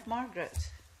itself. Margaret?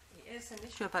 It's an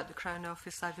issue about the Crown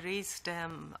Office. I've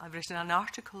written an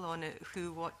article on it,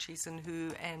 who watches and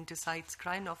who decides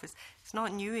Crown Office. It's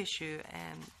not a new issue,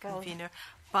 convener,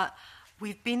 but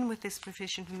we've been with this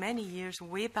profession for many years.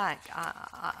 Way back,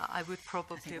 I would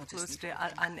probably have closed it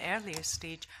at an earlier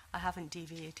stage. I haven't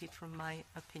deviated from my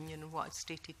opinion on what I've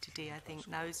stated today. I think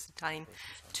now is the time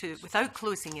to, without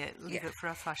closing it, leave it for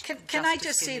a first. Can I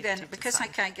just say then, because I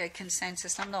can't get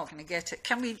consensus, I'm not going to get it.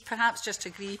 Can we perhaps just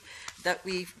agree that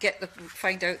we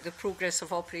find out the progress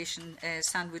of Operation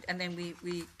Sandwood, and then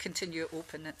we continue it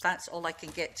open? That's all I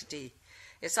can get today.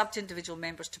 It's up to individual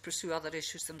members to pursue other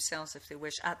issues themselves if they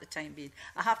wish at the time being.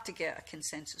 I have to get a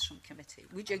consensus from committee.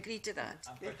 Would you agree to that?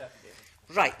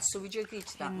 Right, so would you agree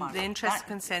to that, Margaret? In the interest of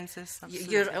consensus.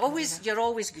 You're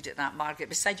always good at that, Margaret.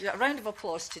 Besides, you got a round of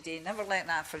applause today. Never let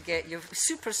that forget. You've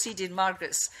superseded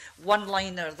Margaret's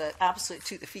one-liner that absolutely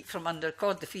took the feet from under,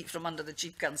 caught the feet from under the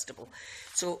Chief Constable.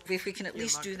 So if we can at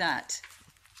least do that.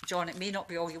 John, it may not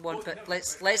be all you want, but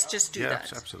let's just do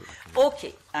that. Absolutely.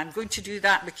 Okay, I'm going to do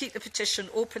that. We keep the petition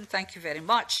open. Thank you very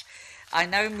much. I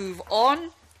now move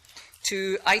on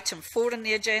to item 4 on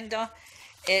the agenda.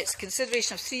 It's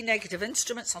consideration of 3 negative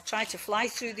instruments. I'll try to fly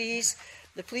through these.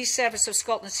 The Police Service of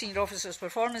Scotland Senior Officers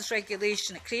Performance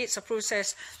Regulation. It creates a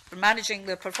process for managing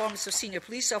the performance of senior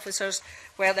police officers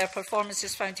where their performance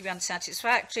is found to be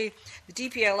unsatisfactory. The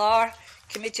DPLR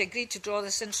Committee agreed to draw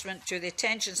this instrument to the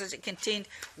attention as it contained,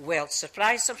 well,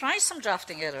 surprise, surprise, some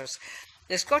drafting errors.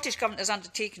 The Scottish Government has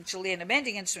undertaken to lay an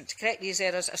amending instrument to correct these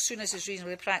errors as soon as is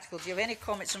reasonably practical. Do you have any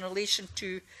comments in relation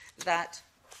to that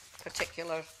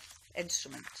particular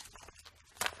instrument?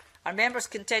 Are members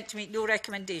content to make no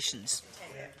recommendations?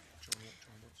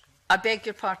 I beg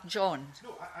your pardon, John.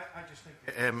 No, I just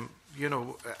think, you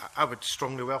know, I would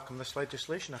strongly welcome this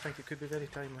legislation. I think it could be very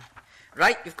timely.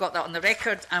 Right, you've got that on the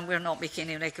record, and we're not making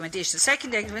any recommendations.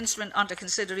 Second instrument under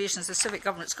consideration is the Civic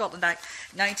Government Scotland Act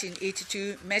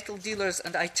 1982, Metal Dealers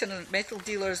and Itinerant Metal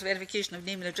Dealers Verification of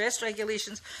Name and Address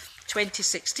Regulations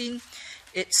 2016.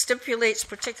 It stipulates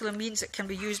particular means that can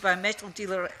be used by a metal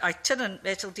dealer, itinerant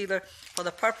metal dealer, for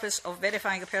the purpose of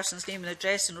verifying a person's name and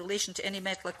address in relation to any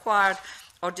metal acquired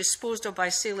or disposed of by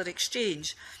sale or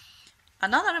exchange.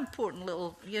 Another important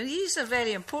little, these are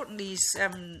very important, these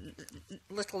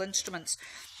little instruments.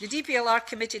 The DPLR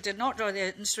Committee did not draw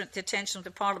the instrument to the attention of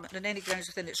the Parliament on any grounds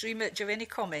within its remit. Do you have any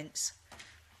comments?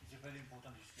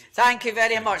 Thank you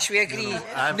very much. We agree.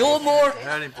 No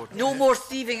more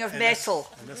thieving of metal.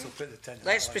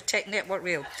 Let's protect Network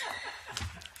Rail.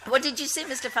 What did you say,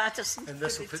 Mr. Patterson? And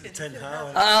this will put the tin hat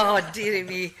on. Oh, dearie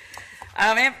me.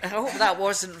 I hope that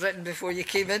wasn't written before you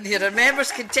came in here. Are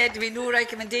members content to be no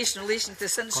recommendation in relation to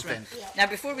this instrument? Now,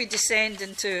 before we descend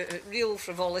into real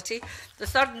frivolity, the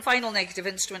third and final negative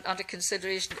instrument under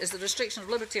consideration is the Restriction of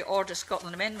Liberty Order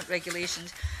Scotland Amendment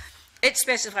Regulations. It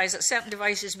specifies that certain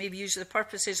devices may be used for the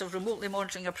purposes of remotely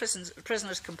monitoring a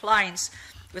prisoner's compliance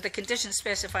with the conditions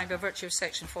specified by virtue of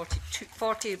Section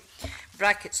 40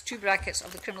 brackets, 2 brackets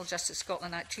of the Criminal Justice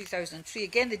Scotland Act 2003.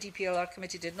 Again, the DPLR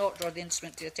Committee did not draw the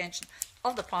instrument to the attention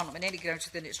of the Parliament on any grounds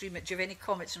within its remit. Do you have any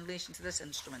comments in relation to this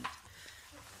instrument?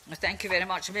 Well, thank you very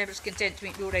much. Are members content to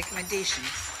make no recommendations?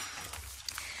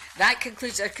 That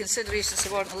concludes our consideration of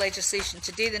subordinate legislation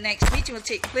today. The next meeting will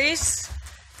take place.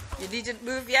 You needn't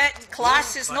move yet.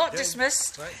 Class is not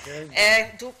dismissed.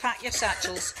 Don't pack your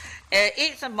satchels.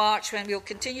 8th of March, when we will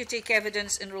continue to take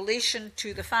evidence in relation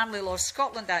to the Family Law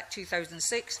Scotland Act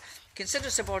 2006,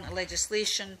 consider subordinate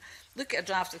legislation, look at a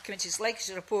draft of the committee's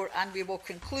legislative report, and we will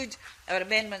conclude our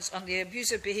amendments on the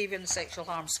Abusive Behaviour and Sexual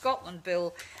Harm Scotland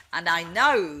Bill. And I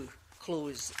now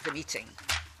close the meeting.